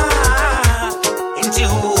 Into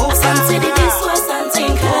something this was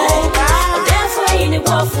something kind. Oh, therefore in the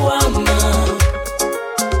buffalo.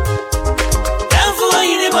 Therefore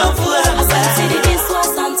in the buffalo. Something this was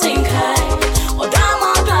something kind. Oh,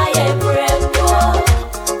 drama by a break.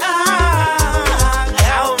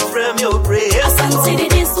 From your prayer. Something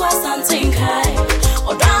this was something kind.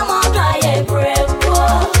 Oh, drama by a break.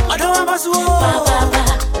 I don't have a soul.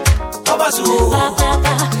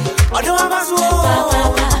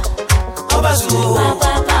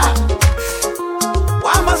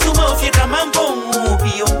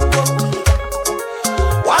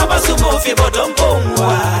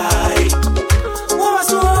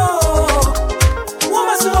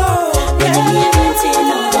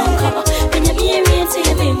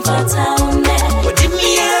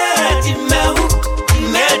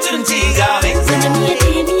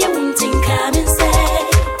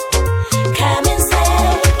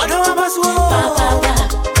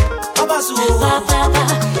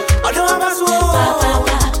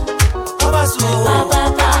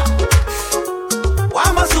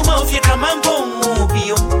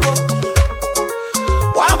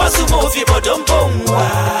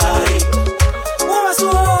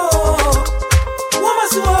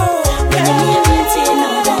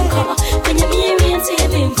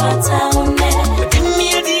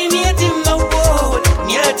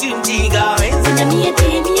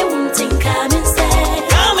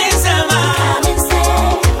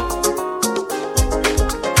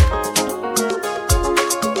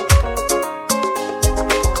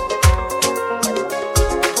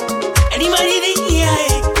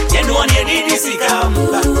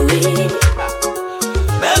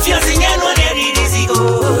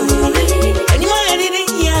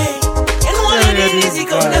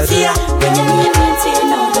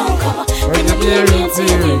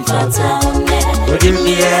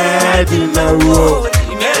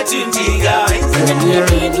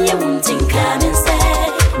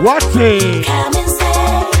 What it? Come and say,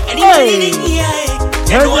 Hey!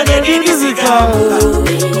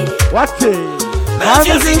 What it?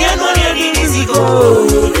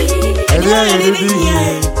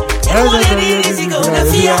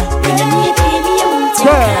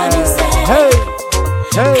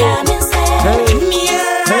 Hey!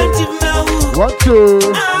 What to?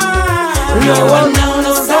 No one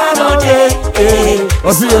knows Saturday.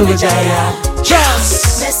 What's your Jaya?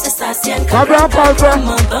 Just Pabra.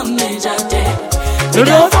 You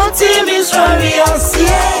don't want to be sorry, I'll see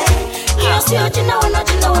it.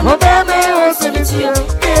 No baby wants to meet you.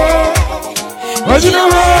 But you know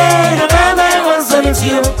where the baby wants to meet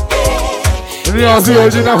you. You know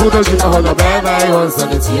who the baby wants to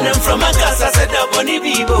meet you. I'm from a casa, said the bunny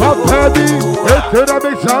people. Baby, it's a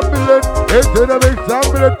big champion. It's a big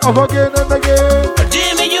champion of again and again.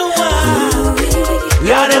 Jimmy, you are.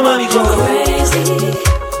 You're the mommy go crazy.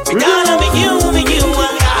 You gotta make you are.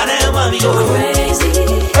 You're the mommy go crazy.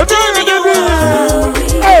 Jimmy, you are.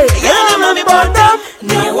 Hey, you're the mommy bottom.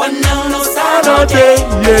 No one knows Saturday.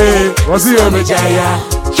 Yeah, what's your Jaya?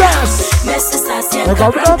 Just.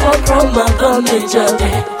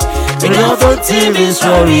 You don't want to be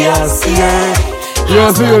sorry, I'll see it. You know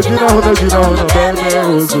who the baby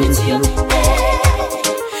wants to meet you.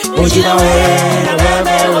 But you know where the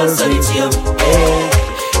baby wants to meet you.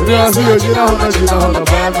 You know who the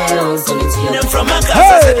baby wants to meet you. I'm from a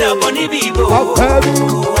casa, said the bunny people.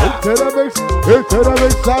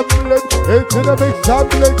 It's a big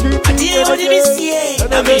champion. Keep me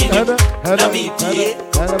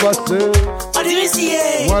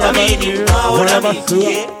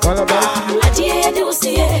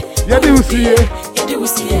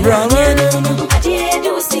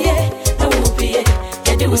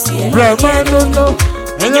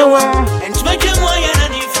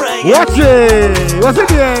Watch it! What's it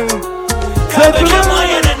again?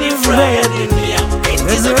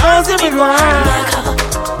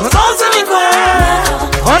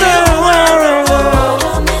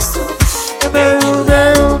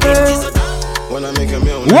 When I make a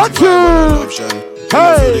meal, what you?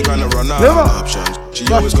 Hey! She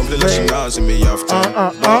always complain like she knows me often.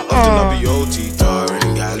 Often I be OT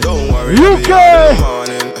touring, girl. Don't worry. UK!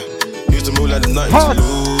 Used to move like the nothing to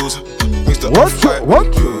lose. Mixed up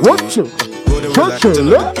What you?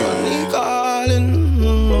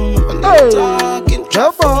 Hey!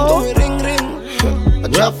 Come on!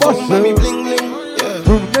 Baby bling bling.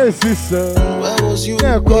 Where was you?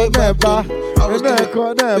 Never.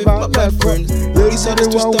 He said it's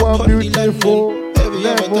to stop on the line.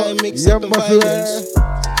 every time mix up and violence.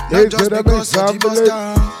 Not just because of the bust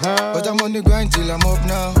down, but I'm on the grind till I'm up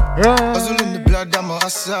now. Hustle in the blood, I'm a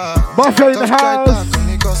hustler. Mafia in the house.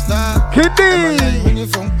 Kidney.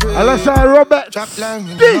 Alongside Robert.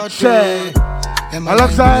 DJ.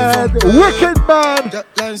 Alongside Wicked Man.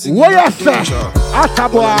 What you say? Atta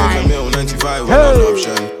boy. Hey.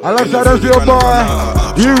 Alongside us, your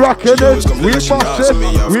boy. You rocking it. We bust it.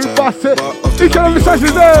 We bust it. Each and every session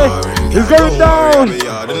today is going down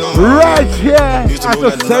right here at the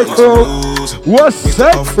Oseikrom.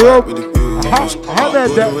 Oseikrom.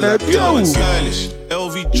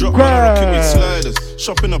 LV drop, rocking with sliders.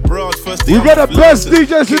 Shopping abroad, first we got the best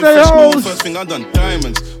DJs in the house. First thing I done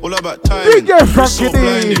diamonds, all about timing. DJ Frankie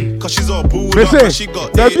D. Cause she's all booed up and she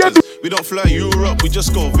got haters. We don't fly Europe, we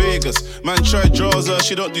just go Vegas. Man try draws her,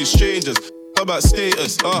 she don't do strangers. About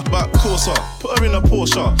status, about Corsa, put her in a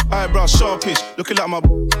Porsche. Eyebrows sharpish, looking like my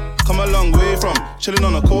come a long way from chilling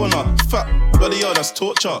on a corner. Fat bloody yo, that's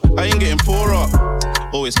torture. I ain't getting poorer.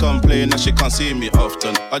 Always complain that she can't see me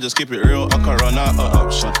often. I just keep it real, I can run out of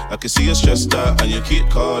option. I can see you stressed out and you keep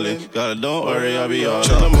calling. Girl, don't worry, I'll be on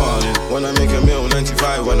in the morning. When I make a meal,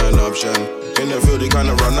 95 when an option. In the field, they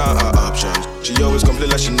kinda run out of options. She always complain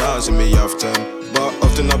like she not see me often. But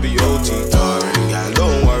often I'll be OT tiring. Girl,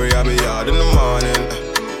 don't worry, I'll be out in the morning.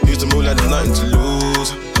 Used to move like there's nothing to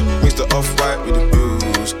lose. Mix the off-white with the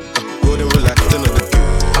blues. Golden relaxed into the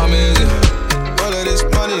good. Amazing. All of this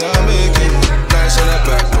money I'm making. Nice on that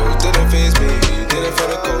back road, didn't face me. Did it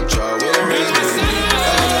for the culture, where the raise me.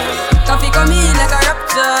 Coffee come in like a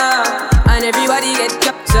raptor, and everybody get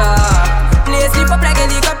captured. Play sleep up like a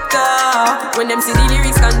helicopter, when them see the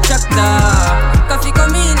lyrics constructor. Coffee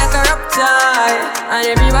come in like a raptor, and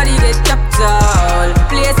everybody get captured.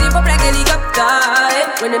 Play sleep up like a helicopter,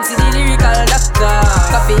 when them see the lyrical doctor.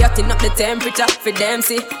 Coffee hotting up the temperature for them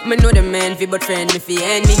see. Me know the man fi but friend me fi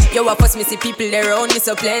enemy. Yo I fuss me see people there around me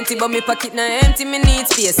so plenty, but me pocket na empty, me need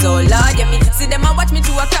space so Lord yeah me see them a watch me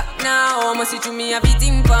 2 o'clock now. Must see through me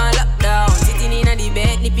everything for lockdown. Sitting in a the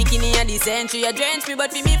bed, ni picking in a the century. I drench me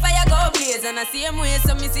but fi me fire go blaze. And I same way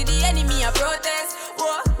so me see the enemy a protest.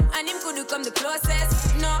 Whoa, and him could come the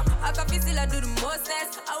closest. No, I can feel still I do the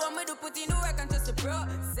mostest. I want me to put in the work.